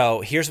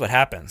 So here's what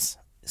happens.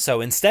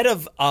 So instead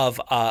of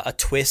a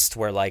twist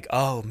where like,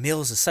 oh,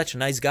 Mills is such a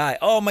nice guy.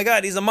 Oh my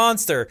God, he's a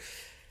monster.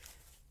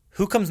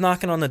 Who comes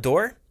knocking on the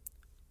door?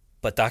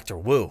 But Dr.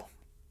 Wu.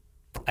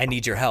 I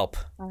need your help.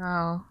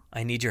 Oh.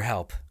 I need your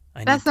help.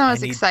 That's not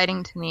as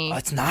exciting to me. Oh,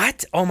 it's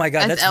not? Oh my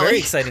God, that's Ellie. very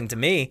exciting to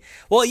me.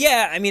 Well,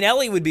 yeah, I mean,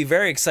 Ellie would be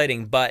very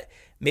exciting, but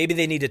maybe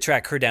they need to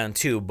track her down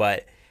too.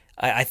 But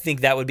I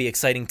think that would be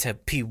exciting to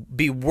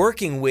be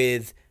working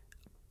with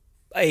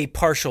a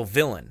partial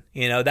villain.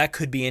 You know, that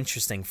could be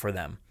interesting for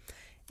them.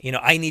 You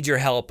know, I need your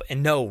help,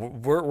 and no,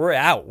 we're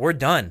out. We're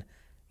done.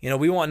 You know,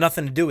 we want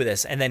nothing to do with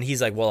this. And then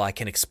he's like, well, I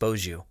can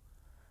expose you.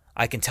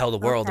 I can tell the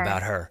world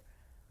about her.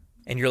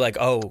 And you're like,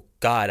 oh,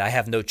 God, I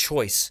have no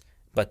choice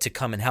but to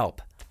come and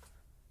help.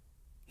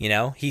 You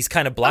know, he's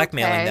kind of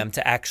blackmailing them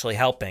to actually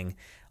helping.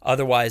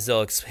 Otherwise,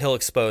 he'll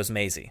expose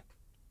Maisie.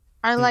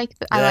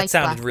 That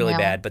sounded really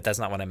bad, but that's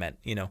not what I meant,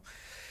 you know.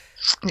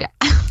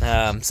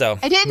 Yeah. So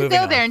I didn't moving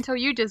go on. there until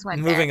you just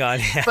went there. Moving on,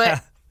 yeah.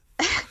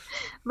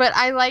 But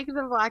I like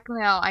the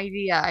blackmail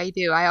idea. I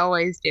do. I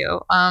always do.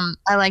 I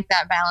like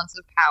that balance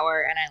of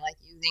power, and I like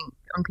using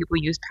when people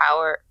use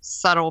power,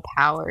 subtle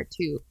power,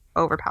 to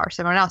overpower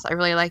someone else. I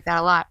really like that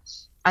a lot,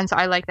 and so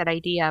I like that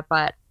idea.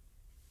 But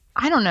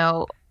I don't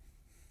know.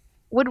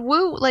 Would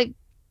Wu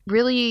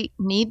really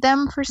need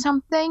them for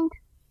something?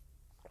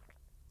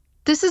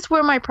 This is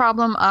where my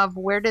problem of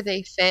where do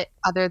they fit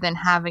other than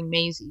having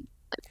Maisie.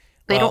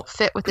 They don't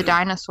fit with the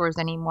dinosaurs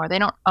anymore. They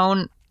don't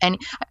own any,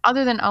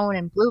 other than Owen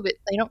and Blue, but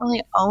they don't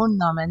really own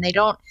them, and they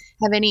don't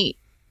have any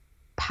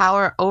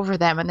power over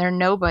them, and they're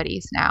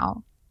nobodies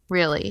now,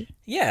 really.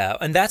 Yeah,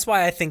 and that's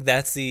why I think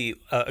that's a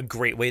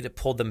great way to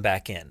pull them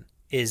back in.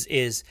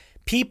 Is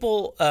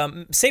people,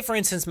 say for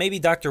instance, maybe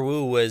Dr.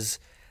 Wu was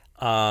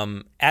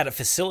at a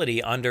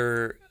facility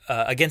under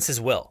against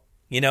his will.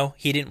 You know,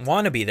 he didn't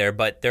want to be there,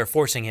 but they're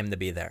forcing him to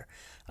be there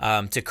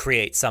to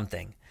create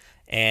something.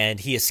 And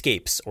he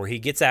escapes, or he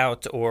gets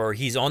out, or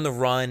he's on the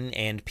run,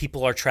 and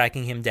people are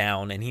tracking him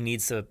down, and he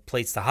needs a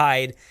place to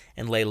hide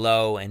and lay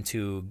low and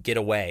to get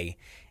away.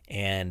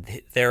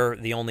 And they're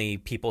the only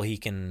people he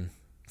can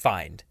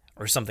find,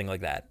 or something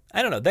like that.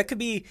 I don't know. That could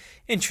be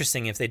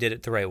interesting if they did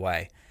it the right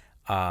way.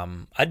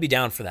 I'd be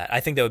down for that. I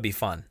think that would be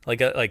fun.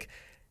 Like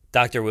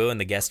Dr. Wu in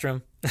the guest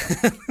room.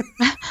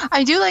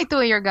 I do like the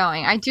way you're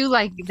going. I do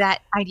like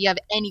that idea of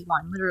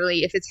anyone, literally,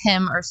 if it's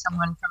him or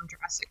someone from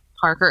Jurassic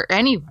Park or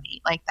anybody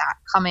like that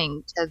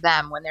coming to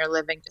them when they're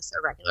living just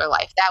a regular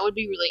life. That would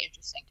be really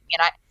interesting to me.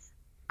 And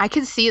I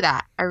could see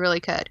that. I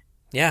really could.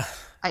 Yeah.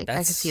 I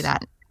could see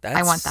that.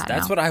 I want that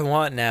That's now. what I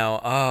want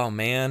now. Oh,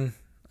 man.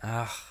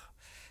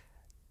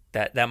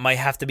 That might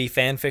have to be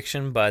fan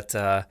fiction, but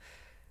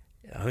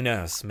who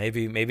knows?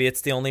 Maybe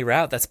it's the only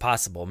route that's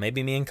possible.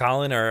 Maybe me and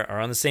Colin are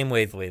on the same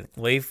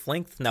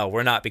wavelength. No,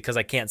 we're not, because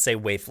I can't say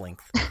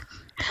wavelength.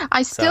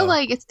 I still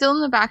it's still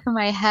in the back of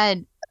my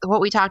head what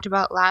we talked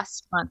about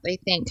last month. I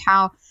think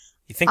how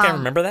you think I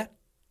remember that.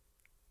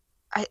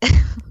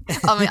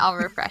 I'll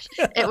refresh.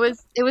 It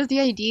was the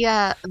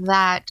idea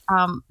that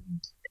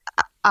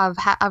of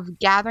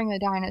gathering the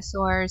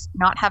dinosaurs,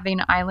 not having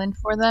an island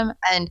for them,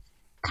 and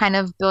kind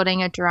of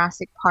building a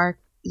Jurassic Park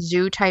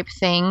zoo type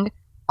thing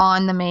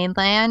on the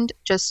mainland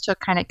just to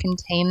kind of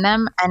contain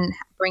them, and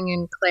bring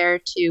in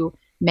Claire to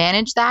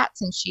manage that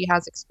since she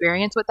has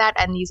experience with that.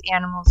 And these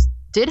animals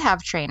did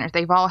have trainers.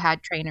 They've all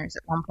had trainers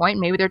at one point.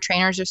 Maybe their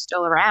trainers are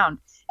still around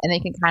and they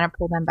can kind of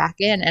pull them back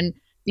in. And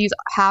these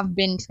have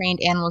been trained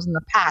animals in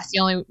the past. The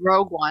only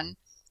rogue one,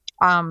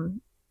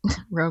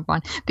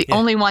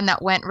 only one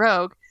that went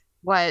rogue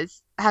are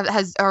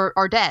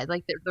dead.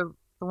 Like the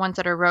ones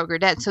that are rogue are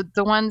dead. So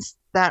the ones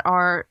that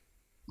are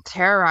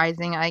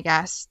terrorizing, I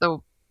guess, the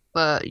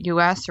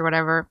U.S. or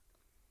whatever,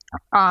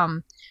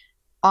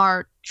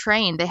 are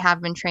trained. They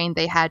have been trained.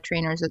 They had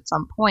trainers at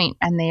some point,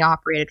 and they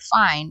operated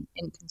fine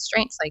in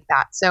constraints like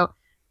that. So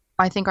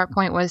I think our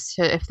point was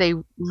if they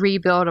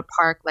rebuild a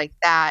park like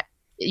that,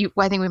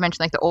 I think we mentioned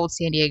like the old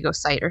San Diego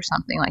site or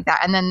something like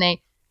that, and then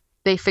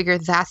they figure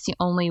that's the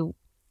only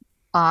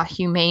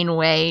humane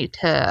way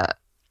to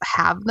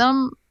have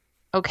them.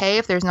 Okay,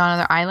 if there's not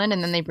another island,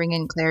 and then they bring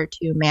in Claire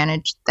to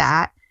manage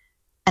that.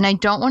 And I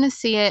don't want to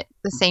see it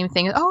the same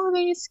thing. Oh,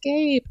 they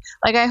escape.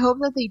 Like, I hope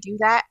that they do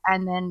that,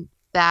 and then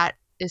that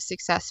is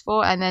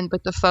successful, and then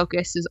but the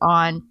focus is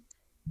on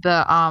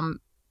the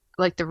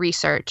like the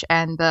research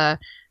and the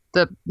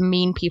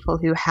mean people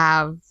who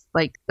have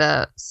like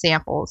the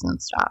samples and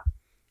stuff.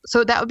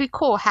 So that would be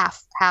cool.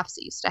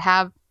 Halfsies to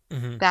have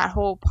that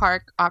whole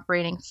park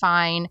operating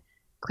fine.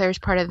 Claire's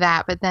part of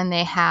that, but then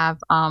they have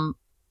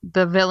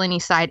the villainy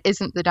side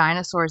isn't the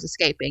dinosaurs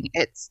escaping;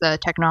 it's the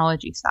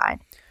technology side.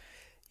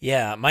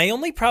 Yeah, my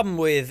only problem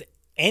with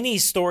any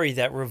story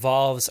that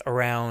revolves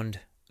around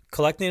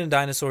collecting the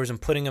dinosaurs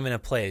and putting them in a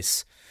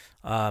place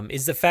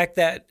is the fact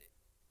that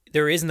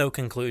there is no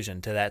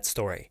conclusion to that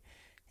story.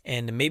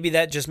 And maybe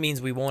that just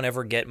means we won't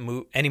ever get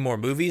any more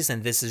movies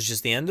and this is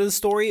just the end of the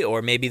story,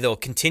 or maybe they'll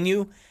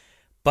continue.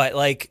 But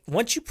like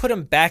once you put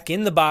them back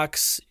in the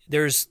box,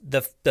 there's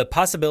the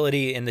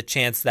possibility and the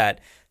chance that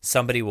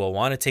somebody will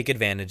want to take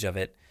advantage of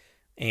it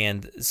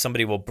and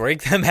somebody will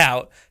break them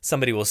out.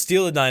 Somebody will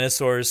steal the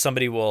dinosaurs.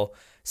 Somebody will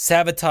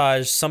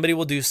sabotage. Somebody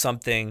will do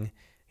something,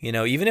 you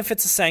know, even if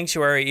it's a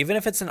sanctuary, even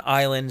if it's an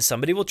island,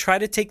 somebody will try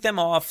to take them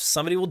off.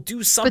 Somebody will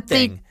do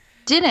something.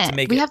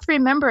 Didn't. We have to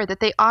remember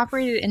that they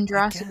operated in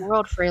Jurassic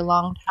World for a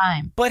long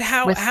time. But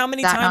how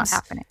many times?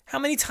 How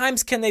many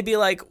times can they be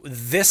like,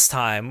 this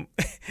time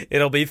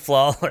it'll be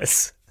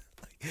flawless?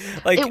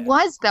 Like it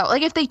was though.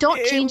 Like if they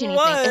don't change anything,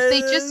 if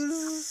they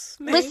just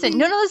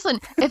listen.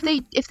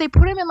 If they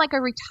put him in like a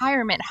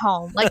retirement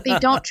home, like they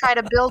don't try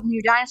to build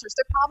new dinosaurs.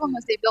 Their problem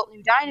was they built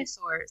new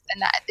dinosaurs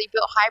and that they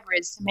built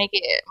hybrids to make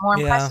it more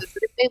impressive.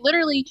 But if they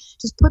literally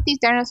just put these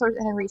dinosaurs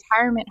in a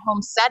retirement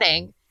home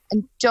setting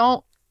and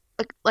don't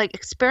like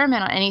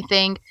experiment on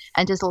anything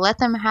and just let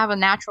them have a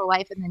natural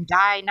life and then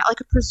die, not like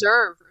a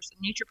preserve or some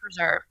nature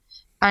preserve,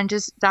 and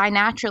just die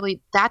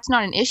naturally, that's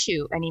not an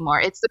issue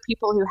anymore. It's the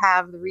people who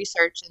have the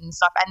research and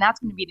stuff, and that's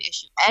going to be the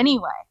issue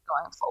anyway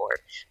going forward.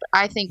 But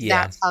I think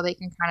that's how they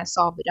can kind of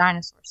solve the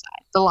dinosaur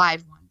side, the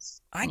live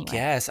ones. Anyway. I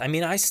guess. I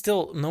mean, I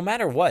still, no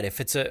matter what, if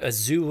it's a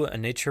zoo, a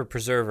nature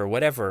preserve, or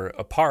whatever,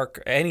 a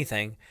park,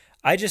 anything,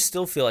 I just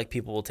still feel like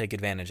people will take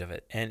advantage of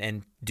it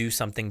and do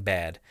something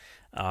bad.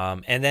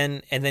 And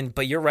then,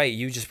 but you're right.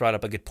 You just brought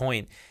up a good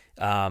point.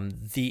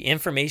 The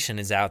information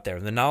is out there.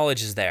 The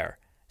knowledge is there.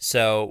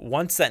 So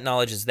once that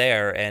knowledge is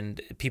there and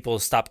people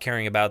stop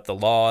caring about the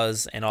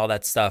laws and all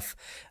that stuff,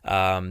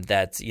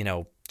 that, you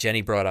know,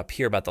 Jenny brought up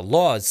here about the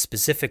laws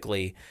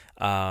specifically,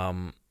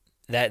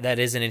 that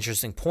is an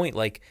interesting point.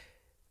 Like,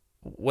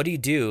 what do you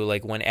do?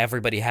 Like when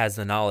everybody has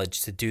the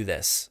knowledge to do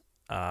this,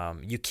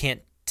 you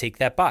can't take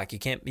that box. You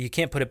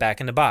can't put it back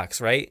in the box,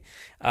 right?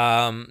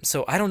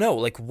 So I don't know.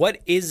 Like, what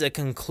is a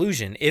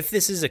conclusion? If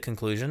this is a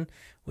conclusion,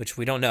 which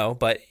we don't know,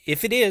 but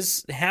if it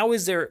is, how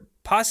is there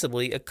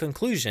possibly a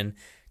conclusion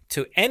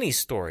to any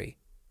story?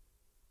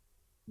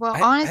 Well,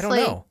 honestly,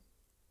 I don't know.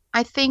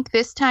 I think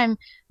this time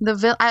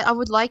I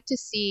would like to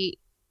see.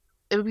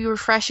 It would be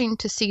refreshing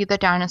to see the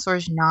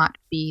dinosaurs not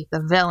be the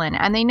villain,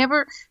 and they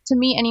never, to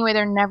me anyway,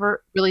 they're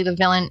never really the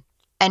villain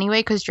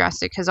anyway, because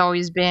Jurassic has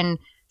always been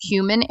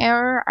human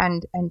error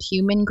and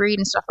human greed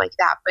and stuff like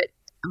that. But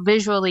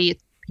visually,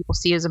 people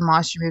see it as a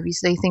monster movie,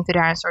 so they think the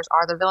dinosaurs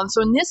are the villain.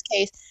 So in this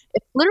case,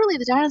 if literally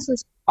the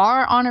dinosaurs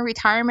are on a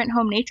retirement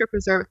home nature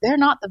preserve, they're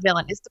not the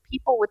villain. It's the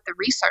people with the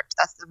research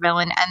that's the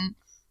villain. And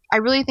I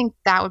really think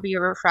that would be a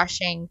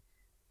refreshing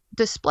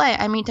display.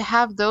 I mean, to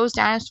have those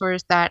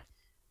dinosaurs that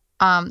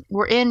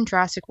were in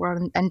Jurassic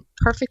World and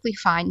perfectly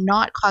fine,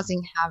 not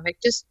causing havoc,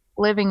 just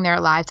living their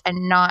lives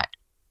and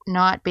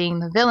not being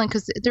the villain,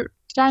 because the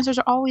dinosaurs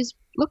are always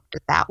looked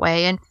at that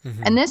way. And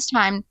and this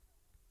time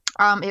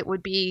it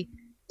would be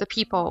the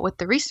people with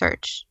the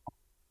research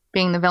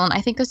being the villain.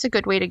 I think that's a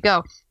good way to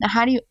go. Now,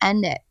 how do you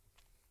end it?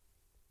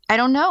 I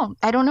don't know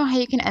how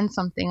you can end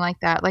something like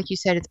that. Like you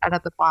said, it's out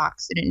of the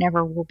box and it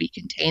never will be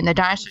contained. The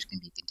dinosaurs can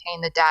be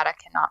contained, the data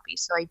cannot be.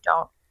 So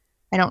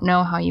I don't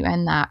know how you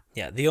end that.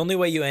 Yeah, the only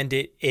way you end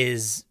it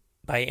is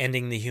by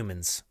ending the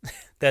humans.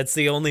 That's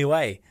the only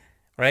way,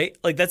 right?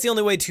 Like that's the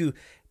only way to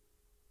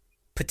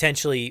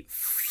potentially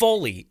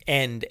fully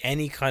end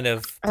any kind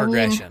of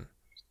progression.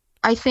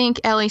 I think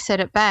Ellie said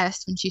it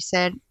best when she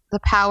said, the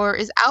power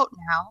is out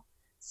now,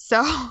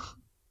 so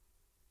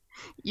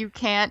you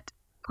can't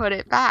put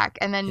it back.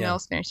 And then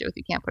Mills finished it with,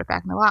 you can't put it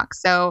back in the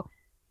box. So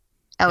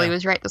Ellie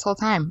was right this whole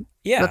time.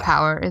 Yeah. The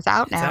power is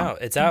out now.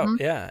 It's out,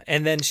 yeah.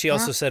 And then she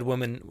also said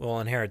women will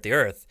inherit the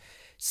earth.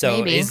 So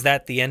maybe. Is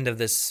that the end of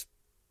this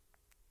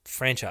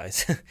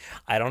franchise?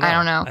 I don't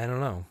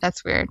know.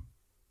 That's weird.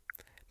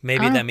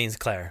 Maybe that means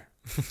Claire.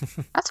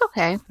 That's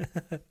okay.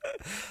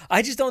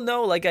 I just don't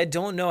know. Like, I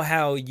don't know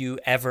how you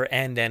ever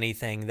end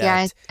anything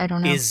that I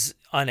don't know. is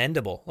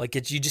unendable. Like,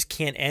 you just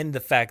can't end the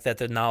fact that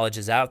the knowledge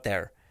is out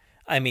there.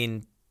 I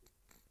mean,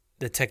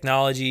 the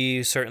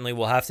technology certainly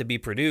will have to be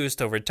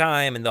produced over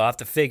time, and they'll have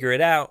to figure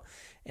it out.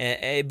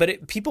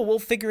 But people will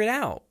figure it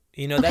out.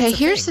 You know. Okay. That's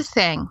Here's the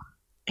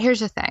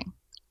thing.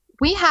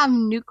 We have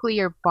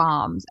nuclear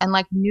bombs and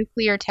like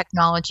nuclear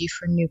technology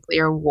for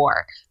nuclear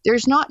war.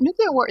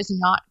 Nuclear war is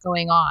not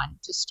going on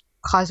just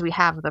because we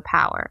have the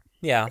power.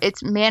 Yeah.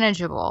 It's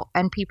manageable,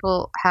 and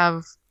people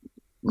have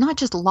not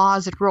just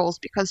laws and rules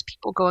because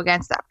people go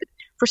against that, but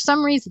for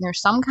some reason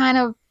there's some kind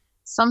of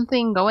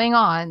something going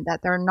on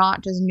that they're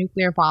not just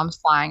nuclear bombs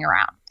flying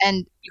around.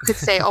 And you could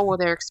say, oh, well,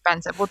 they're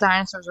expensive. Well,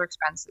 dinosaurs are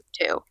expensive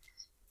too.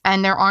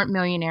 And there aren't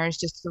millionaires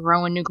just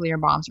throwing nuclear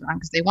bombs around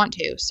because they want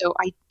to. So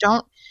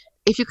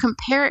if you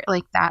compare it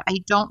like that, I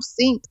don't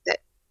think that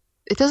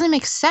it doesn't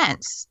make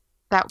sense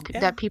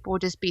that people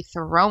would just be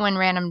throwing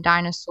random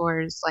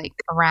dinosaurs like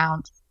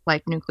around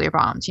like nuclear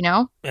bombs, you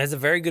know? That's a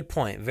very good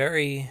point.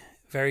 Very,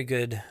 very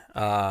good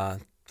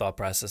thought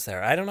process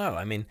there. I don't know.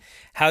 I mean,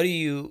 how do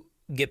you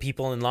get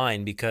people in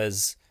line?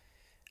 Because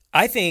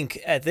I think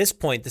at this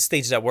point, the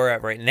stage that we're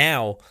at right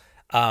now,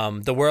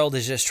 the world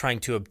is just trying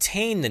to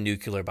obtain the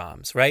nuclear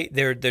bombs, right?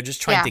 They're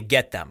just trying to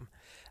get them.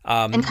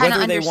 And kind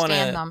of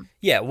understand them.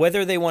 Yeah,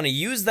 whether they want to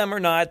use them or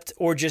not,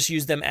 or just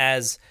use them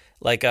as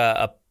like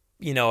a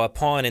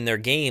pawn in their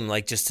game,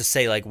 like just to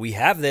say like, we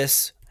have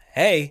this,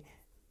 hey,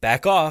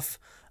 back off.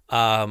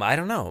 I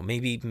don't know.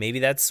 Maybe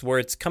that's where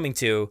it's coming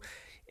to.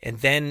 And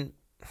then,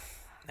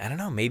 I don't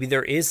know, maybe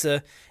there is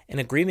an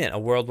agreement, a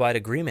worldwide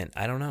agreement.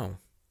 I don't know.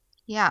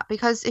 Yeah,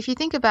 because if you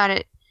think about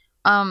it,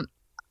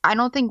 I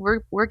don't think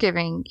we're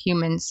giving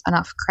humans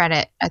enough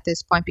credit at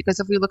this point, because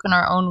if we look in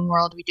our own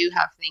world, we do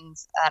have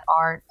things that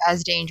are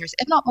as dangerous,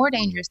 if not more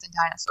dangerous than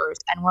dinosaurs,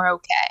 and we're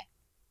okay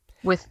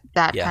with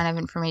that kind of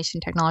information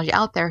technology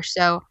out there.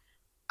 So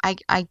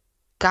I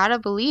gotta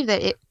believe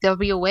that there'll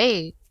be a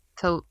way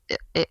to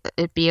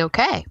it be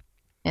okay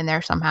in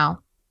there somehow.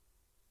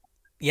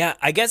 Yeah,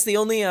 I guess the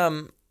only I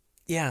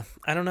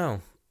don't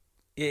know.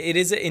 It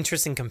is an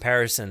interesting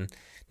comparison.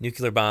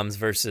 Nuclear bombs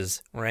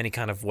versus, or any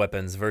kind of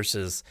weapons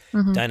versus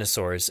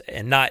dinosaurs,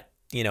 and not,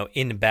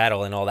 in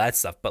battle and all that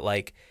stuff, but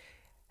like,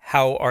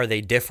 how are they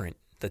different,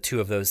 the two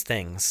of those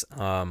things?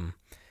 I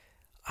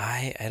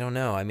don't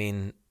know. I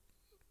mean,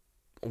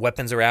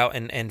 weapons are out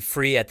and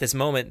free at this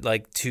moment,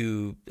 like,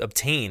 to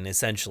obtain,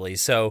 essentially.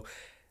 So,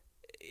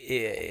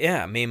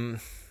 yeah, I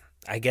mean,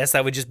 I guess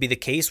that would just be the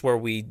case where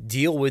we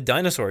deal with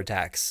dinosaur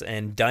attacks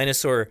and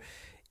dinosaurs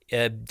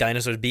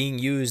being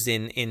used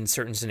in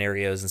certain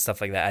scenarios and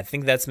stuff like that. I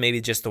think that's maybe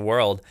just the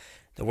world.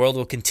 The world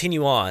will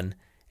continue on,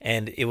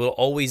 and it will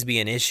always be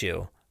an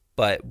issue.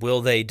 But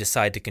will they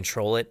decide to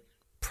control it?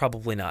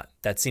 Probably not.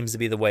 That seems to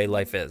be the way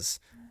life is.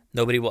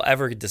 Nobody will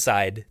ever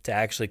decide to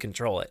actually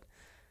control it.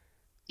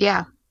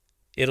 Yeah.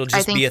 It'll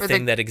just be a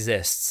thing that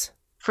exists.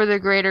 For the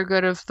greater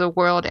good of the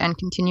world and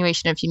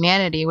continuation of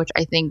humanity, which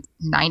I think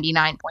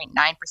 99.9%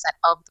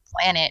 of the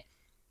planet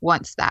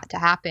wants that to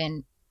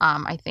happen,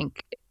 I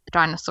think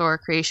dinosaur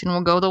creation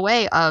will go the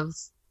way of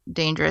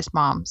dangerous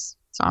bombs.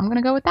 So I'm going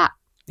to go with that.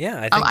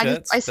 Yeah, I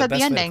think I said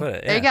the ending.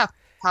 There you go.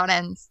 How it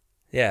ends.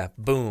 Yeah,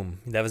 boom.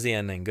 That was the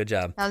ending. Good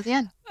job. That was the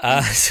end.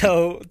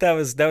 So that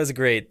was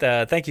great.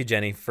 Thank you,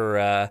 Jenny,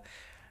 for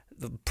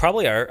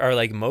probably our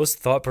like most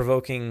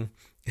thought-provoking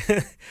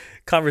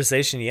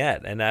conversation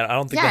yet, and I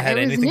don't think that had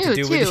anything to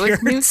do with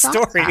your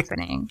story.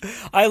 Happening.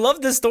 I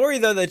love the story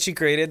though that she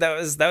created. That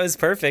was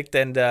perfect,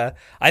 and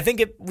I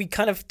think we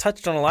kind of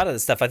touched on a lot of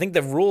this stuff. I think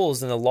the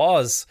rules and the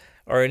laws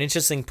are an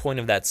interesting point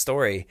of that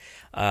story.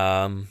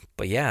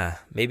 But yeah,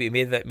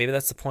 maybe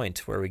that's the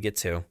point where we get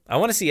to. I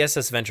want to see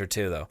SS Venture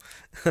too, though.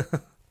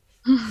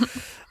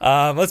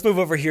 Let's move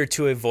over here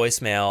to a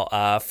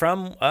voicemail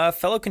from a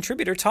fellow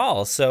contributor,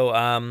 Tall. So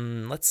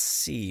let's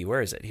see,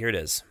 where is it? Here it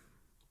is.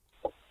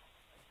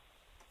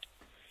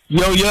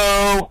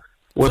 Yo,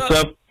 what's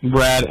up,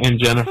 Brad and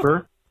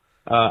Jennifer?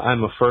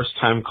 I'm a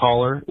first-time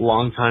caller,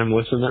 long-time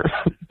listener.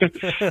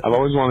 I've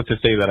always wanted to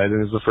say that. I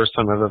think it's the first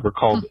time I've ever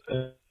called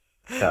a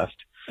test.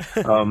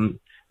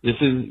 This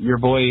is your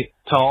boy,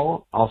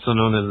 Tall, also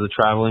known as the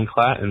Traveling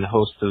Clat, and the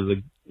host of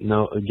the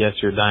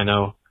Guess Your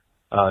Dino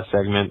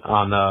segment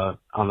on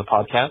the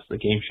podcast, the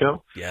game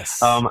show.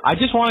 Yes. I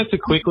just wanted to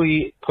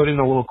quickly put in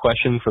a little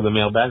question for the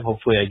mailbag.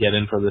 Hopefully I get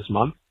in for this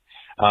month.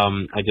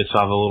 I just saw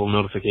the little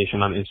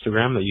notification on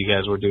Instagram that you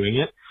guys were doing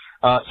it.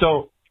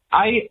 So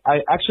I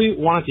actually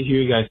wanted to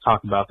hear you guys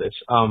talk about this.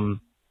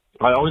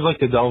 I always like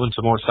to delve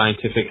into more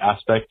scientific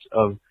aspects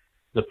of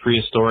the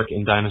prehistoric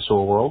and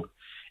dinosaur world.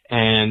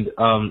 And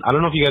I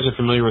don't know if you guys are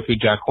familiar with who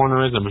Jack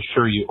Horner is. I'm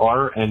sure you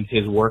are, and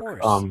his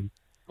work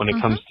when it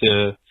comes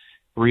to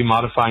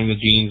remodifying the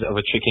genes of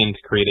a chicken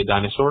to create a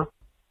dinosaur,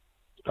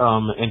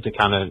 and to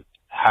kind of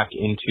hack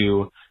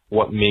into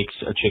what makes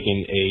a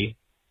chicken a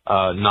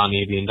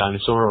non-avian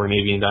dinosaur, or an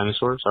avian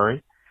dinosaur,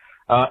 sorry.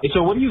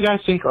 So what do you guys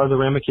think are the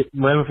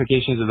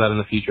ramifications of that in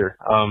the future?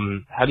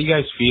 How do you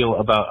guys feel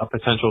about a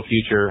potential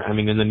future,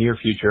 in the near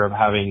future, of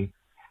having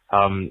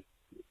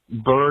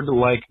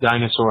bird-like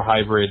dinosaur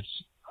hybrids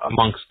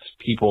amongst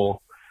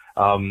people,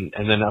 and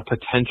then a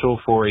potential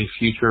for a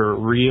future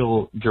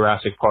real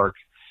Jurassic Park?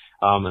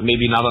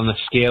 Maybe not on the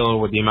scale or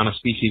with the amount of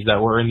species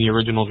that were in the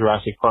original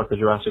Jurassic Park or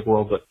Jurassic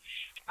World, but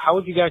how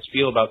would you guys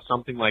feel about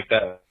something like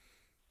that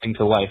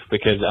into life?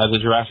 Because as a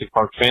Jurassic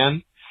Park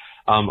fan,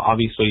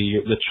 obviously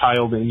the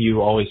child in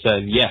you always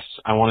said, yes,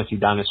 I want to see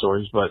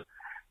dinosaurs, but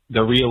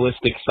the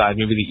realistic side,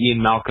 maybe the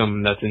Ian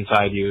Malcolm that's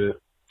inside you,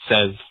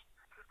 says,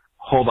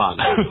 hold on,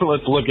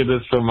 let's look at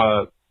this from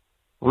a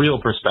real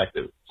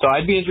perspective. So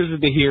I'd be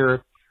interested to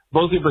hear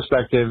both your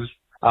perspectives.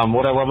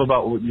 What I love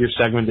about your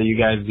segment that you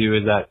guys do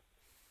is that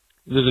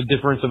there's a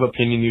difference of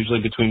opinion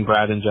usually between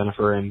Brad and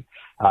Jennifer, and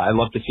I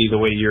love to see the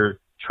way your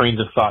trains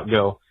of thought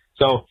go.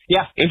 So,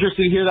 yeah,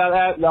 interested to hear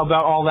about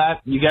all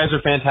that. You guys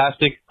are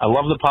fantastic. I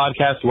love the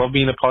podcast, love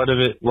being a part of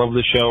it, love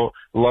the show,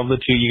 love the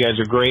two. You guys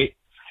are great,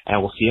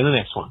 and we'll see you in the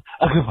next one.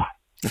 Goodbye.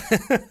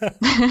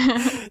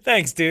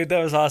 Thanks, dude.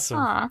 That was awesome.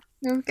 Aw,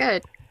 that was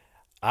good.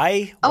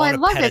 I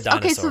love this.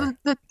 Okay, so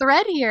the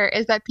thread here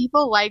is that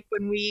people like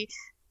when we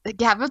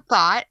have a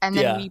thought, and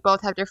then Yeah. we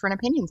both have different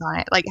opinions on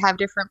it, like have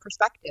different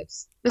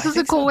perspectives. This I is a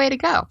think cool so. way to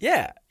go.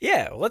 Yeah.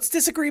 Let's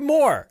disagree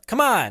more.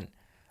 Come on.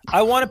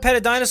 I want to pet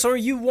a dinosaur.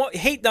 You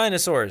hate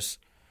dinosaurs.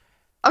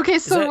 Okay,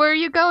 so that- where are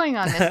you going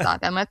on this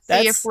thought then? Let's see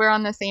That's- if we're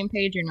on the same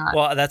page or not.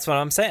 Well, that's what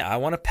I'm saying. I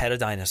want to pet a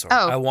dinosaur.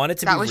 Oh, I want it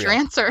to that be was real. your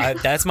answer.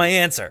 That's my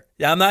answer.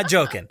 I'm not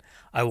joking.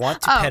 I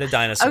want to pet a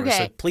dinosaur. okay.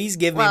 So please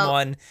give me Well-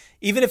 one.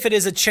 Even if it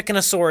is a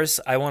chickenosaurus,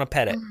 I want to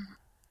pet it.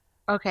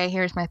 Okay,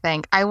 here's my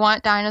thing. I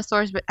want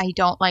dinosaurs, but I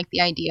don't like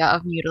the idea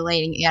of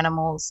mutilating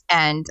animals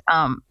and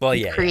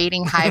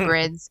creating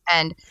hybrids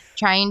and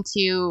trying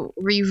to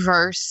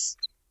reverse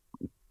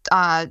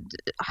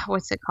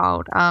what's it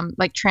called?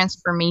 Like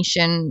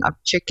transformation of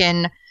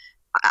chicken.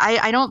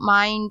 I don't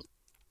mind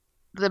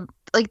the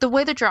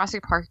way the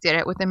Jurassic Park did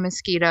it with the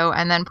mosquito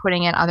and then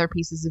putting in other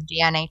pieces of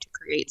DNA to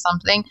create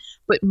something,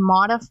 but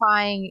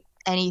modifying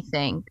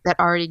anything that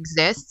already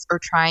exists or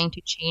trying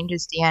to change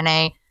its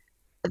DNA,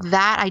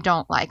 that I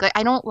don't like. Like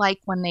I don't like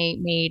when they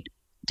made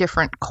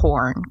different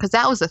corn, because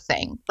that was a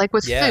thing. Like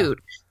with food,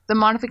 the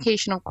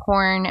modification of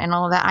corn and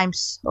all of that, I'm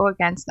so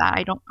against that.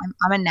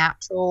 I'm a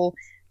natural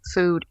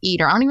food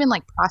eater. I don't even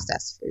like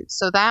processed food.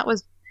 So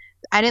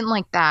I didn't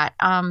like that.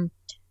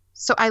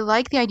 So I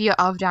like the idea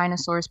of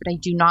dinosaurs, but I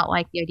do not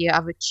like the idea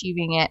of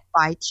achieving it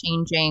by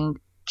changing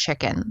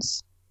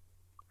chickens.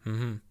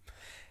 Mm-hmm.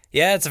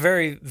 Yeah, it's a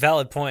very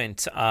valid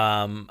point.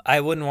 I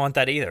wouldn't want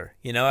that either.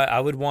 You know, I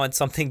would want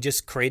something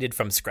just created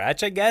from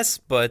scratch, I guess.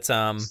 But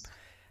I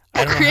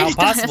don't know how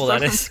possible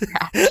that is.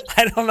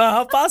 I don't know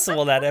how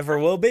possible that ever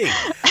will be.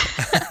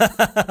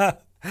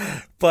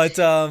 But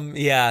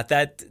yeah,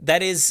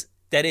 that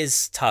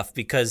is tough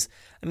because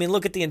I mean,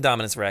 look at the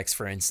Indominus Rex,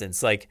 for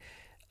instance. Like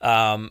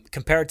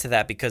compared to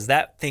that, because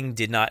that thing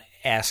did not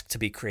ask to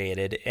be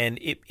created, and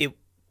it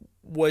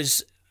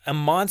was a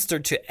monster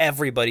to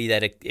everybody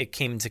that it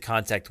came into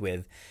contact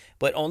with,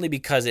 but only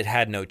because it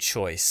had no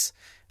choice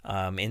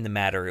in the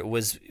matter. It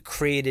was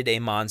created a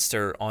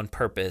monster on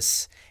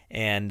purpose,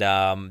 and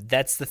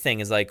that's the thing,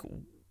 is like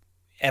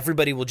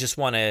everybody will just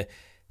want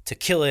to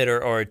kill it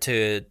or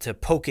to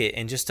poke it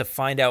and just to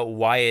find out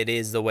why it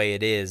is the way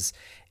it is.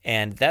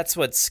 And that's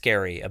what's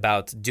scary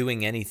about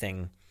doing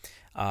anything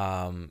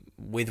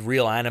with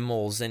real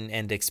animals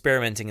and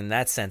experimenting in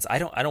that sense. I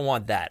don't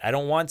want that. I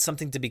don't want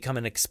something to become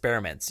an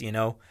experiment, you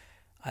know?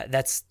 I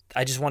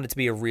just want it to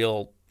be a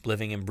real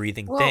living and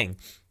breathing thing.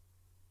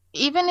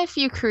 Even if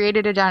you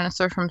created a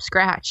dinosaur from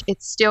scratch,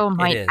 it still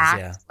might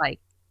act like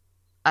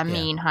a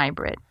mean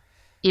hybrid,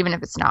 even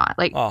if it's not.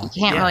 Like you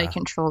can't really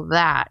control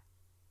that.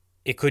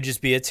 It could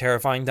just be a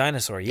terrifying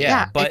dinosaur.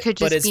 But it could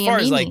just as be far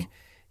a as meanie.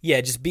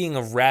 like just being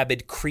a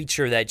rabid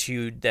creature that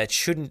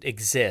shouldn't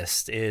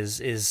exist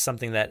is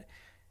something that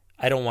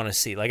I don't want to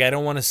see. Like I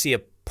don't want to see a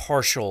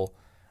partial,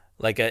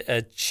 like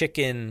a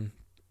chicken.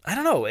 I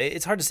don't know.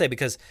 It's hard to say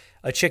because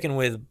a chicken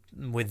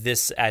with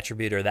this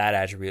attribute or that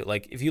attribute.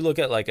 Like if you look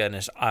at like an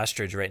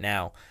ostrich right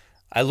now,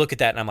 I look at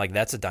that and I'm like,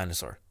 that's a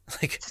dinosaur.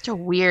 Like such a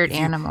weird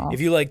animal.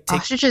 If you like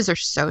ostriches are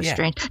so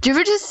strange. Do you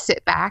ever just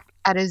sit back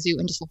at a zoo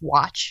and just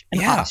watch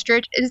an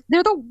ostrich?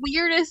 They're the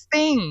weirdest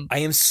thing. I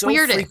am so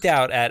freaked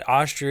out at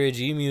ostrich,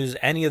 emus,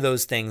 any of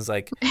those things.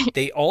 Like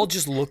they all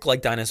just look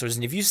like dinosaurs.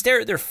 And if you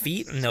stare at their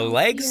feet and their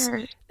legs,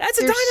 that's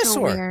a dinosaur.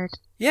 So weird.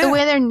 Yeah. The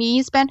way their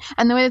knees bend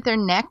and the way that their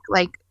neck,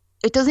 like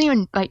it doesn't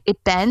even like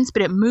it bends,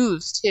 but it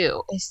moves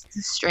too. It's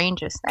the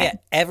strangest thing. Yeah,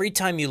 every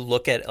time you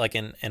look at like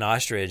an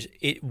ostrich,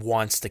 it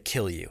wants to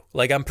kill you.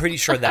 Like I'm pretty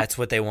sure that's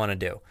what they want to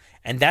do.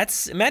 And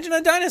imagine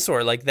a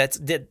dinosaur like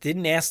that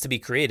didn't ask to be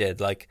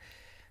created. Like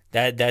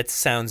that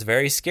sounds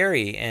very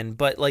scary.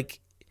 But like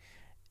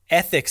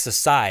ethics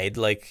aside,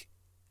 like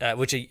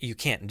which you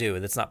can't do,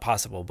 that's not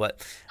possible.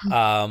 But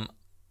I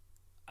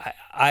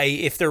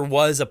if there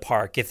was a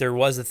park, if there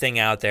was a thing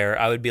out there,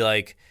 I would be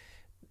like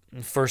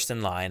first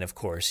in line, of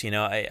course. You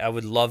know, I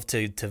would love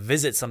to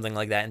visit something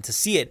like that and to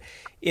see it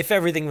if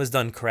everything was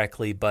done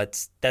correctly,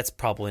 but that's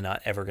probably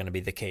not ever going to be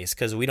the case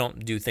because we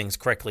don't do things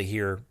correctly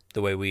here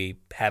the way we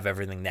have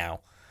everything now.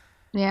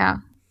 Yeah,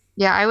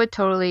 I would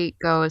totally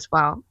go as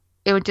well.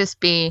 It would just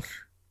be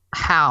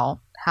how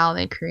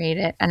they create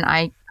it, and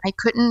I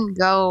couldn't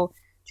go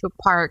to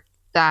a park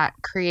that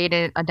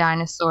created a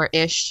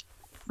dinosaur-ish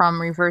from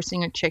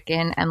reversing a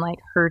chicken and like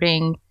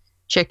herding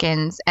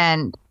chickens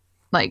and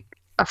like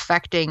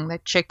affecting the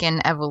chicken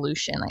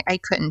evolution. Like I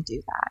couldn't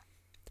do that.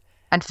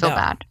 I'd feel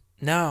bad.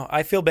 No,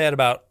 I feel bad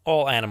about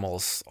all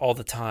animals all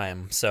the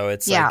time. So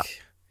it's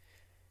like,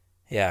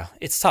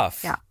 it's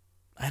tough. Yeah.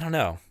 I don't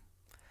know.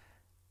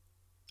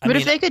 But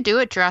if they could do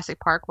it Jurassic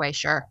Park way,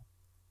 sure.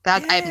 I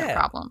have no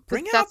problem.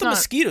 Bring out the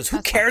mosquitoes.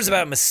 Who cares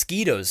about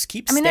mosquitoes?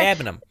 Keep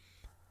stabbing them.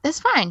 It's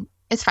fine.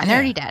 It's fine. They're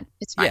already dead.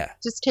 It's fine. Yeah.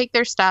 Just take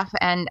their stuff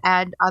and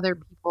add other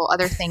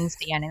things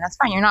DNA. That's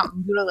fine. You're not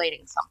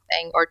mutilating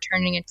something or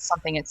turning it into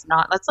something it's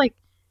not. That's like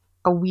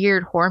a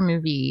weird horror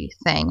movie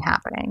thing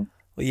happening.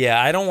 Well,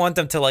 yeah, I don't want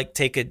them to like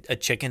take a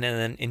chicken and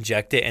then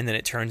inject it and then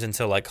it turns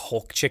into like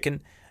Hulk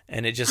chicken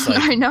and it just like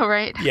I know,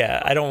 right?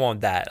 Yeah, I don't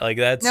want that. Like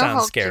that sounds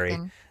Hulk scary.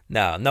 Chicken.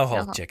 No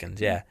Hulk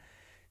chickens. Yeah.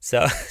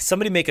 So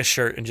somebody make a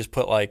shirt and just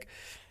put like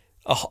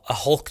a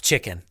Hulk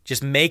chicken.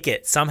 Just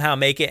somehow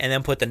make it, and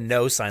then put the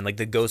no sign, like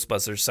the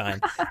Ghostbusters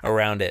sign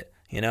around it.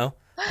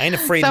 I ain't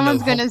afraid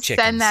Someone's of no gonna Hulk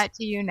chickens. send that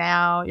to you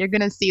now. You're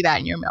gonna see that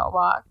in your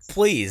mailbox.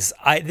 Please,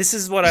 this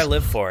is what I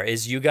live for: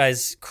 is you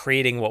guys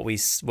creating what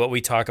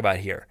we talk about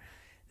here.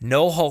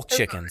 No Hulk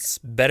chickens.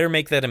 Better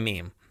make that a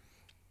meme.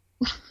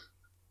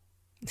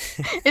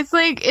 It's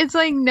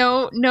like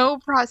no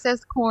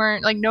processed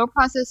corn, like no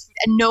processed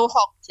and no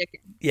Hulk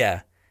chicken.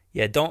 Yeah.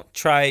 Don't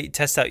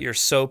test out your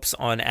soaps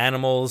on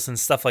animals and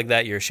stuff like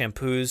that. Your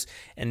shampoos,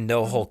 and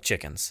no Hulk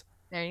chickens.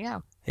 There you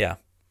go. Yeah.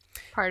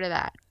 Part of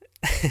that.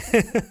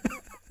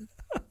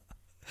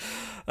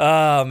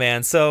 Oh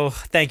man, so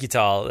thank you,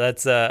 Tal.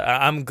 That's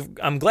I'm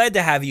glad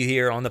to have you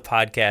here on the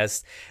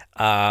podcast.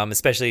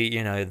 Especially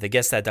the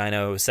Guess That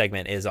Dino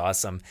segment is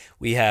awesome.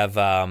 We have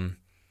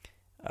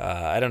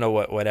I don't know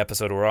what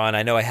episode we're on.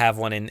 I know I have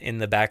one in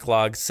the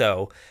backlog,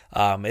 so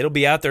it'll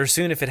be out there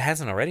soon if it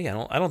hasn't already.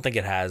 I don't think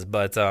it has,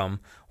 but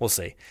we'll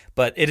see.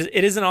 But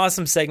it is an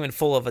awesome segment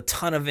full of a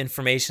ton of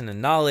information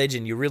and knowledge,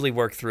 and you really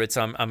work through it.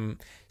 So I'm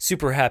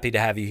super happy to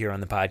have you here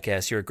on the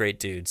podcast. You're a great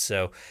dude.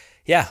 So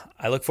yeah,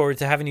 I look forward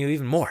to having you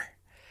even more.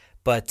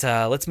 But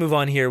let's move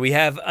on here. We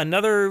have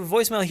another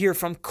voicemail here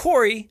from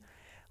Corey.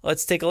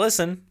 Let's take a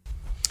listen.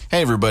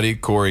 Hey everybody,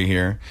 Corey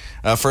here.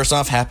 First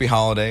off, happy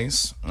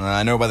holidays.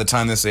 I know by the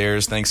time this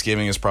airs,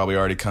 Thanksgiving is probably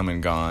already come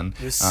and gone.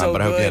 It was so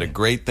but I hope you good. had a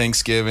great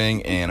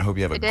Thanksgiving, and I hope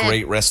you have a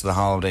great rest of the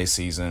holiday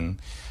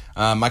season.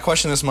 My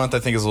question this month, I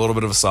think, is a little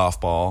bit of a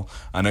softball.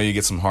 I know you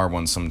get some hard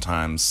ones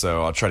sometimes,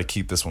 so I'll try to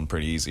keep this one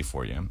pretty easy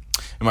for you. And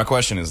my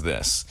question is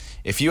this.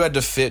 If you had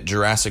to fit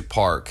Jurassic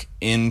Park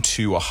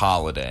into a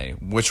holiday,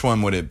 which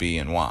one would it be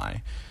and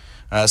why?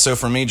 So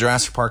for me,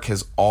 Jurassic Park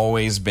has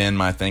always been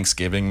my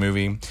Thanksgiving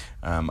movie.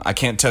 I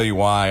can't tell you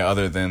why,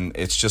 other than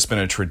it's just been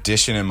a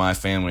tradition in my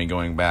family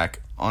going back,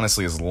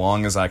 honestly, as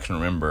long as I can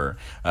remember,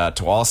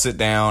 to all sit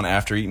down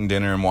after eating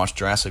dinner and watch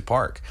Jurassic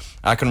Park.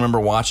 I can remember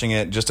watching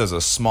it just as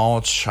a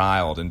small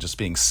child and just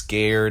being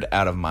scared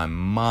out of my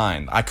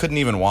mind. I couldn't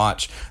even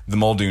watch the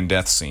Muldoon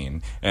death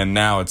scene, and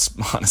now it's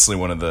honestly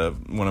one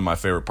of my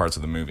favorite parts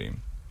of the movie.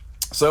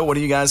 So what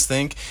do you guys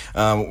think?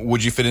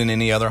 Would you fit in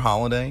any other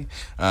holiday?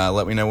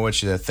 Let me know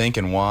what you think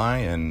and why,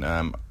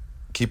 and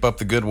keep up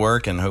the good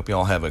work, and hope you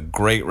all have a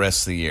great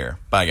rest of the year.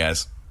 Bye,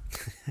 guys.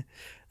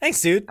 Thanks,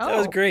 dude. That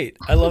was great.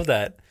 I love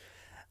that.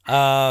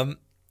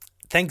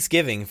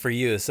 Thanksgiving for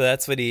you. So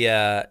that's what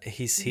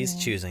he's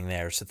choosing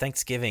there. So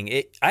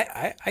Thanksgiving.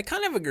 I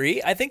kind of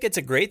agree. I think it's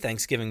a great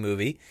Thanksgiving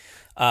movie.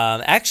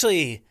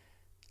 Actually,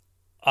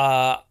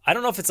 I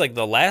don't know if it's like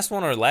the last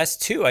one or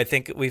last two I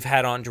think we've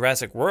had on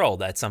Jurassic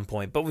World at some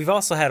point, but we've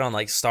also had on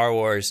like Star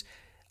Wars.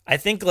 I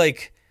think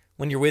like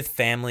when you're with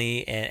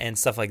family and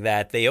stuff like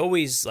that, they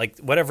always, like,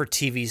 whatever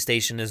TV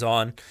station is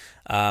on,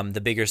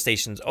 the bigger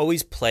stations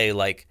always play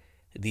like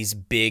these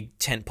big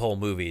tentpole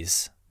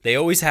movies. They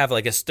always have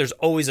like there's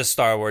always a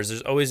Star Wars,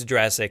 there's always a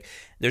Jurassic,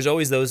 there's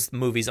always those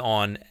movies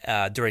on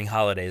during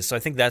holidays. So I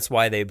think that's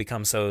why they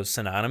become so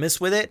synonymous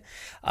with it.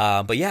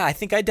 But yeah, I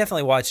think I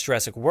definitely watched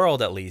Jurassic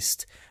World at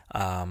least.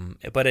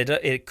 But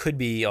it could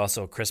be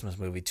also a Christmas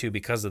movie too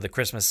because of the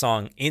Christmas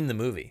song in the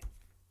movie.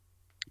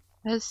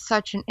 That is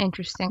such an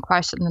interesting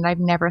question that I've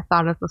never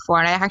thought of before.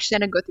 And I actually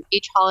had to go through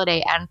each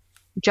holiday and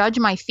judge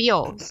my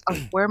feels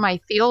of where my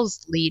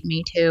feels lead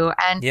me to.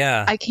 And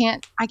yeah. I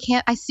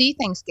see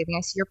Thanksgiving,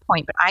 I see your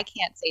point, but I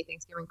can't say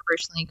Thanksgiving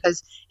personally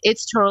because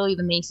it's totally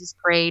the Macy's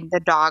parade,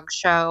 the dog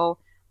show,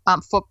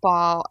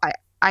 football.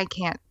 I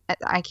can't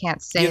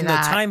say Even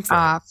that the time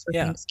for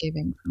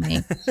Thanksgiving for me.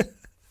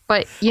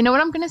 But you know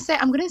what I'm going to say?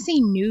 I'm going to say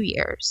New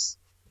Year's.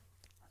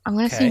 I'm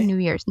going to say New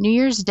Year's. New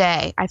Year's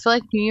Day. I feel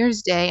like New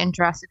Year's Day in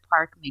Jurassic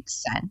Park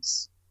makes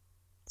sense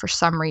for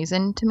some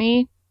reason to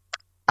me.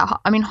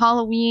 I mean,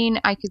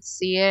 Halloween, I could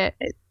see it.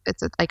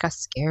 It's like a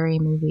scary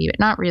movie, but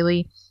not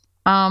really.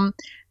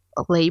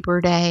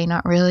 Labor Day,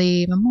 not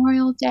really.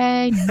 Memorial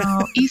Day,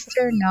 no.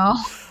 Easter, no.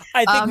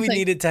 I think we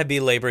need it to be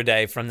Labor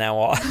Day from now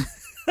on.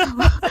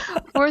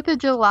 4th of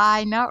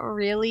July, not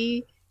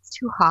really. It's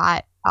too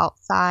hot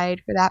outside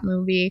for that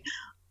movie.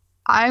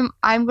 I'm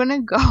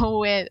gonna go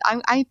with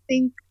I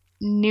think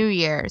New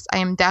Year's. I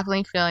am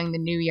definitely feeling the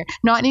New Year.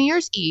 Not New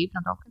Year's Eve.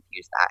 No, don't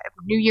confuse that.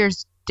 New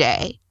Year's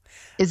Day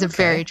is a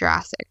very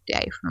Jurassic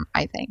day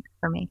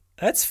for me.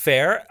 That's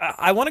fair.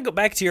 I want to go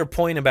back to your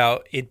point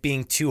about it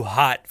being too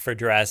hot for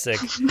Jurassic,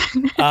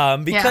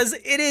 because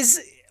it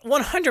is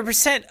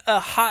 100% a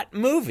hot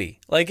movie.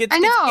 Like it's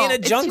in a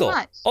jungle. Too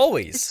much.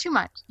 Always. It's too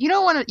much. You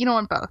don't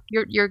want both.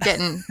 You're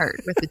getting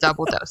hurt with the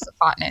double dose of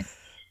hotness.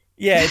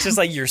 Yeah, it's just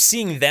like you're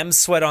seeing them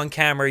sweat on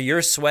camera.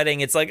 You're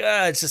sweating. It's like,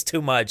 it's just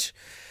too much.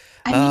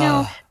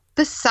 And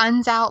the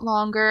sun's out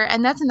longer,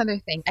 and that's another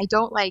thing. I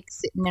don't like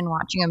sitting and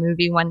watching a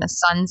movie when the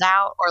sun's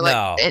out or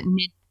like at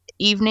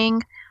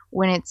mid-evening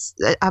when it's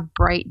a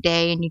bright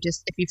day and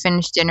if you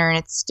finish dinner and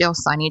it's still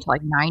sunny till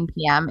like 9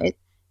 p.m.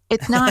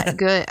 It's not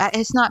good.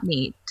 It's not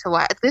me to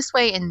watch. This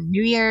way in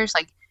New Year's,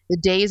 like the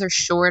days are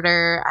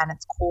shorter and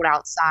it's cold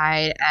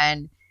outside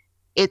and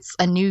it's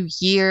a new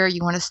year.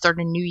 You want to start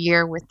a new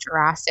year with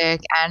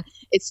Jurassic, and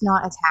it's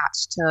not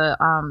attached to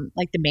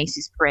like the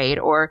Macy's Parade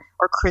or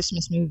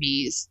Christmas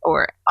movies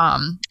or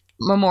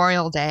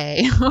Memorial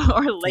Day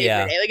or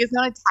Labor Day. Like, it's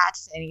not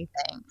attached to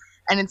anything,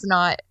 and it's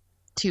not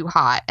too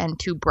hot and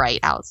too bright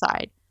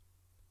outside.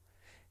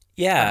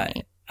 Yeah,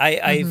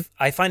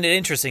 I find it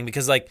interesting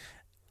because, like,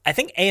 I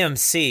think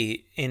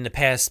AMC in the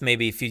past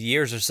maybe a few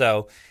years or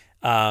so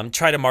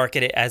try to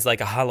market it as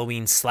like a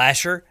Halloween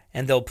slasher,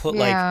 and they'll put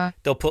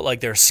like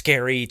their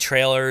scary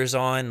trailers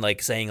on,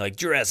 like saying like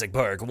Jurassic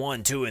Park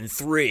 1, 2, and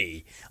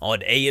 3 on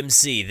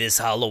AMC this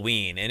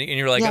Halloween, and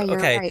you're like,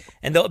 okay, right.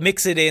 And they'll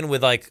mix it in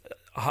with like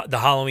the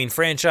Halloween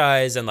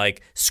franchise and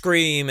like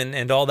Scream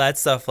and all that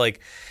stuff. Like,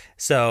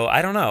 so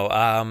I don't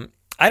know.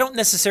 I don't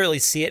necessarily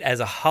see it as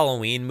a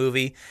Halloween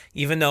movie,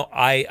 even though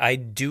I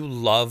do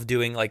love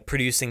doing like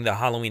producing the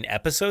Halloween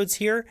episodes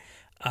here.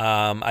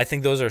 I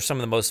think those are some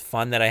of the most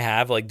fun that I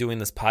have, like doing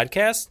this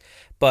podcast.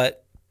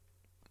 But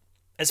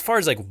as far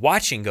as like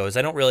watching goes,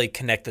 I don't really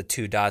connect the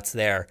two dots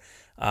there.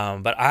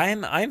 But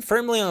I'm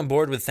firmly on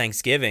board with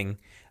Thanksgiving.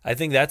 I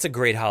think that's a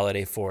great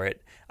holiday for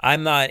it.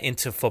 I'm not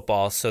into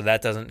football, so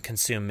that doesn't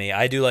consume me.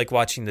 I do like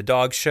watching the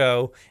dog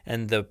show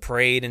and the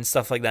parade and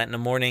stuff like that in the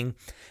morning.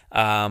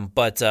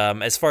 But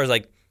as far as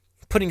like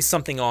putting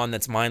something on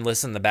that's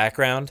mindless in the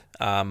background,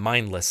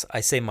 mindless.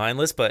 I say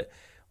mindless, but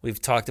we've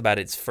talked about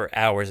it for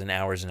hours and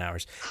hours and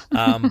hours.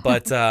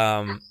 But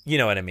you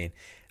know what I mean.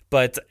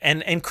 But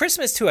and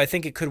Christmas too, I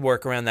think it could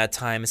work around that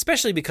time,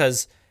 especially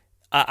because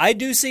I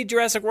do see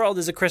Jurassic World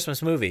as a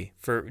Christmas movie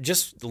for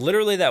just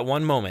literally that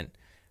one moment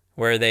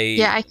where they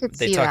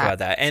talk about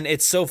that. And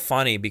it's so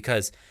funny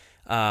because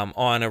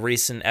on a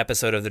recent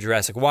episode of the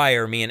Jurassic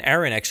Wire, me and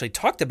Aaron actually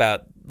talked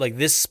about like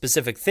this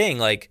specific thing,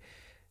 like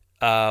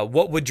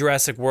what would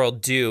Jurassic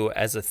World do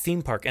as a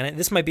theme park? And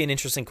this might be an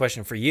interesting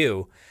question for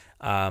you.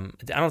 I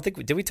don't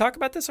think did we talk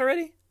about this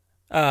already?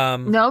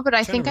 No, but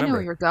I think I know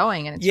where you're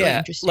going, and it's really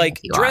interesting. Like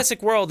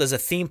Jurassic World as a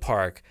theme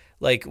park,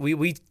 like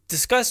we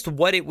discussed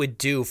what it would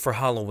do for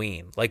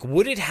Halloween. Like,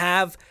 would it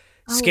have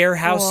scare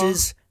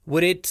houses?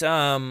 Would it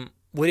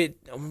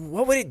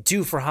what would it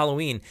do for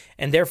Halloween?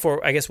 And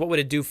therefore, I guess what would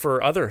it do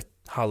for other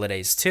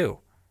holidays too?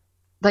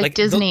 Like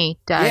Disney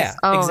does. Yeah,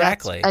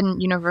 exactly.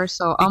 And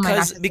Universal. Oh my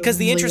gosh. Because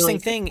the interesting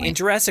thing in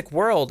Jurassic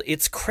World,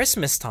 it's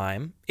Christmas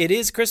time. It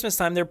is Christmas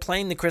time. They're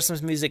playing the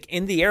Christmas music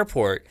in the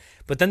airport,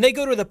 but then they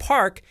go to the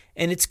park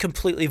and it's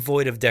completely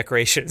void of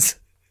decorations.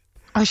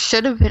 I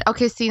should have been.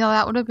 Okay, see,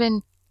 that would have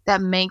been,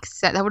 that makes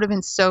sense. That would have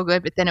been so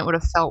good, but then it would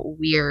have felt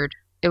weird.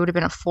 It would have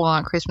been a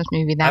full-on Christmas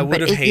movie then. I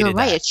would have hated you're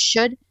right.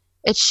 that.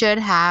 It should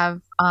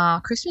have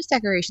Christmas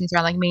decorations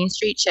around. Like Main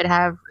Street should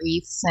have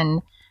wreaths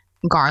and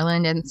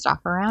garland and stuff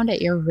around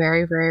it. You're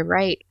very, very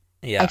right.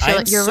 Yeah,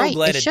 I'm so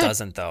glad it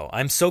doesn't, though.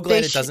 I'm so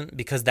glad it doesn't,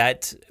 because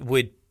that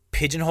would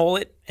pigeonhole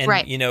it,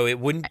 and you know, it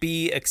wouldn't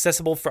be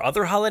accessible for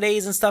other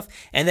holidays and stuff.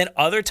 And then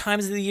other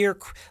times of the year,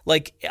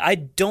 like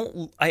I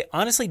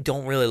honestly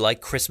don't really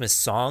like Christmas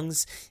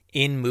songs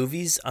in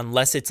movies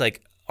unless it's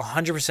like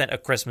 100% a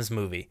Christmas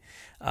movie.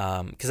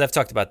 Because I've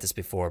talked about this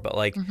before, but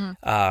like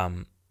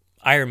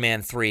Iron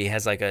Man 3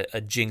 has like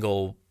a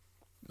jingle,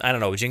 I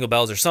don't know, Jingle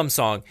Bells or some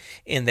song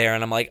in there,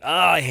 and I'm like,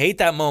 I hate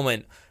that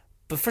moment.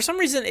 But for some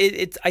reason,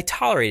 I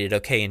tolerate it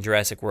okay in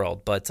Jurassic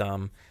World. But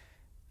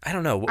I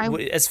don't know.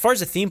 As far as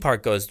the theme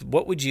park goes,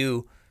 what would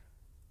you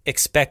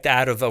expect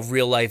out of a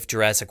real life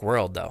Jurassic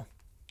World, though?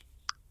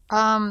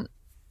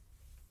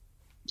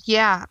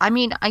 Yeah, I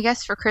mean, I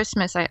guess for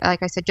Christmas,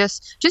 like I said,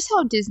 just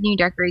how Disney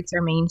decorates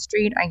their Main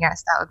Street, I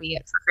guess that would be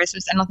it for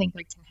Christmas. I don't think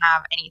they can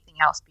have anything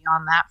else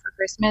beyond that for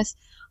Christmas.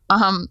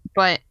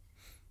 But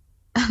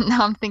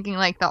now I'm thinking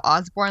like the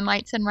Osborne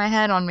lights in my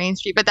head on Main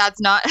Street, but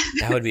that's not.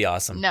 That would be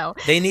awesome. No,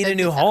 they need a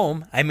new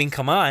home. I mean,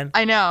 come on.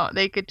 I know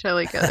they could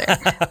totally go there,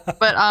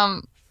 but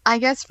I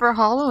guess for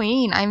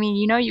Halloween, I mean,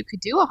 you know, you could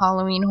do a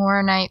Halloween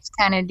Horror Nights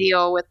kind of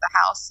deal with the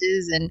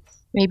houses and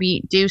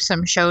maybe do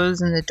some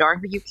shows in the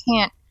dark, but you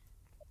can't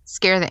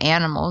scare the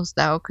animals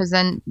though, because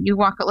then you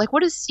walk like,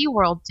 what does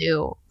SeaWorld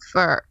do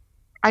for?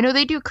 I know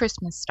they do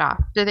Christmas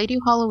stuff. Do they do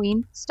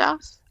Halloween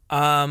stuff?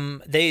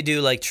 They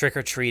do like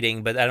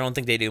trick-or-treating, but I don't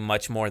think they do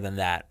much more than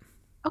that.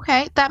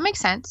 Okay, that makes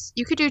sense.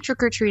 You could do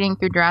trick-or-treating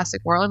through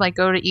Jurassic World, like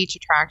go to each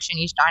attraction.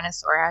 Each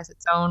dinosaur has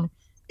its own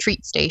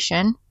treat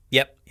station.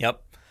 Yep.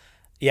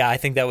 Yeah, I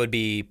think that would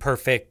be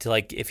perfect.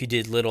 Like if you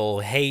did little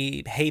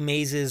hay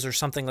mazes or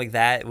something like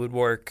that, it would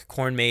work.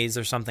 Corn maze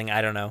or something,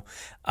 I don't know.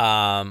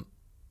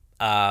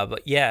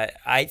 But yeah,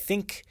 I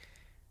think.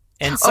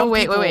 And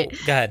wait. Go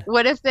ahead.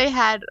 What if they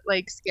had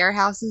like scare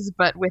houses,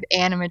 but with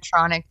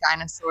animatronic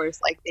dinosaurs,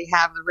 like they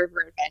have the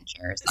River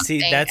Adventure or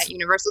something at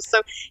Universal?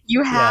 So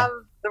you have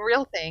the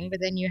real thing, but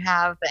then you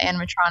have the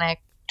animatronic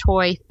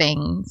toy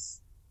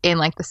things in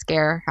like the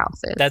scare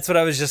houses. That's what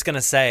I was just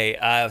gonna say.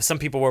 Some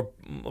people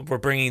were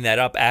bringing that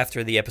up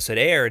after the episode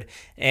aired,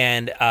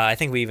 and I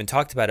think we even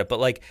talked about it. But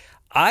like,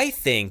 I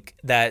think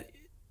that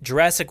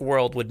Jurassic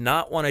World would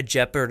not want to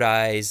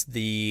jeopardize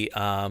the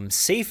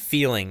safe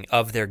feeling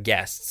of their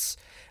guests.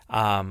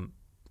 And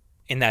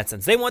in that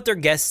sense. They want their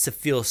guests to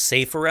feel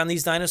safe around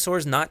these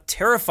dinosaurs, not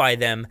terrify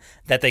them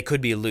that they could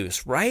be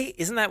loose, right?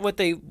 Isn't that what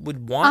they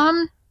would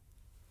want?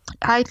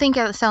 I think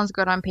it sounds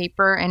good on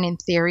paper and in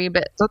theory,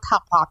 but look how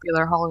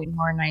popular Halloween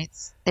Horror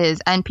Nights is.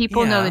 And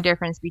people know the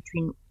difference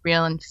between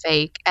real and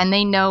fake. And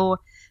they know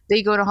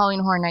they go to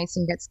Halloween Horror Nights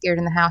and get scared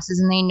in the houses,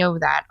 and they know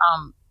that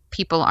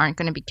people aren't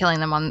going to be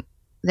killing them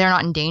they're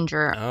not in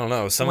danger. I don't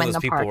know. Some of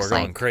those people were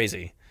going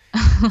crazy.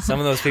 Some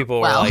of those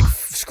people were like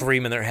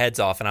screaming their heads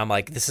off, and I'm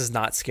like, this is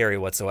not scary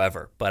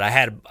whatsoever. But I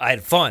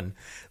had fun.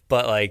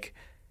 But like,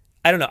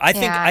 I don't know. I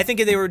think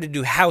if they were to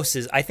do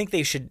houses, I think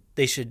they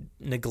should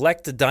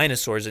neglect the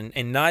dinosaurs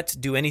and not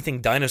do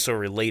anything dinosaur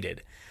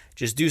related.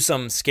 Just do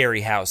some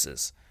scary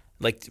houses,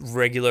 like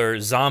regular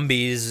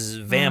zombies,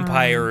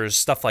 vampires,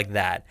 stuff like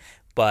that.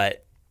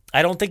 But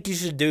I don't think you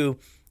should do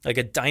like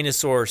a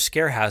dinosaur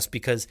scare house,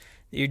 because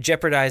you're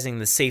jeopardizing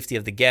the safety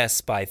of the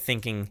guests by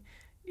thinking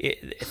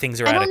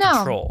things are out of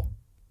control.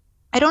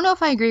 I don't know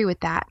if I agree with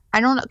that. I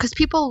don't know, because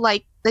people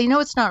they know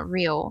it's not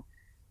real.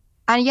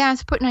 And yeah,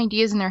 it's putting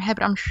ideas in their head,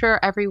 but I'm sure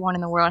everyone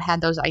in the world had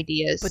those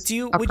ideas. But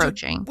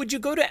would you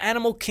go to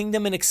Animal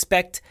Kingdom and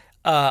expect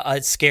a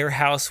scare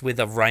house with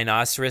a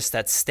rhinoceros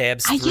that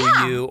stabs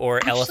through you, or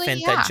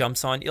elephant that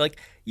jumps on you? Like,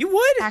 you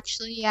would?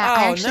 Actually, yeah.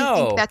 I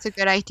think that's a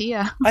good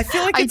idea. I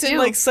feel like it's in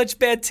like such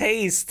bad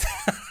taste.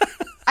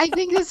 I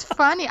think it's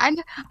funny.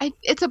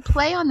 It's a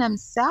play on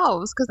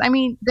themselves, because I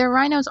mean, their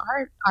rhinos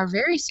are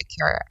very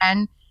secure,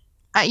 and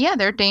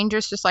they're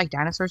dangerous, just like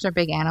dinosaurs are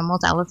big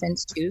animals,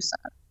 elephants too,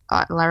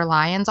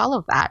 lions, all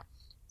of that.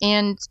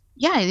 And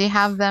yeah, they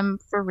have them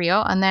for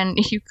real, and then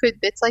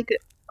it's like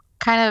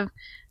kind of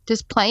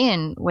just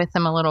playing with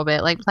them a little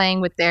bit, like playing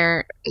with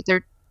their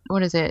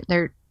what is it?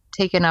 They're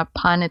taking a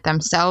pun at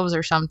themselves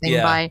or something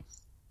by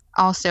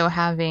also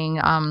having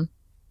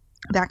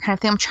that kind of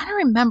thing. I'm trying to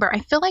remember. I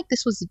feel like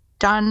this was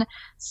done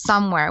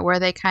somewhere where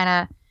they kind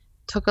of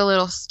took a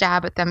little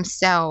stab at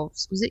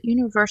themselves. Was it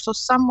Universal?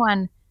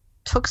 Someone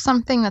took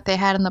something that they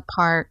had in the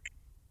park,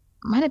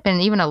 might have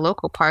been even a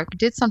local park,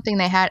 did something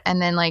they had,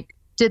 and then like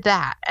did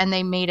that, and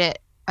they made it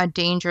a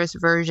dangerous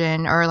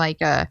version, or like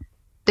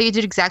they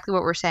did exactly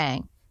what we're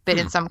saying, but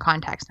in some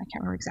context. I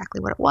can't remember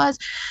exactly what it was,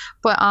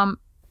 but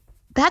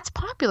that's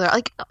popular.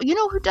 Like, you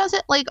know who does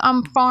it? Like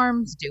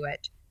farms do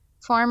it.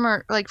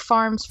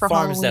 Farms for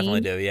Halloween. Farms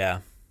definitely do, yeah.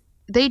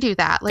 They do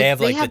that. Like, they have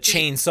the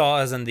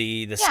chainsaws and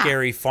the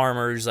scary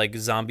farmers, like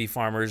zombie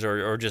farmers,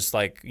 or just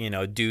like,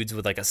 dudes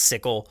with like a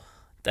sickle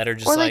that are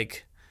just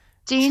like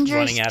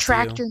dangerous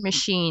tractor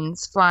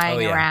machines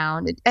flying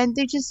around, and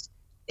they just,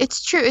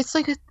 it's true. It's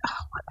like I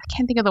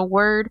can't think of the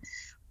word,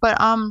 but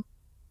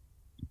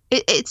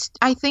it's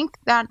I think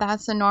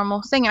that's a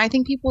normal thing, and I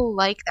think people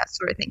like that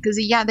sort of thing, because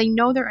they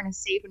know they're in a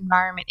safe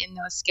environment in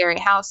those scary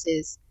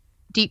houses.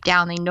 Deep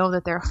down, they know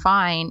that they're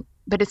fine,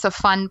 but it's a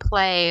fun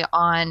play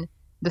on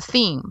the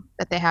theme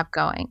that they have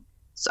going.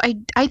 So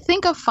I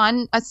think a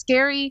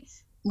scary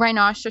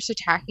rhinoceros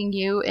attacking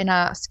you in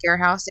a scare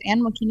house at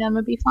Animal Kingdom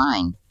would be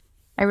fine.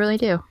 I really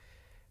do.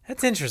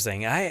 That's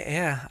interesting.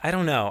 I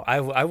don't know.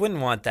 I wouldn't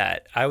want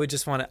that. I would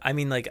just want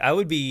to, I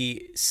would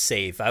be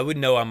safe. I would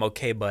know I'm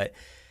okay, but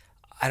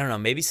I don't know.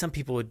 Maybe some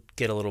people would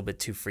get a little bit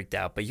too freaked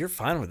out, but you're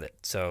fine with it.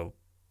 So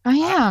I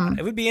am.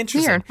 It would be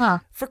interesting. Weird, huh?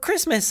 For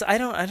Christmas, I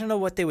don't know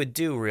what they would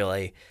do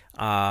really.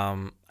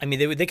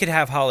 They could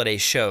have holiday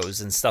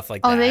shows and stuff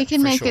like that. Oh, they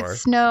can make it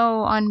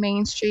snow on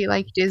Main Street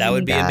like Disney. That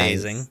would be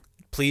amazing.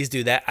 Please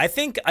do that. I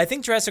think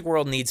Jurassic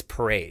World needs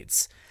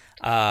parades.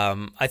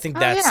 I think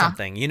that's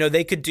something.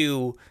 They could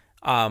do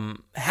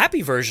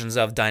happy versions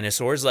of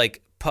dinosaurs,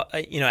 like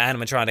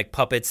animatronic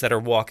puppets that are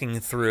walking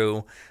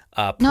through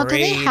a parade do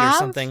they have or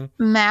something.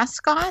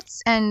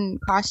 Mascots and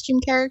costume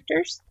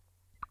characters?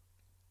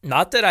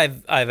 Not that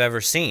I've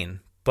ever seen,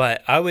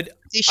 but I would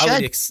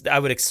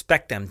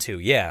expect them to.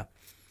 Yeah.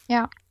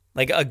 Yeah.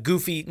 Like a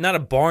goofy, not a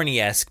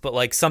Barney-esque, but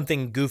like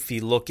something goofy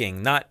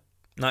looking, not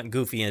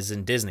goofy as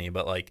in Disney,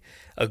 but like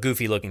a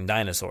goofy looking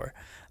dinosaur.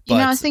 But,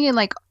 I was thinking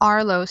like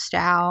Arlo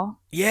style.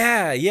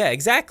 Yeah,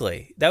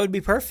 exactly. That would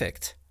be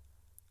perfect.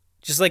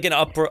 Just like an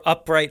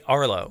upright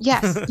Arlo.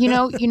 Yes. You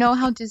know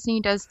how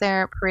Disney does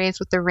their parades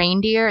with the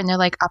reindeer, and they're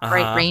like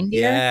upright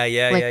reindeer?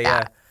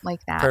 Yeah.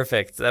 Like that.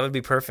 Perfect. That would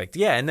be perfect.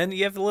 Yeah, and then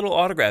you have a little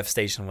autograph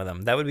station with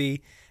them. That would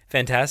be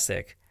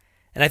fantastic.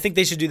 And I think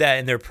they should do that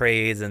in their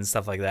parades and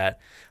stuff like that.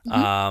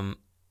 Mm-hmm.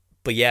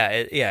 But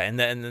and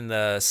then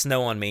the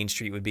snow on Main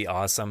Street would be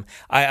awesome.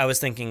 I was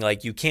thinking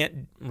like you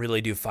can't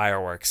really do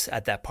fireworks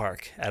at that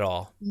park at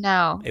all.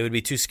 No. It would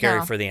be too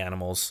scary for the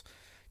animals.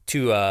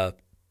 Too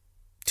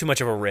much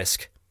of a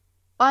risk.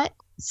 But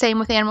same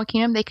with Animal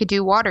Kingdom, they could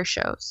do water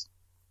shows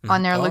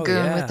on their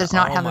lagoon that does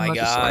not have a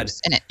Mosasaurus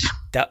in it.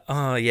 That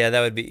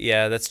would be,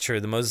 that's true.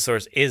 The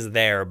Mosasaurus is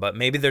there, but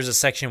maybe there's a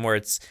section where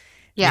it's,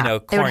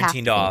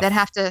 quarantined off. They'd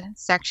have to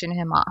section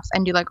him off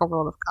and do like a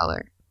world of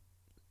color.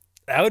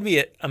 That would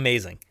be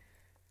amazing.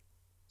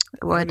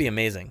 It would be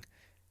amazing.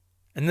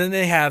 And then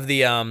they have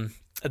the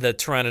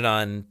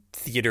Pteranodon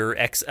Theater,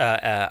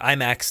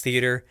 IMAX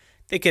Theater.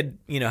 They could,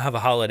 have a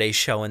holiday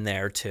show in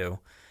there too.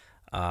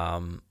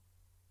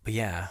 But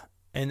yeah,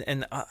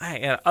 and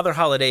other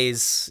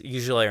holidays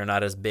usually are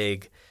not as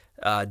big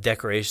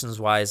decorations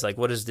wise. Like,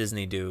 what does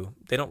Disney do?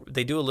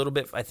 They do a little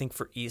bit, I think,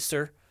 for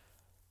Easter.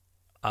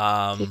 Do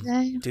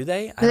they? Do I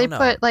they don't know.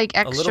 put like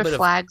extra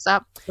flags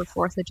up for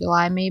 4th of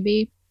July?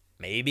 Maybe.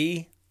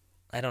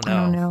 I don't I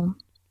don't know.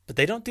 But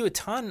they don't do a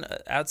ton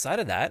outside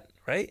of that,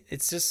 right?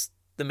 It's just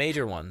the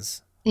major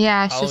ones.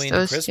 Yeah, it's Halloween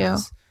just those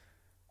two.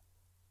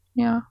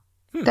 Yeah,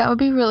 that would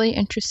be really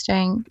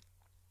interesting.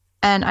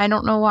 And I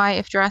don't know why,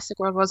 if Jurassic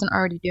World wasn't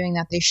already doing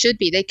that, they should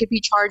be. They could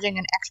be charging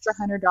an extra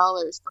 $100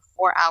 for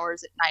 4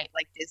 hours at night,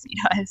 like Disney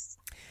does.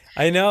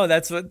 I know,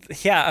 that's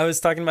what. Yeah, I was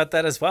talking about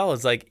that as well.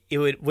 It's like,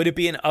 would it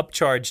be an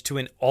upcharge to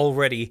an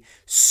already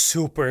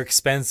super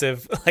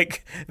expensive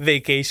like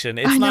vacation?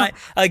 It's not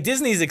like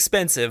Disney's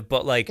expensive,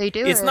 but like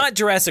it's not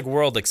Jurassic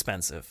World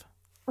expensive.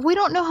 We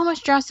don't know how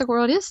much Jurassic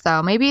World is,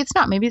 though. Maybe it's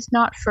not. Maybe it's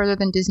not further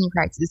than Disney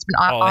prices. It's been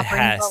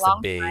operating for a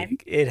long time.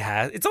 It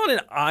has. It's on an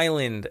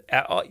island,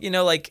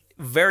 like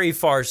very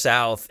far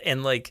south,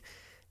 and like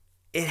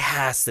it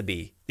has to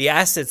be. The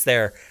assets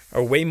there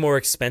are way more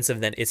expensive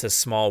than It's a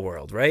Small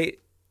World, right?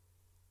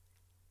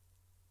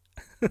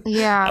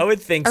 Yeah, I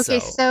would think so. Okay,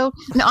 so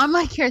now I'm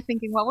like here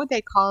thinking, what would they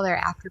call their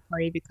after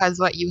party?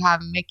 Because you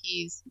have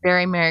Mickey's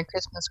Very Merry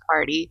Christmas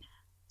Party.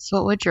 So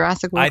what would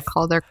Jurassic World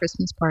call their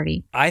Christmas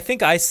party? I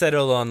think I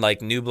settled on like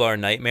Nublar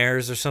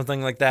Nightmares or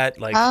something like that.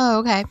 Like, oh,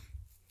 okay.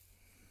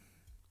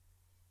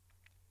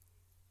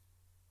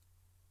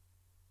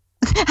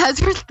 As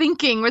we're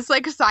thinking, it's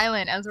like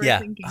silent as we're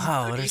thinking.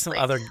 Oh, there's some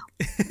other.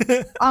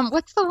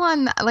 What's the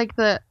one like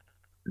the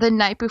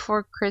night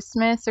before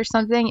Christmas or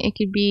something? It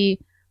could be,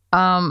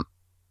 I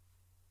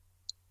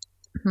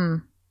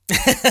don't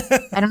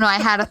know. I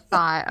had a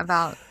thought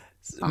about.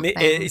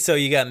 So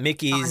you got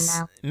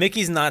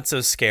Mickey's Not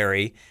So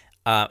Scary,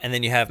 and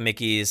then you have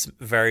Mickey's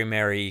Very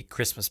Merry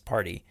Christmas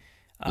Party.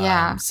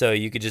 So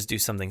you could just do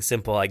something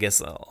simple, I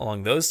guess,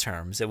 along those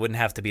terms. It wouldn't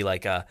have to be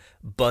like a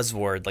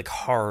buzzword like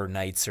Horror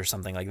Nights or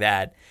something like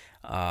that.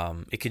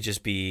 It could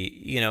just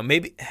be,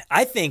 maybe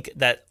I think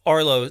that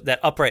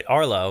upright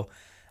Arlo.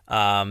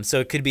 So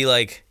it could be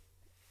like,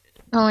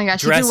 oh my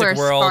gosh, Jurassic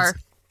World.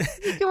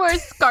 You can wear a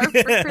scarf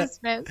for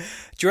Christmas.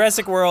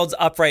 Jurassic World's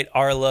Upright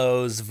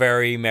Arlo's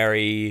Very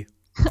Merry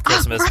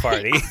Christmas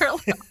Party.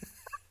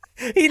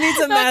 He needs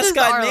a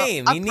mascot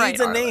name. He needs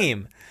a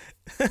name.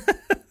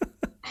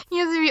 He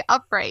has to be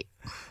upright.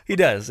 He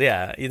does,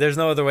 yeah. There's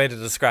no other way to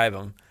describe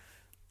him.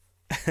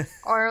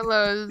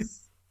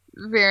 Arlo's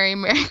Very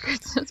Merry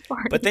Christmas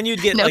Party. But then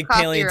you'd get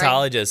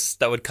paleontologists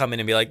that would come in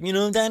and be like,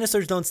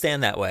 dinosaurs don't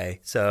stand that way.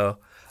 So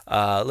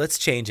let's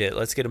change it.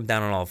 Let's get them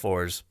down on all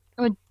fours.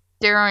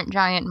 There aren't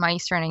giant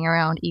mice running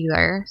around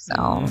either,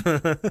 so.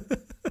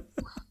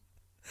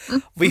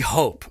 We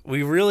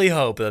really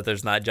hope that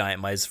there's not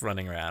giant mice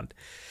running around.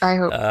 I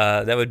hope.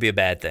 That would be a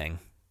bad thing.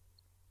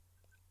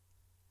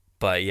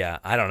 But yeah,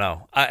 I don't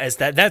know.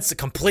 That's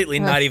completely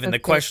not even the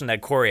question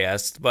that Corey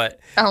asked, but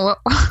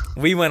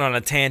we went on a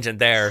tangent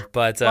there.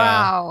 But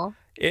wow.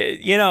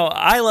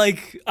 I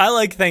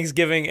like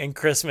Thanksgiving and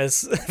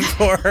Christmas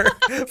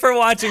for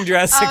watching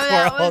Jurassic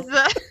World.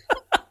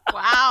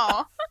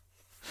 Wow.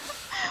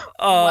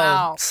 Oh,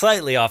 wow.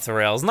 Slightly off the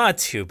rails. Not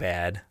too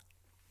bad.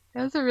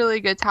 That was a really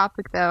good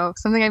topic, though.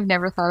 Something I've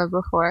never thought of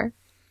before.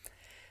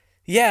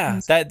 Yeah,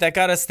 that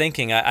got us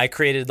thinking. I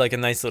created like a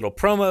nice little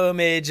promo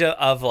image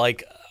of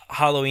like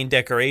Halloween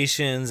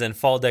decorations and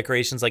fall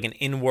decorations, like an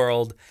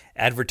in-world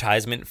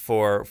advertisement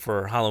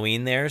for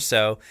Halloween there.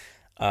 So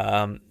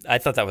I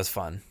thought that was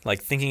fun,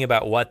 like thinking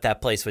about what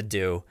that place would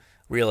do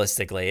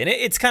realistically. And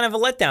it's kind of a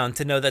letdown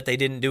to know that they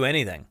didn't do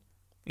anything.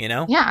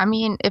 Yeah, I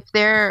mean, if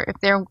they're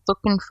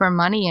looking for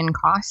money and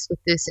costs with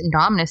this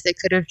Indominus, they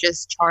could have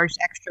just charged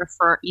extra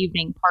for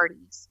evening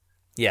parties.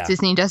 Yeah,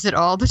 Disney does it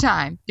all the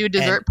time. Do a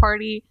dessert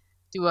party,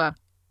 do a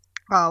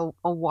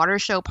water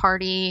show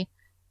party,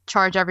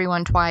 charge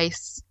everyone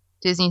twice.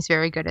 Disney's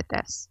very good at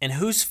this. And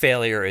whose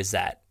failure is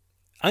that?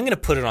 I'm gonna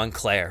put it on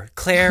Claire.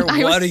 Claire,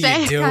 what are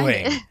you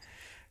doing?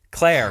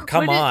 Claire,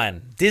 come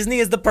on. Disney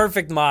is the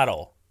perfect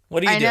model.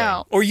 What are you doing?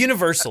 Know. Or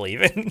Universal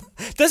even.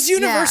 Does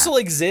Universal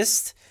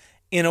exist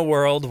in a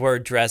world where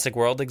Jurassic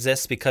World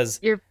exists? Because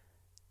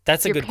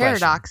that's a good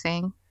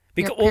paradoxing.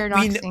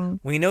 Because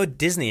we know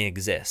Disney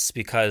exists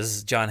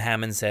because John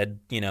Hammond said,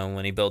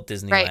 when he built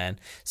Disneyland. Right.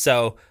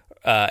 So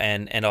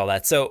and all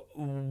that. So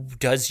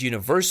does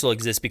Universal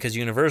exist because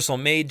Universal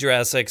made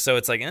Jurassic? So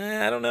it's like,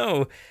 I don't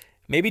know.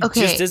 Maybe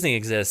just Disney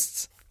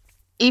exists.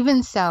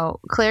 Even so,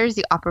 Claire's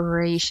the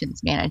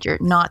operations manager,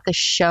 not the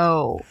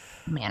show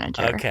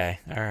manager. Okay,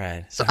 all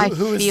right. So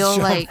who is the show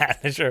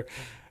manager?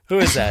 Who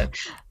is that?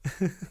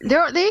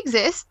 They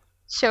exist.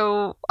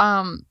 So,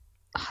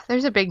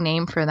 there's a big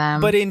name for them.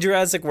 But in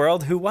Jurassic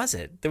World, who was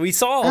it? We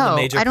saw all the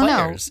major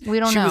players. Know. We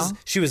don't know.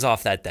 She was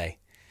off that day.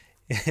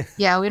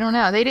 Yeah, we don't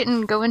know. They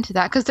didn't go into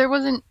that because there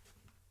wasn't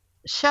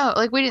show.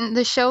 Like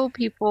the show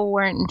people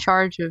weren't in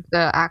charge of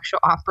the actual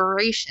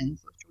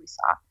operations, which we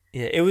saw.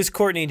 Yeah, it was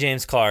Courtney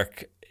James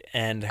Clark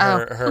and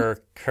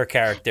her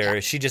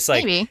character. She just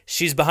like Maybe.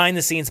 she's behind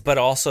the scenes, but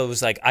also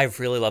was like, I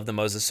really love the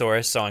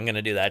Mosasaurus, so I'm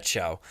gonna do that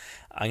show.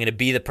 I'm gonna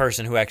be the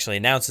person who actually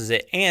announces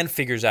it and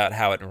figures out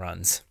how it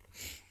runs.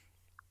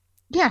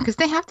 Yeah, because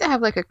they have to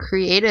have like a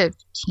creative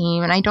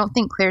team, and I don't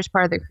think Claire's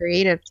part of the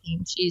creative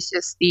team. She's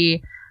just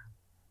the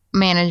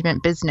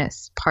management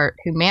business part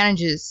who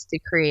manages the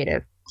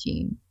creative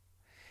team.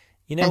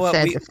 You know and what?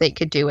 says if they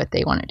could do what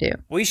they want to do.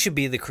 We should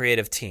be the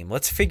creative team.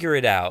 Let's figure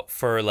it out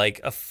for like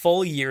a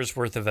full year's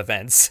worth of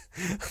events.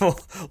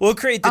 We'll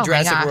create the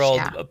Jurassic World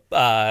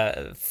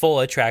full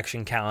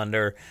attraction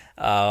calendar,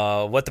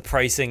 what the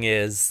pricing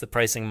is, the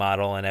pricing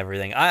model, and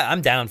everything.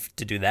 I'm down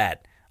to do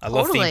that. I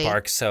love theme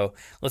parks, so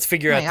let's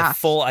figure out the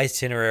full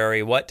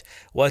itinerary. What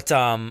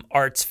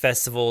arts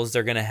festivals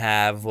they're gonna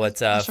have, what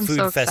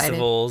food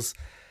festivals.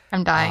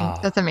 I'm dying.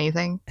 That's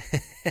amazing.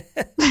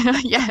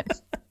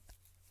 Yes.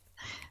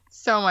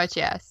 So much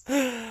yes.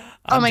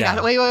 Oh my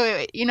god!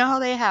 Wait! You know how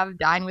they have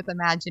Dine with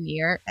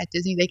Imagineer at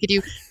Disney? They could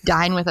do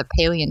Dine with a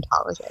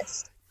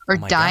paleontologist or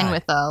Dine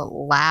with a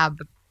lab,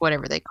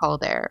 whatever they call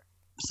their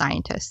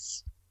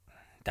scientists.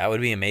 That would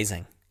be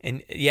amazing.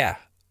 And yeah,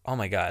 oh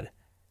my god,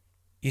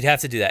 you'd have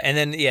to do that. And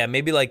then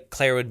maybe like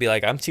Claire would be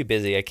like, "I'm too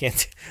busy. I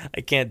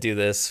can't do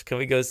this. Can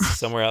we go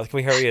somewhere else? Can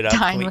we hurry it up?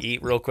 Can we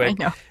eat real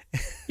quick?" I know.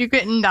 You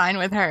couldn't dine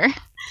with her,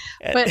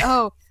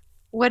 but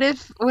What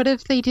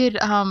if they did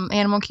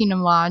Animal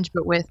Kingdom Lodge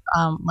but with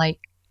like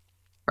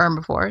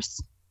herbivores?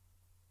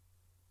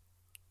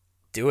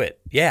 Do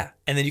it. Yeah.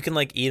 And then you can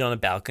like eat on a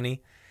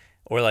balcony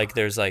or like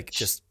there's like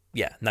just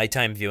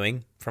nighttime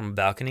viewing from a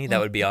balcony.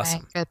 That would be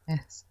awesome.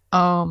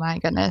 Oh my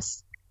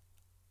goodness.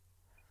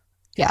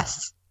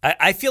 Yes.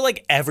 I feel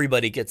like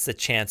everybody gets the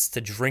chance to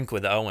drink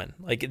with Owen.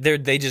 Like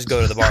they just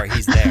go to the bar,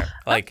 he's there.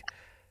 Like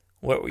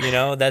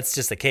that's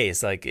just the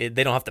case. Like they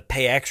don't have to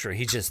pay extra.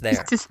 He's just there.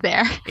 He's just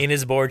there in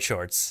his board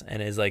shorts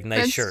and his like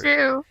nice shirt.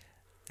 True.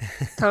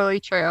 Totally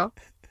true.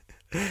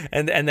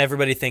 And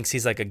everybody thinks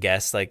he's like a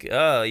guest. Like,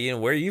 oh,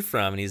 where are you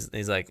from? And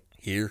he's like,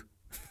 here.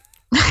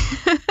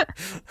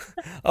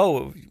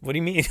 Oh, what do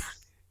you mean?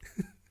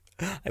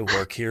 I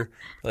work here.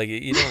 Like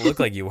you don't look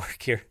like you work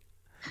here.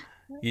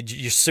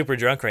 You're super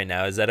drunk right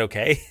now. Is that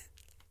okay?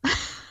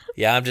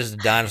 Yeah, I'm just a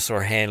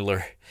dinosaur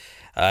handler.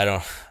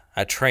 I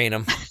train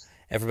them.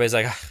 Everybody's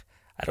like,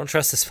 I don't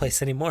trust this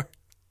place anymore.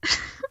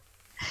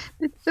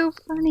 It's so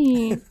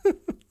funny.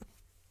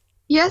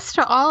 Yes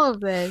to all of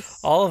this.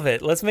 All of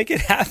it. Let's make it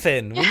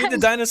happen. Yes. We need the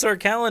dinosaur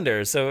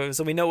calendar so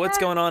we know what's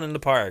going on in the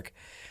park.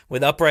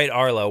 With Upright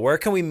Arlo. Where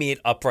can we meet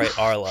Upright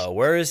Arlo?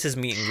 Where is his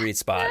meet and greet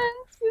spot?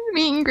 His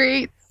meet and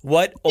greet.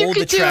 What old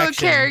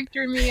attraction? Do a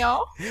character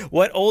meal.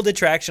 What old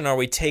attraction are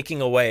we taking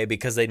away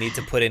because they need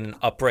to put in an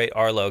Upright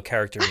Arlo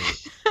character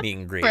meet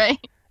and greet? Right.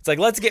 It's like,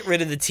 let's get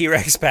rid of the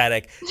T-Rex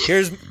paddock.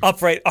 Here's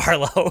Upright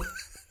Arlo.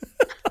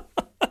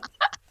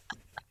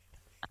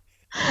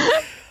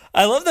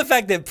 I love the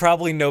fact that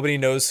probably nobody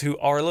knows who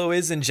Arlo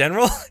is in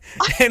general.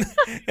 and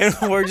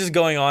we're just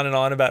going on and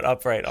on about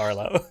Upright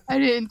Arlo. I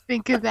didn't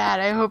think of that.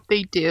 I hope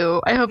they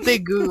do. I hope they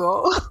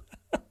Google.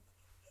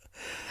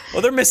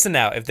 Well, they're missing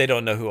out if they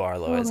don't know who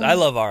Arlo is. I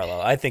love Arlo.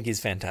 I think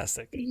he's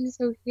fantastic. He's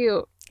so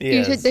cute.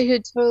 Yes. They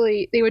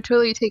would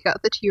totally take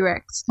out the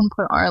T-Rex and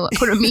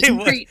put a meet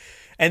and greet.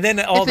 And then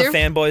all the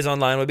fanboys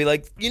online would be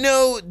like,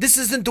 this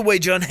isn't the way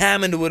John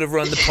Hammond would have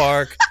run the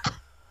park.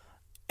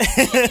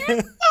 You're so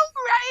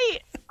right.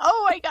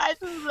 Oh my gosh,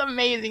 this is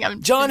amazing.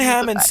 John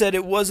Hammond said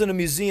it wasn't a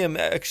museum,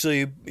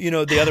 actually.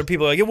 The other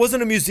people are like, it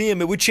wasn't a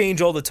museum. It would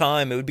change all the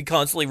time. It would be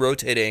constantly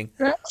rotating.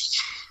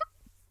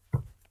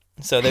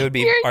 So they would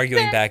be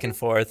arguing back and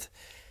forth.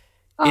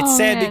 It's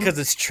sad because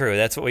it's true.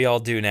 That's what we all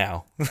do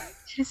now.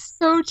 It's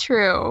so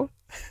true.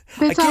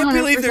 I can't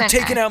believe they're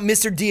taking out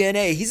Mr.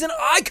 DNA. He's an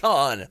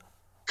icon.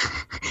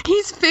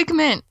 He's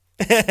Figment.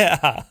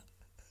 Yeah.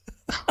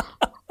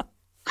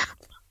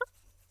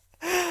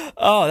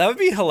 Oh, that would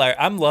be hilarious.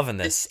 I'm loving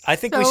this. I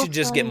think we should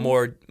just get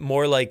more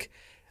like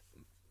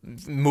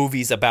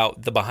movies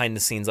about the behind the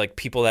scenes, like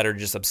people that are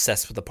just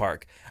obsessed with the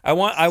park. I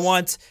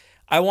want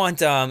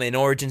an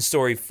origin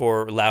story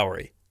for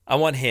Lowry. I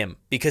want him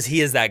because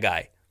he is that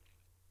guy.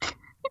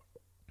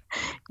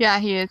 Yeah,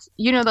 he is.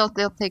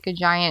 They'll take a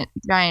giant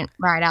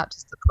ride out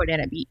just to put in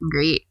a meet and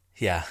greet.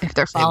 Yeah, if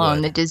they're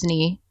following the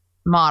Disney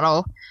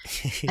model,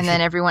 and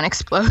then everyone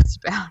explodes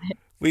about it.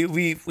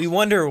 We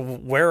wonder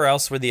where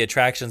else were the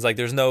attractions. Like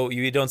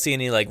you don't see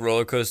any like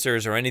roller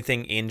coasters or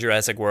anything in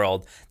Jurassic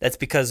World. That's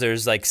because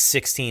there's like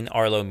 16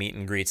 Arlo meet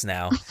and greets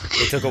now.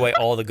 They took away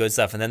all the good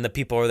stuff, and then the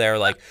people are there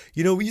like,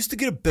 we used to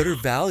get a better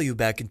value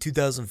back in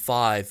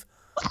 2005.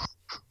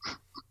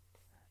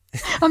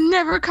 I'm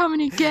never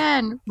coming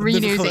again.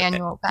 Renews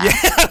annual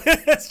pass. Yeah,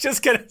 that's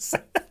just gonna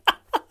say.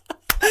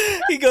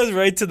 He goes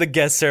right to the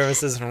guest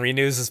services and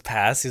renews his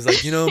pass. He's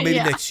like, maybe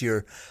next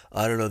year.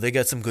 I don't know. They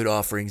got some good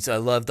offerings. I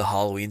love the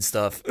Halloween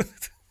stuff.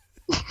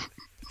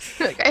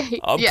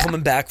 I'm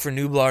coming back for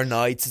Nublar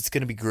Nights. It's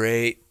gonna be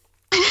great.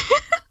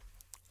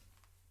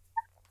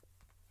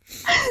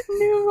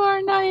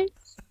 Nublar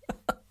Nights.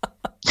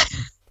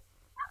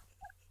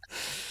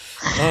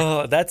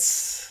 Oh,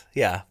 that's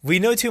Yeah. We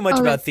know too much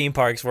about theme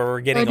parks where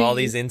we're getting all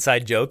these funny.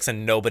 inside jokes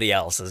and nobody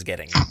else is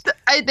getting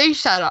it. They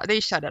shut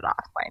it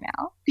off by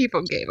now.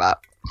 People gave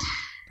up.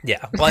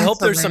 Yeah. Well, I hope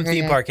That's there's some theme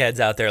hilarious. park heads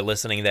out there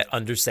listening that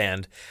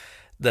understand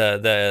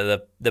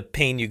the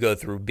pain you go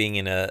through being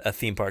in a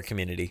theme park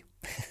community.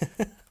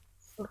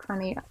 So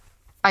funny.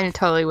 I'm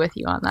totally with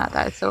you on that.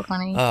 That is so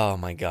funny. Oh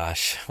my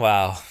gosh.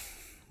 Wow.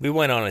 We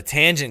went on a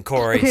tangent,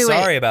 Corey. Okay, wait.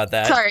 Sorry about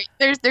that. Sorry.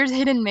 There's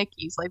hidden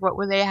Mickeys. Like, what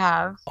would they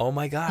have? Oh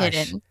my gosh.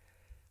 Hidden.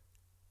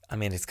 I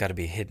mean, it's got to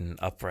be hidden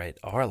upright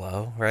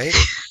Arlo, right?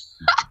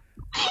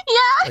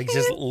 Yeah. Like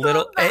just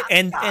little,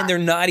 and they're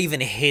not even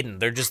hidden.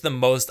 They're just the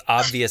most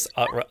obvious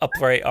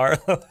upright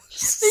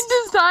Arlos. They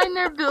design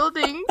their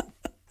building.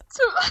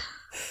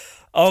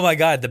 Oh my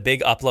God, the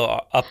big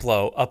Uplo.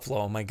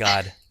 Oh my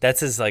God,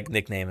 that's his like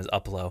nickname is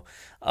Uplo.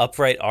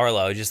 Upright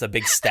Arlo, just a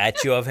big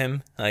statue of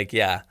him. Like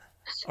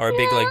or a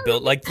big like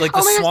build like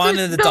the swan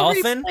and the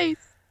dolphin.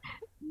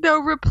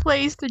 They'll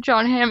replace the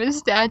John Hammond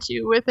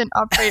statue with an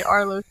upright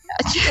Arlo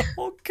statue.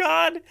 Oh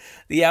God,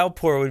 the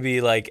outpour would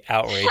be like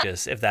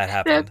outrageous if that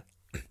happened.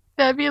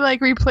 That'd be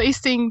like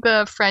replacing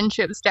the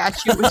friendship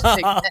statue with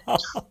Figment.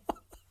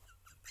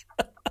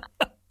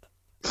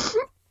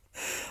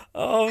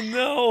 Oh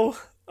no.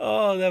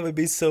 Oh, that would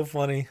be so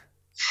funny.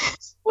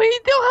 Wait,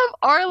 they'll have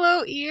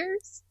Arlo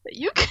ears that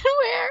you can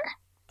wear.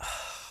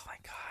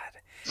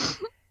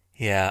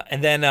 Yeah,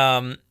 and then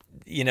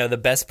the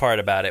best part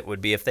about it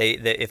would be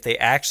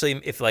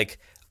if like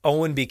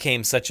Owen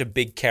became such a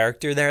big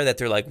character there that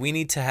they're like, we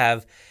need to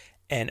have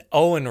an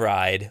Owen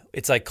ride.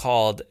 We're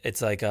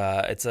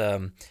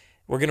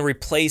gonna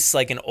replace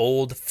like an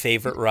old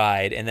favorite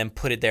ride and then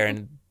put it there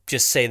and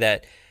just say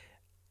that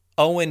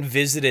Owen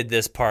visited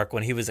this park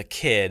when he was a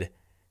kid.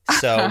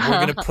 So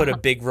we're going to put a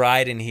big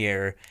ride in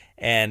here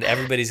and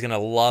everybody's going to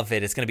love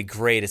it. It's going to be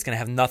great. It's going to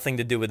have nothing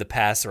to do with the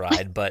past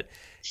ride, but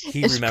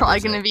It's probably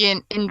going to be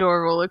an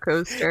indoor roller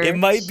coaster. It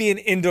might be an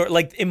indoor,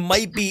 like it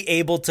might be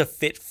able to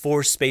fit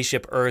 4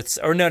 spaceship Earths,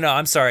 or no,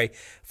 I'm sorry,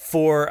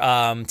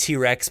 4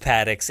 T-Rex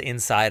paddocks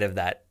inside of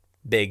that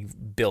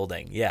big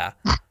building. Yeah.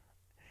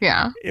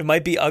 Yeah. It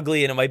might be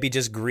ugly and it might be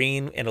just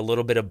green and a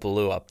little bit of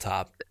blue up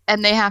top.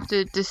 And they have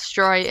to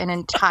destroy an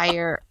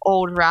entire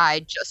old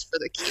ride just for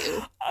the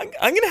queue.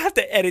 I'm going to have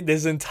to edit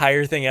this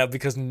entire thing out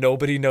because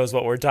nobody knows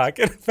what we're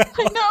talking about.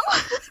 I know.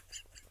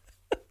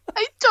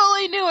 I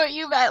totally knew what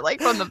you meant, like,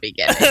 from the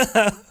beginning.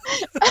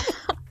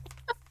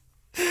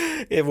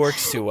 It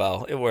works too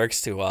well.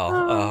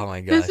 Oh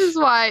my gosh. This is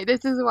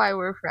why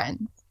we're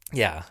friends.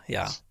 Yeah.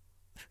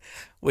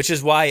 Which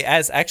is why,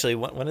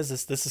 when is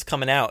this? This is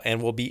coming out,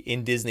 and we'll be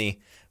in Disney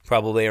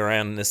probably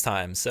around this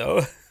time.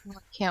 So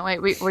can't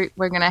wait.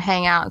 We're gonna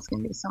hang out. It's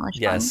gonna be so much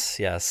fun.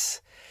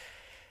 Yes.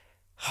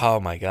 Oh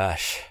my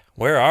gosh,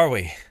 where are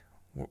we?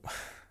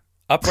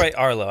 Upright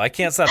Arlo. I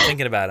can't stop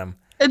thinking about him.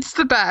 It's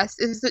the best.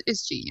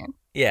 It's genius.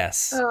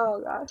 Yes.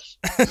 Oh gosh.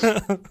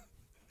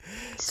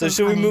 So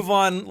should we move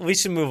on? We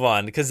should move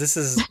on because this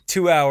is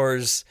 2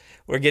 hours.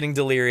 We're getting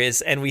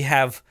delirious, and we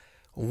have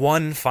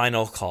one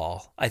final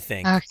call, I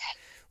think. Okay.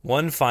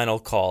 One final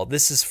call.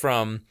 This is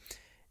from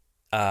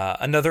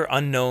another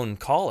unknown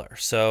caller.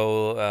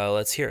 So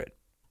let's hear it.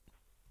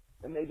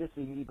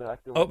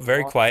 Oh,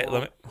 very quiet.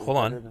 Hold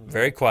on.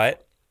 Very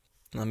quiet.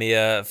 Let me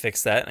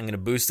fix that. I'm going to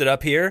boost it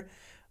up here.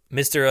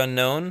 Mr.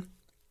 Unknown.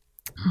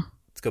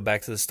 Let's go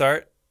back to the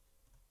start.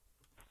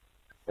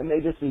 It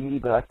may just be me,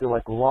 but I feel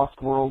like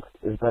Lost World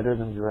is better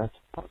than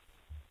Jurassic Park.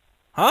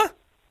 Huh?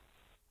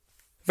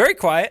 Very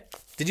quiet.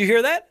 Did you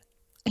hear that?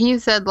 He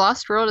said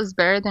Lost World is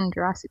better than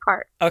Jurassic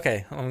Park.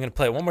 Okay, I'm going to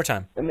play it one more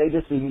time. It may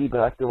just be me, but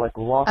I feel like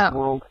Lost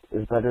World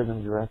is better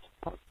than Jurassic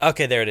Park.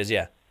 Okay, there it is,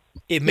 yeah.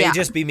 It may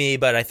just be me,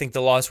 but I think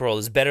The Lost World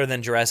is better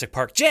than Jurassic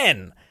Park.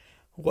 Jen,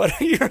 what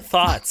are your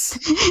thoughts?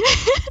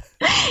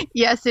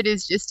 Yes, it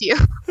is just you.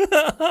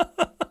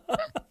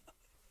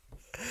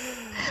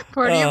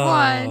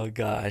 41. Oh,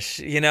 gosh.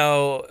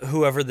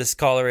 Whoever this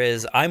caller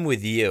is, I'm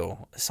with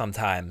you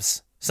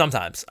sometimes.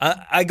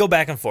 I go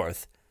back and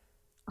forth.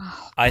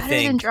 Better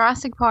than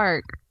Jurassic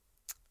Park.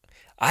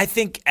 I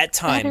think at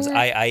times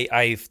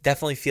I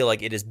definitely feel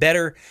like it is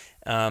better.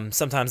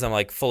 Sometimes I'm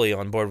like fully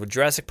on board with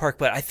Jurassic Park,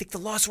 but I think The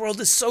Lost World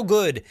is so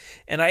good,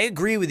 and I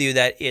agree with you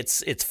that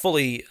it's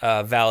fully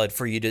valid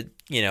for you to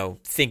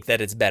think that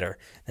it's better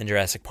than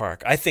Jurassic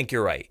Park. I think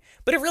you're right,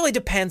 but it really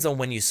depends on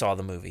when you saw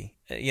the movie.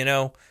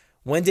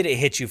 When did it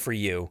hit you for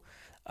you?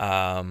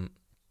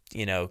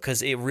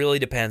 Because it really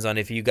depends on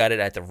if you got it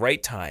at the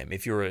right time,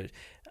 if you were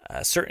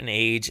a certain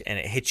age and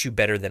it hits you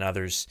better than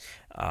others.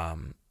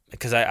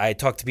 Because I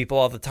talk to people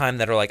all the time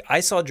that are like, I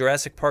saw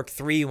Jurassic Park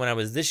 3 when I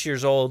was this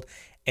years old,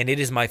 and it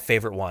is my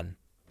favorite one.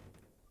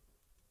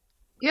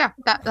 Yeah,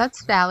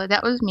 that's valid.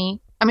 That was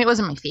me. I mean, it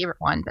wasn't my favorite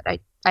one, but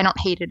I don't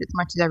hate it as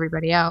much as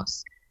everybody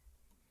else.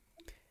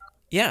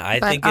 Yeah, I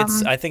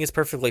think it's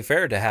perfectly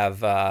fair to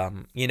have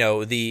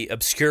the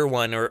obscure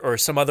one or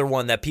some other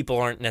one that people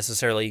aren't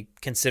necessarily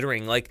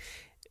considering. Like,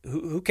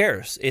 who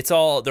cares?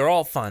 They're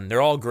all fun.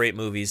 They're all great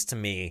movies to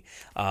me.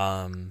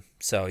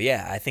 So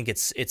yeah, I think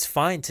it's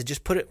fine to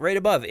just put it right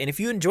above. And if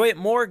you enjoy it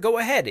more, go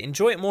ahead,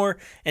 enjoy it more,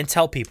 and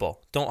tell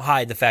people. Don't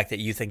hide the fact that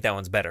you think that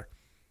one's better.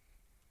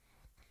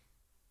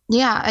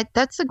 Yeah,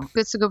 that's a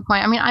good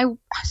point. I mean, I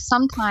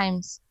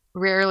sometimes,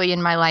 rarely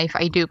in my life,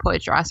 I do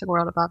put Jurassic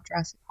World above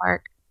Jurassic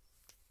Park.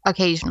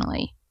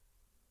 Occasionally.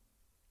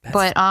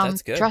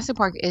 That's good. Jurassic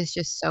Park is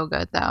just so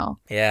good, though.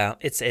 Yeah,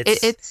 it's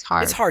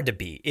hard. It's hard to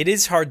beat. It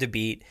is hard to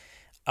beat,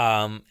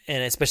 and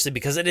especially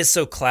because it is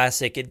so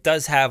classic. It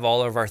does have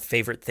all of our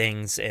favorite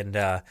things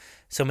and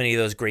so many of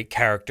those great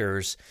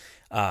characters.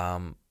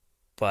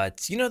 But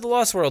The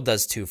Lost World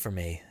does too for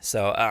me.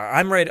 So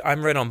I'm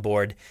right on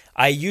board.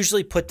 I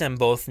usually put them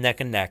both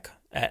neck and neck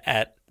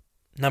at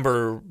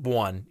number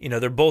one.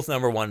 They're both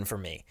number one for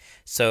me.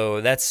 So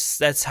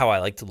that's how I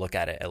like to look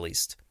at it, at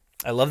least.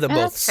 I love them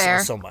both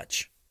so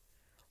much.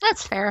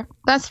 That's fair.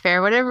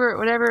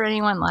 Whatever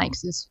anyone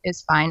likes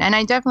is fine. And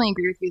I definitely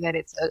agree with you that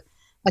it's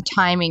a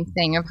timing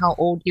thing of how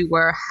old you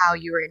were, how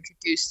you were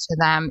introduced to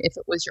them, if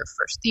it was your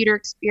first theater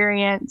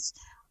experience,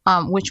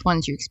 which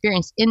ones you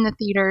experienced in the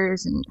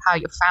theaters and how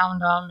you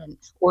found them and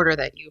order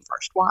that you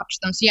first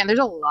watched them. So yeah, there's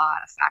a lot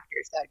of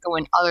factors that go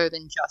in other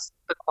than just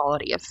the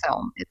quality of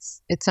film.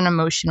 It's an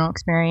emotional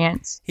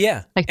experience.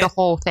 Yeah. Like the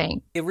whole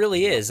thing. It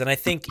really is. And I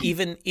think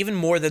even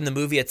more than the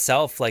movie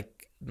itself,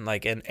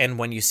 and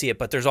when you see it,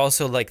 but there's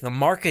also like the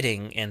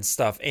marketing and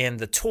stuff and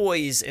the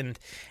toys and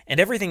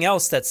everything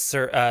else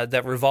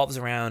that revolves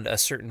around a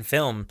certain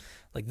film.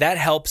 Like that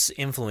helps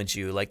influence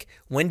you. Like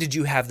when did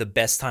you have the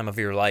best time of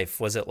your life?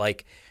 Was it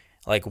like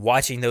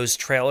watching those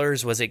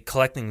trailers? Was it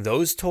collecting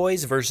those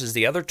toys versus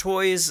the other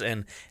toys?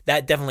 And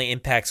that definitely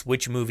impacts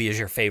which movie is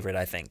your favorite,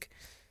 I think.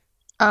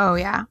 Oh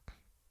yeah,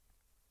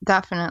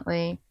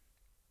 definitely.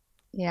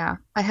 Yeah,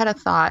 I had a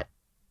thought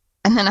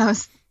and then I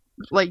was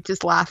like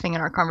just laughing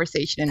at our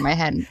conversation in my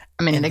head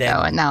a minute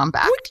ago, and now I'm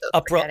back.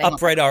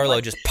 Upright Arlo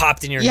just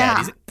popped in your head.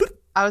 He's like,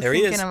 I was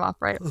thinking of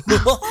Upright.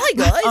 Hi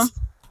guys.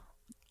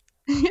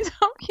 He's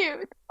so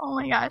cute. Oh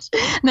my gosh.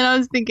 And then I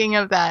was thinking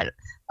of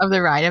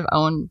the ride of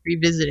Owen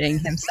revisiting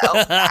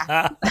himself.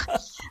 I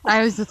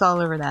was just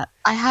all over that.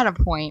 I had a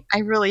point. I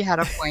really had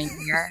a point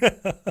here.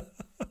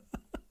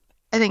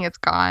 I think it's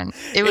gone.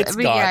 It's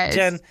gone. Yeah,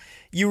 Jen,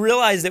 you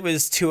realized it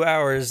was 2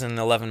 hours and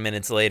 11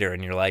 minutes later,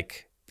 and you're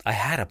like, I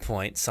had a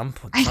point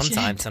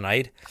sometime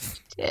tonight.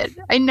 I did.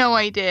 I know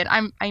I did.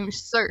 I'm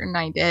certain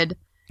I did.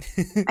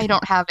 I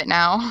don't have it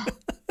now.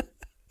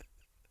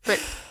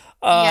 But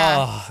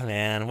oh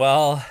man.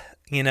 Well,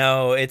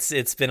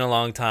 it's been a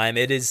long time.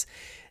 It is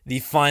the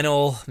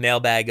final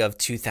mailbag of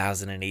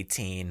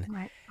 2018. Oh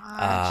my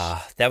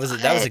gosh. That was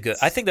a good.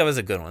 I think that was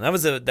a good one.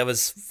 That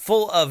was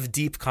full of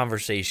deep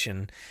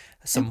conversation.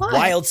 Some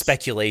wild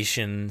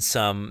speculation,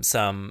 some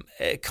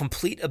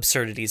complete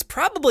absurdities,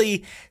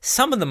 probably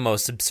some of the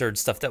most absurd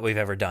stuff that we've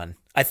ever done.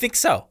 I think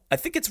so. I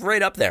think it's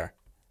right up there.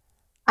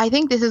 I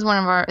think this is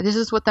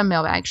what the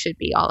mailbag should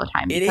be all the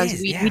time.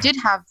 Because we did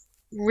have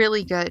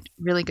really good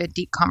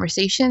deep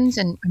conversations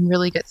and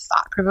really good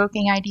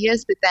thought-provoking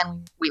ideas, but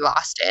then we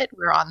lost it.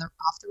 We were off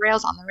the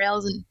rails,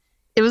 and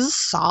it was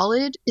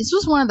solid. This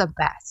was one of the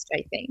best,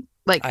 I think.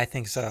 I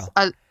think so.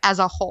 As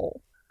a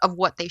whole of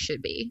what they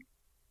should be.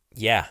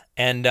 Yeah,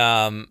 and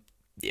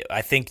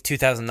I think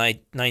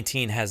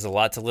 2019 has a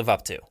lot to live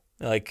up to.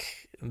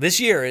 Like this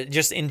year,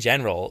 just in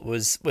general,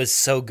 was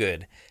so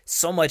good.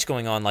 So much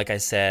going on, like I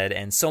said,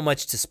 and so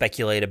much to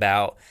speculate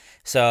about.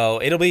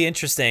 So it'll be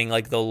interesting,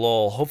 like the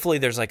lull. Hopefully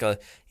there's like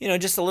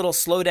just a little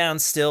slowdown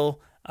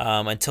still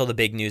until the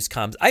big news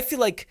comes. I feel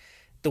like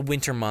the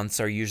winter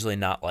months are usually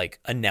not like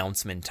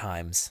announcement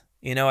times.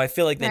 I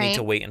feel like they need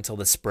to wait until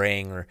the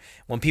spring or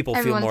when people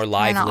feel more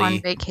lively. Everyone's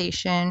on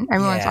vacation.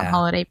 Everyone's on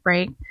holiday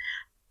break.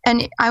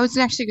 And I was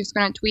actually just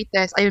going to tweet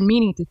this. I've been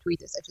meaning to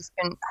tweet this. I just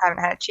haven't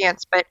had a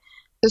chance. But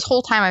this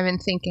whole time I've been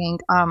thinking,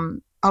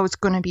 it's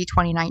going to be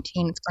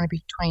 2019. It's going to be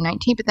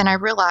 2019. But then I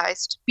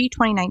realized,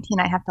 2019,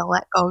 I have to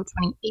let go of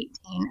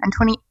 2018. And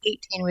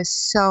 2018 was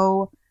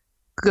so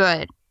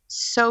good.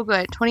 So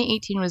good.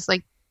 2018 was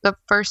like the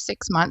first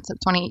 6 months of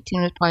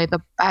 2018 was probably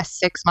the best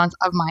 6 months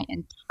of my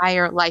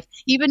entire life.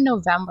 Even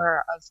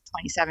November of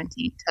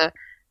 2017 to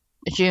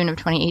June of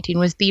 2018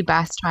 was the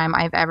best time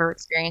I've ever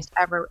experienced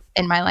ever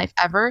in my life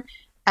ever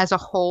as a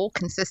whole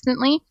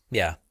consistently.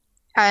 Yeah.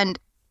 And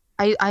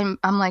I'm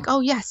like,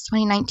 oh yes,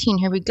 2019,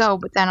 here we go.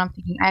 But then I'm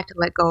thinking I have to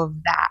let go of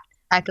that.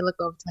 I have to let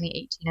go of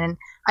 2018. And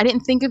I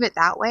didn't think of it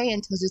that way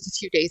until just a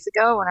few days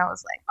ago when I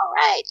was like, all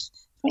right,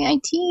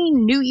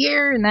 2019, new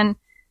year. And then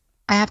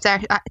I have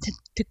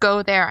to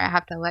go there. I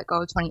have to let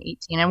go of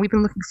 2018. And we've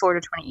been looking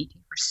forward to 2018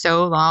 for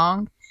so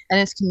long. And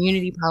this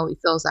community probably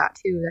feels that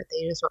too, that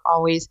they just were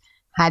always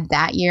had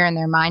that year in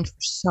their mind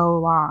for so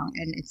long.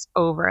 And it's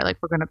over. Like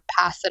we're going to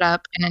pass it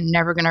up and I'm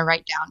never going to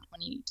write down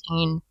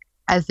 2018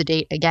 as the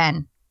date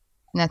again.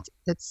 And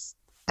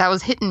that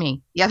was hitting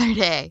me the other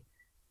day.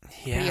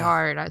 Yeah. Pretty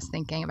hard. I was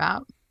thinking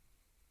about.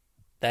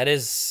 That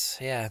is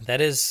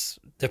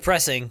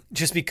depressing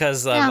just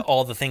because of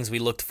all the things we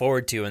looked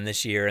forward to in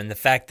this year and the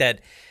fact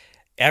that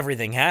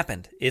everything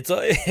happened. It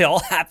all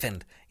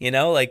happened,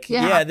 like,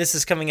 yeah, this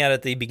is coming out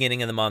at the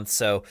beginning of the month.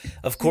 So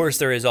of course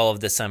there is all of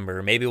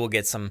December. Maybe we'll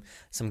get some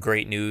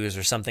great news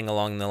or something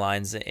along the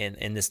lines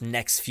in this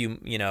next few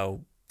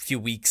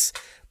weeks.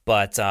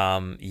 But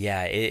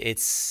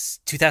it's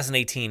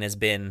 2018 has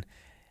been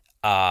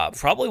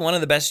probably one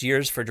of the best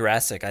years for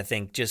Jurassic. I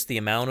think just the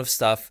amount of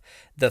stuff,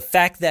 the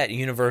fact that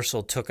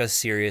Universal took us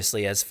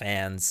seriously as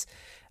fans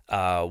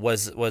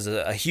was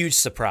a huge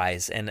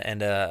surprise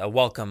and a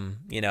welcome,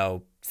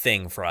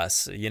 thing for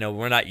us.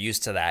 We're not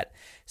used to that.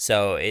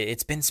 So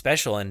it's been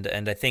special,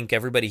 and I think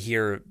everybody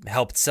here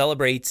helped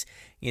celebrate.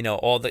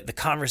 All the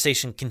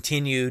conversation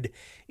continued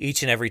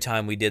each and every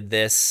time we did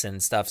this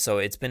and stuff. So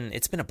it's been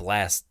a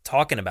blast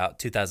talking about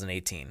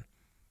 2018.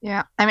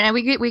 Yeah, I mean,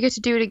 we get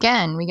to do it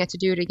again. We get to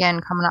do it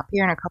again coming up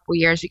here in a couple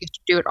years. We get to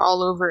do it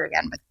all over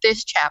again. But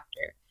this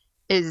chapter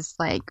is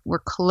like we're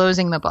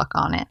closing the book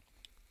on it.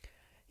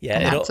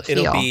 Yeah,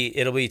 it'll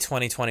be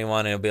 2021.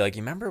 And it'll be like,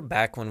 you remember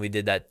back when we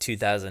did that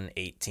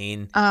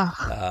 2018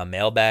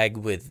 mailbag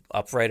with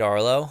Upright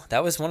Arlo?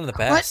 That was one of the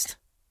best.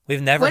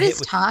 We've never what hit.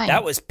 Is time?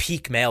 That was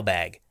peak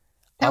mailbag.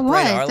 That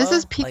Upright was. Arlo, this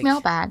is peak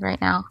mailbag right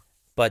now.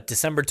 But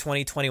December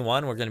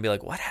 2021, we're going to be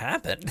like, what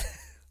happened?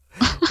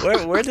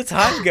 Where'd the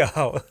time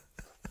go?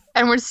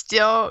 And we're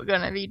still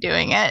going to be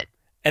doing it.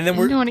 And then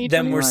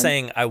we're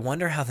saying, I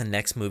wonder how the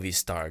next movie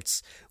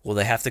starts. Will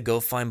they have to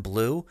go find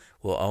Blue?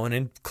 Will Owen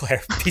and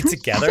Claire be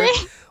together?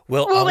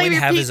 Will Owen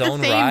have his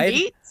own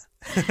ride?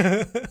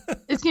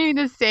 It's going to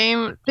be the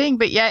same thing,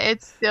 but yeah,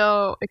 it's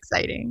still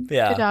exciting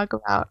to talk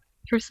about.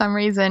 For some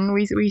reason,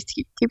 we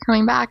keep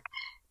coming back.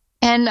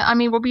 And I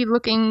mean, we'll be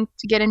looking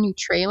to get a new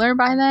trailer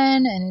by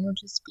then, and it'll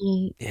just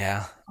be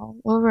all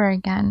over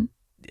again.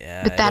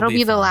 Yeah, but that'll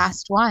be the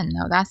last one,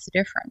 though. That's the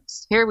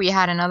difference. Here we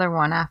had another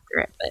one after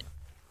it, but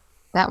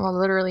that will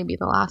literally be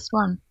the last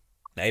one.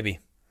 Maybe.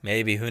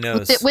 Who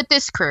knows? With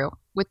this crew.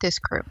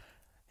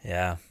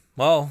 Yeah.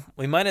 Well,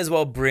 we might as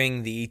well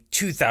bring the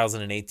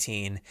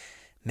 2018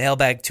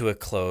 mailbag to a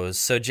close.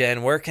 So,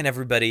 Jen, where can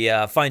everybody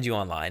find you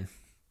online?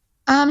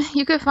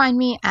 You can find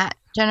me at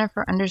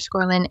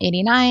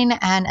Jennifer_Lynn89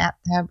 and at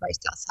the Bryce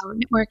Dallas Howard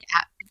Network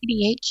at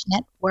BDH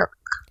Network.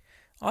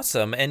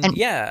 Awesome. And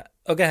go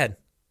ahead.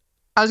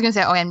 I was going to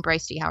say, and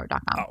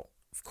BryceDHoward.com. Oh,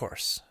 of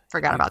course.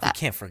 Forgot about that. You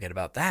can't forget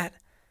about that.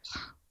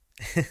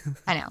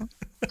 I know.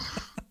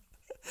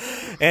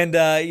 And,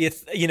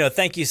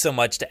 thank you so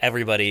much to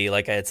everybody,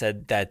 like I had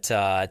said,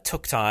 that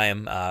took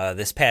time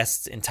this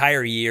past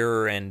entire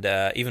year and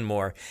even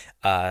more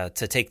to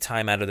take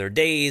time out of their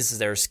days,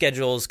 their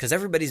schedules, because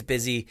everybody's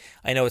busy.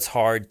 I know it's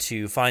hard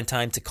to find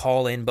time to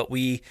call in, but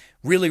we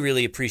really,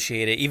 really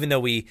appreciate it, even though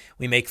we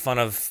make fun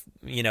of,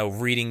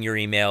 reading your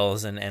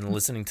emails and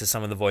listening to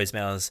some of the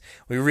voicemails.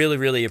 We really,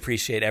 really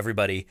appreciate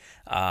everybody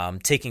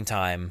taking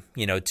time,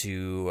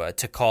 to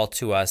call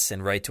to us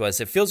and write to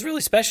us. It feels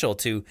really special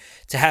to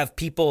have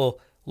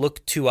people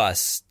look to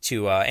us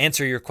to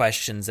answer your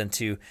questions and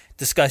to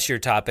discuss your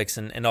topics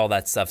and all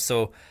that stuff.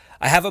 So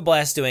I have a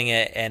blast doing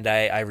it, and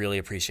I really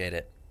appreciate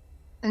it.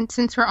 And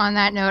since we're on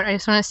that note, I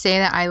just want to say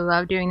that I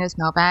love doing this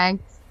mailbag,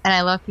 and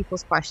I love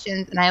people's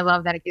questions, and I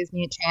love that it gives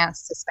me a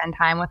chance to spend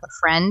time with a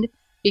friend,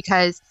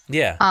 because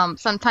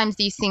sometimes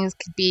these things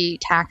could be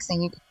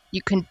taxing.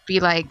 You can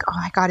be like, oh,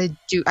 I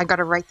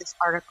gotta write this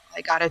article,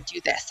 I gotta do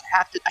this,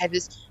 I have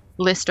this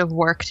list of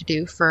work to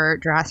do for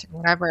Jurassic or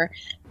whatever,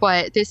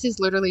 but this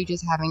is literally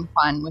just having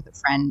fun with a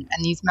friend,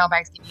 and these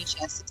mailbags give me a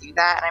chance to do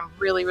that, and I'm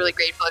really, really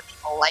grateful that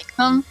people like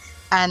them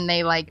and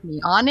they like me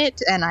on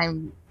it, and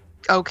I'm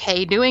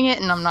okay doing it,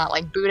 and I'm not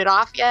like booted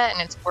off yet,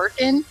 and it's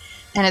working,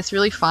 and it's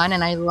really fun,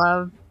 and I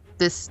love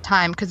this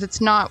time because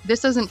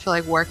this doesn't feel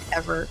like work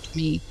ever to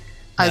me,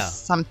 as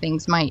some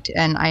things might,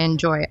 and I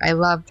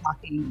love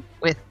talking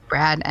with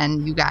Brad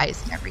and you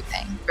guys and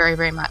everything very,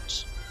 very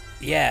much.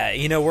 Yeah,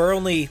 we're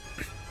only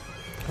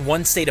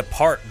one state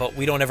apart, but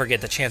we don't ever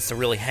get the chance to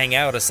really hang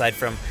out aside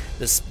from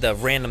the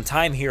random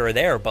time here or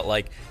there, but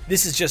like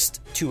this is just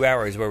 2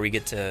 hours where we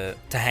get to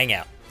hang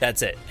out.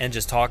 That's it, and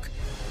just talk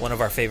one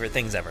of our favorite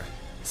things ever.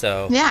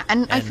 So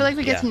and I feel like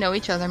we get to know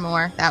each other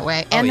more that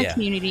way, and the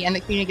community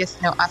gets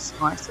to know us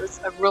more, so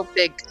it's a real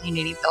big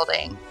community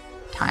building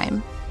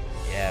time.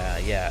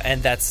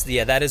 And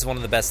that is one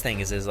of the best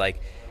things is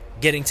like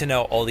getting to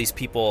know all these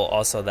people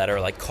also that are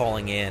like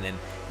calling in, and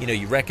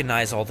you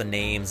recognize all the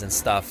names and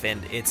stuff,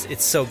 and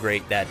it's so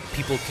great that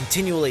people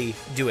continually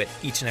do it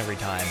each and every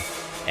time,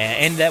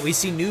 and that we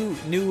see new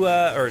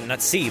or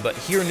not see but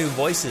hear new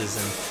voices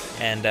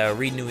and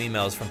read new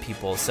emails from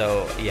people.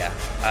 So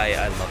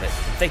I love it.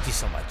 Thank you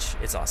so much.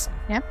 It's awesome.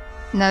 Yep,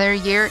 another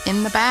year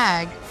in the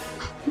bag.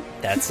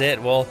 That's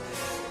it. Well,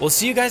 we'll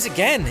see you guys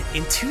again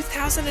in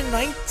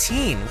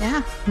 2019.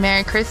 Yeah,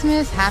 Merry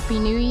Christmas, Happy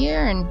New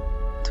Year, and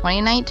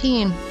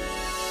 2019.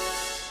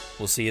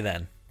 We'll see you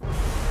then.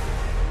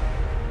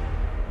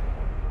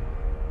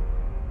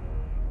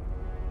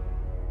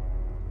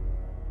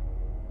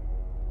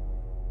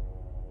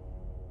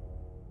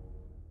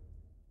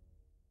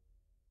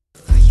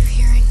 Are you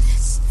hearing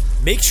this?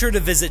 Make sure to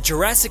visit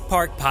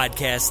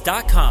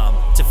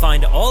JurassicParkPodcast.com to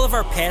find all of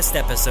our past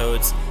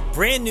episodes,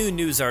 brand new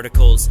news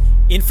articles,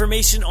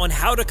 information on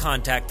how to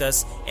contact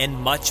us, and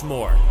much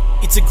more.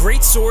 It's a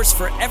great source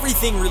for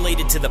everything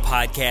related to the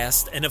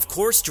podcast, and of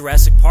course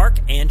Jurassic Park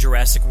and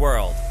Jurassic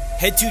World.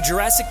 Head to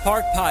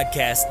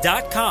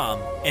JurassicParkPodcast.com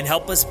and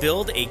help us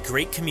build a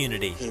great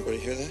community. Anybody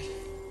hear that?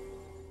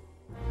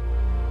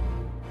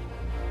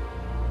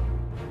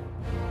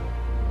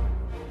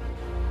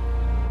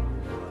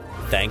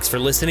 Thanks for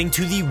listening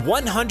to the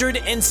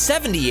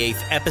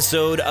 178th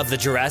episode of the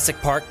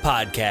Jurassic Park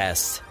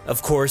Podcast.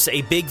 Of course,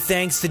 a big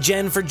thanks to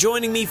Jen for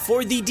joining me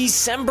for the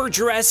December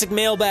Jurassic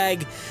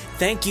Mailbag.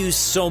 Thank you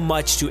so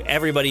much to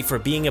everybody for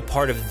being a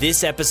part of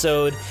this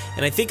episode.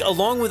 And I think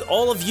along with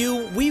all of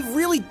you, we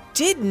really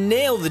did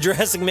nail the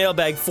Jurassic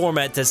Mailbag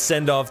format to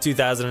send off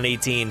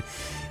 2018,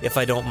 if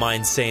I don't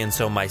mind saying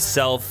so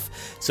myself.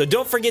 So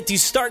don't forget to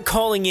start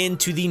calling in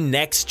to the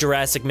next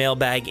Jurassic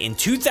Mailbag in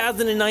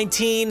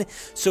 2019.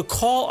 So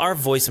call our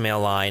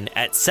voicemail line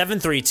at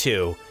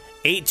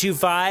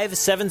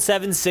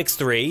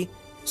 732-825-7763.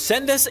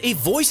 Send us a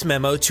voice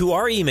memo to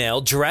our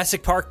email,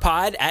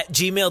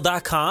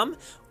 JurassicParkPod@gmail.com,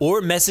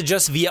 or message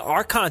us via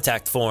our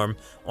contact form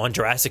on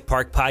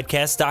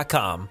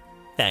JurassicParkPodcast.com.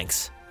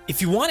 Thanks.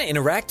 If you want to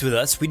interact with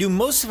us, we do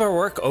most of our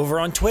work over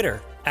on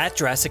Twitter at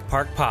Jurassic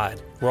Park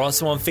Pod. We're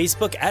also on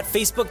Facebook at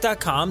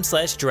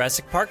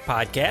Facebook.com/Jurassic Park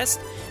Podcast,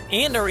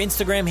 and our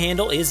Instagram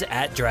handle is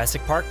at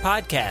Jurassic Park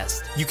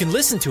Podcast. You can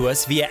listen to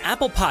us via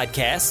Apple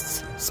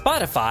Podcasts,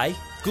 Spotify,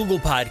 Google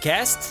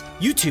Podcasts,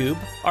 YouTube,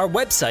 our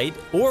website,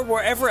 or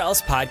wherever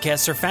else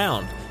podcasts are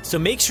found. So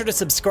make sure to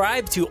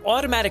subscribe to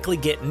automatically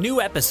get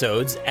new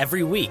episodes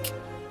every week.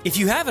 If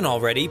you haven't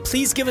already,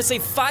 please give us a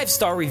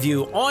 5-star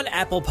review on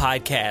Apple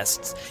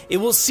Podcasts. It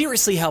will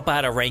seriously help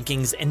out our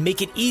rankings and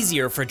make it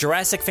easier for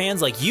Jurassic fans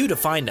like you to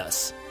find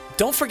us.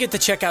 Don't forget to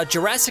check out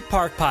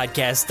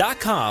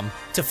JurassicParkPodcast.com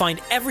to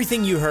find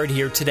everything you heard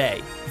here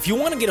today. If you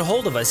want to get a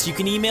hold of us, you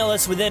can email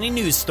us with any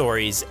news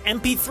stories,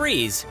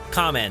 MP3s,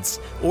 comments,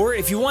 or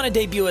if you want to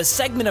debut a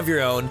segment of your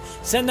own,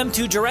 send them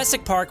to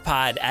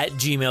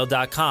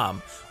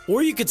JurassicParkPod@gmail.com,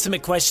 or you could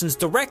submit questions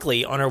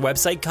directly on our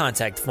website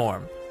contact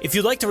form. If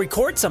you'd like to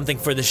record something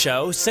for the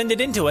show, send it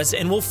in to us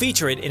and we'll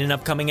feature it in an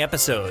upcoming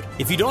episode.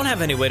 If you don't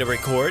have any way to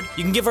record,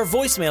 you can give our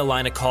voicemail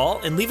line a call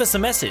and leave us a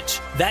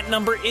message. That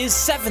number is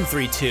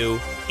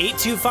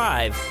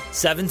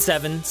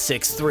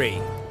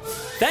 732-825-7763.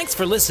 Thanks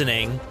for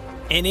listening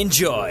and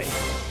enjoy.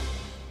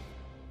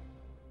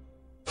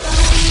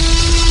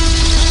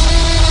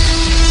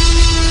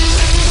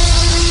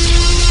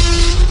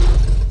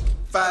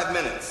 5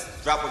 minutes.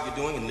 Drop what you're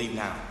doing and leave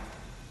now.